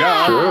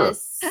 yes.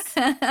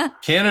 Yeah.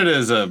 Canada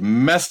is a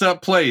messed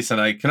up place,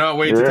 and I cannot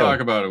wait to talk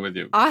about it with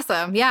you.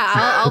 Awesome. Yeah,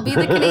 I'll be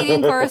the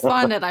Canadian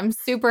correspondent. I'm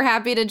super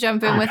happy to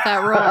jump in with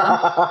that role.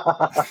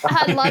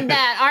 I love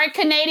that. Our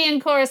Canadian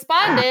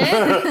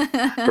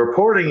correspondent.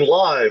 Reporting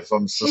live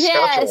from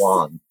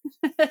Saskatchewan.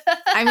 Yes.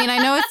 I mean, I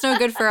know it's no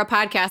good for a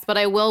podcast, but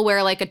I will wear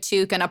a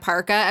toque and a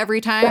parka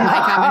every time I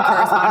come and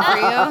correspond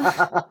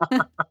for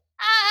you.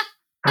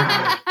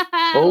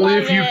 Only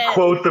if you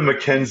quote the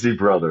Mackenzie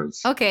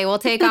brothers. Okay, we'll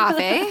take off,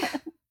 eh?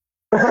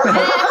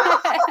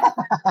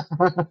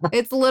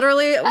 It's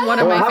literally one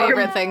of my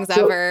favorite things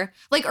ever.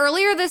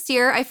 Earlier this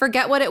year, I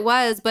forget what it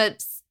was,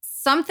 but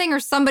something or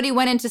somebody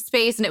went into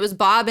space and it was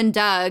Bob and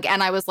Doug.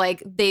 And I was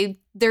like,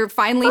 they're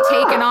finally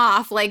taken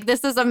off.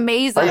 This is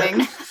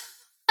amazing.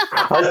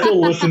 I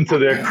still listen to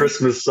their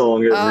Christmas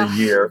song every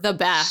year. The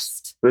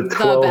best. The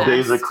 12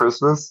 Days of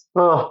Christmas.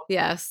 Oh,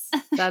 yes.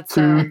 That's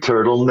 2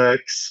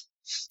 turtlenecks.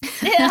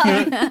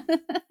 Yeah.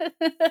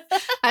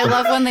 I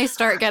love when they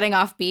start getting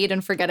off beat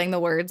and forgetting the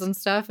words and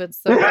stuff.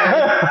 It's so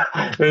good.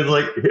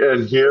 It's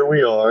and here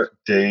we are,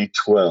 day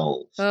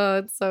 12. Oh,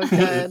 it's so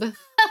good.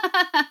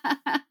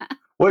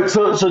 Wait,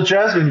 so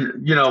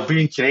Jasmine,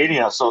 being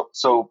Canadian,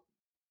 so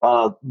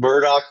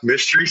Murdoch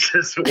Mysteries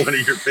is one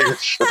of your favorite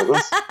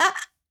shows?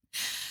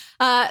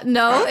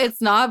 No, it's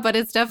not, but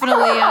it's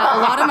definitely a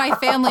lot of my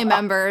family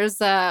members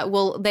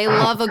they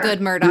love a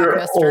good Murdoch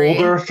mystery.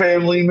 Older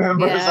family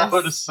members, yes, I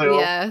would assume.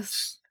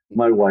 Yes.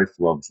 My wife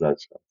loves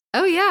that show.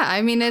 Oh yeah,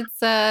 I mean it's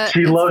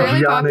she loves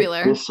fairly Yannick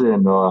popular.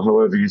 Bisson,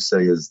 however you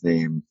say his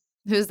name.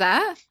 Who's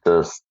that?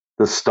 The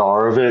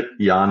star of it,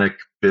 Yannick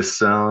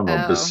Bisson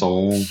or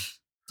Bisson.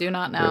 Do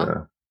not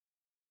know.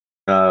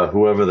 Yeah.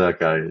 Whoever that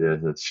guy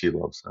is, she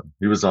loves him.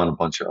 He was on a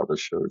bunch of other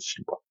shows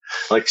she watched.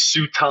 Like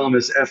Sue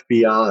Thomas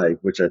FBI,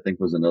 which I think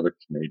was another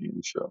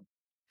Canadian show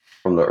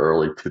from the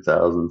early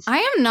 2000s. I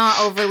am not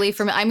overly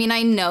familiar. I mean,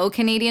 I know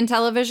Canadian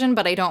television,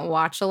 but I don't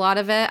watch a lot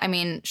of it. I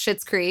mean,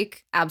 Schitt's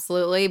Creek,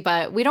 absolutely,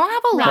 but we don't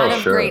have a lot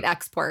of great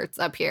exports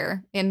up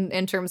here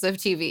in terms of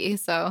TV,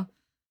 so.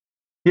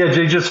 Yeah,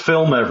 they just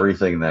film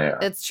everything there.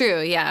 It's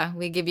true, yeah.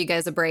 We give you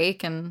guys a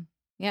break and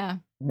yeah.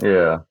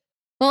 Yeah.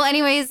 Well,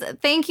 anyways,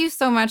 thank you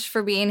so much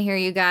for being here,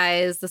 you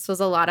guys. This was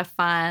a lot of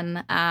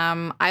fun.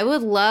 I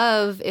would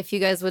love if you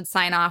guys would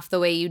sign off the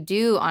way you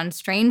do on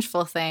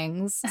Strangeful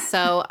Things.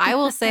 So I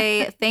will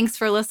say thanks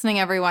for listening,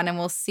 everyone, and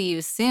we'll see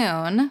you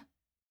soon.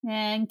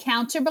 And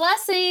count your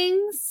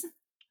blessings.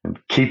 And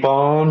keep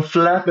on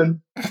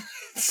flapping.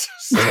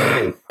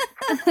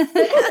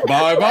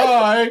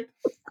 Bye-bye.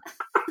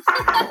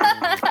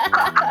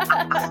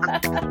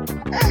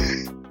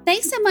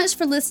 Thanks so much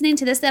for listening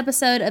to this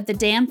episode of the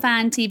Damn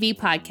Fine TV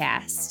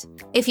podcast.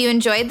 If you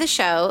enjoyed the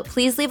show,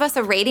 please leave us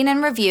a rating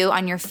and review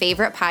on your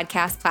favorite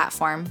podcast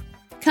platform.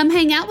 Come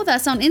hang out with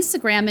us on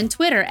Instagram and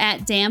Twitter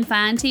at Damn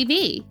Fine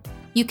TV.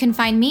 You can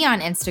find me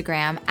on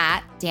Instagram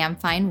at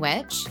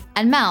DamnFineWitch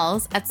and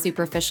Mel's at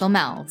Superficial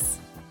Mel's.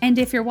 And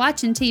if you're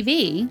watching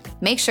TV,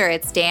 make sure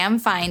it's Damn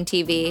Fine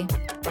TV.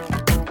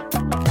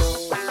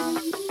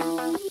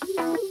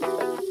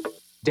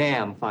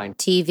 Damn Fine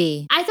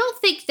TV. I don't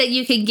think that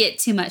you can get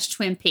too much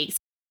Twin Peaks.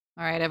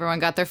 All right, everyone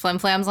got their flim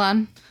flams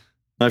on?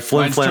 My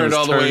flim flams turned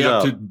all the way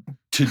up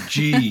to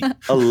G.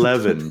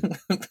 11.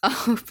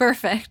 Oh,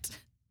 perfect.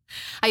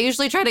 I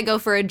usually try to go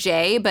for a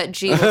J, but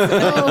G.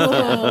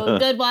 Oh,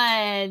 good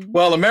one.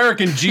 Well,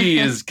 American G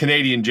is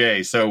Canadian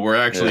J, so we're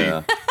actually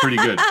pretty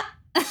good.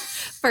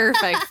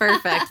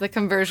 Perfect. The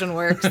conversion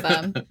works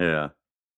then. Yeah.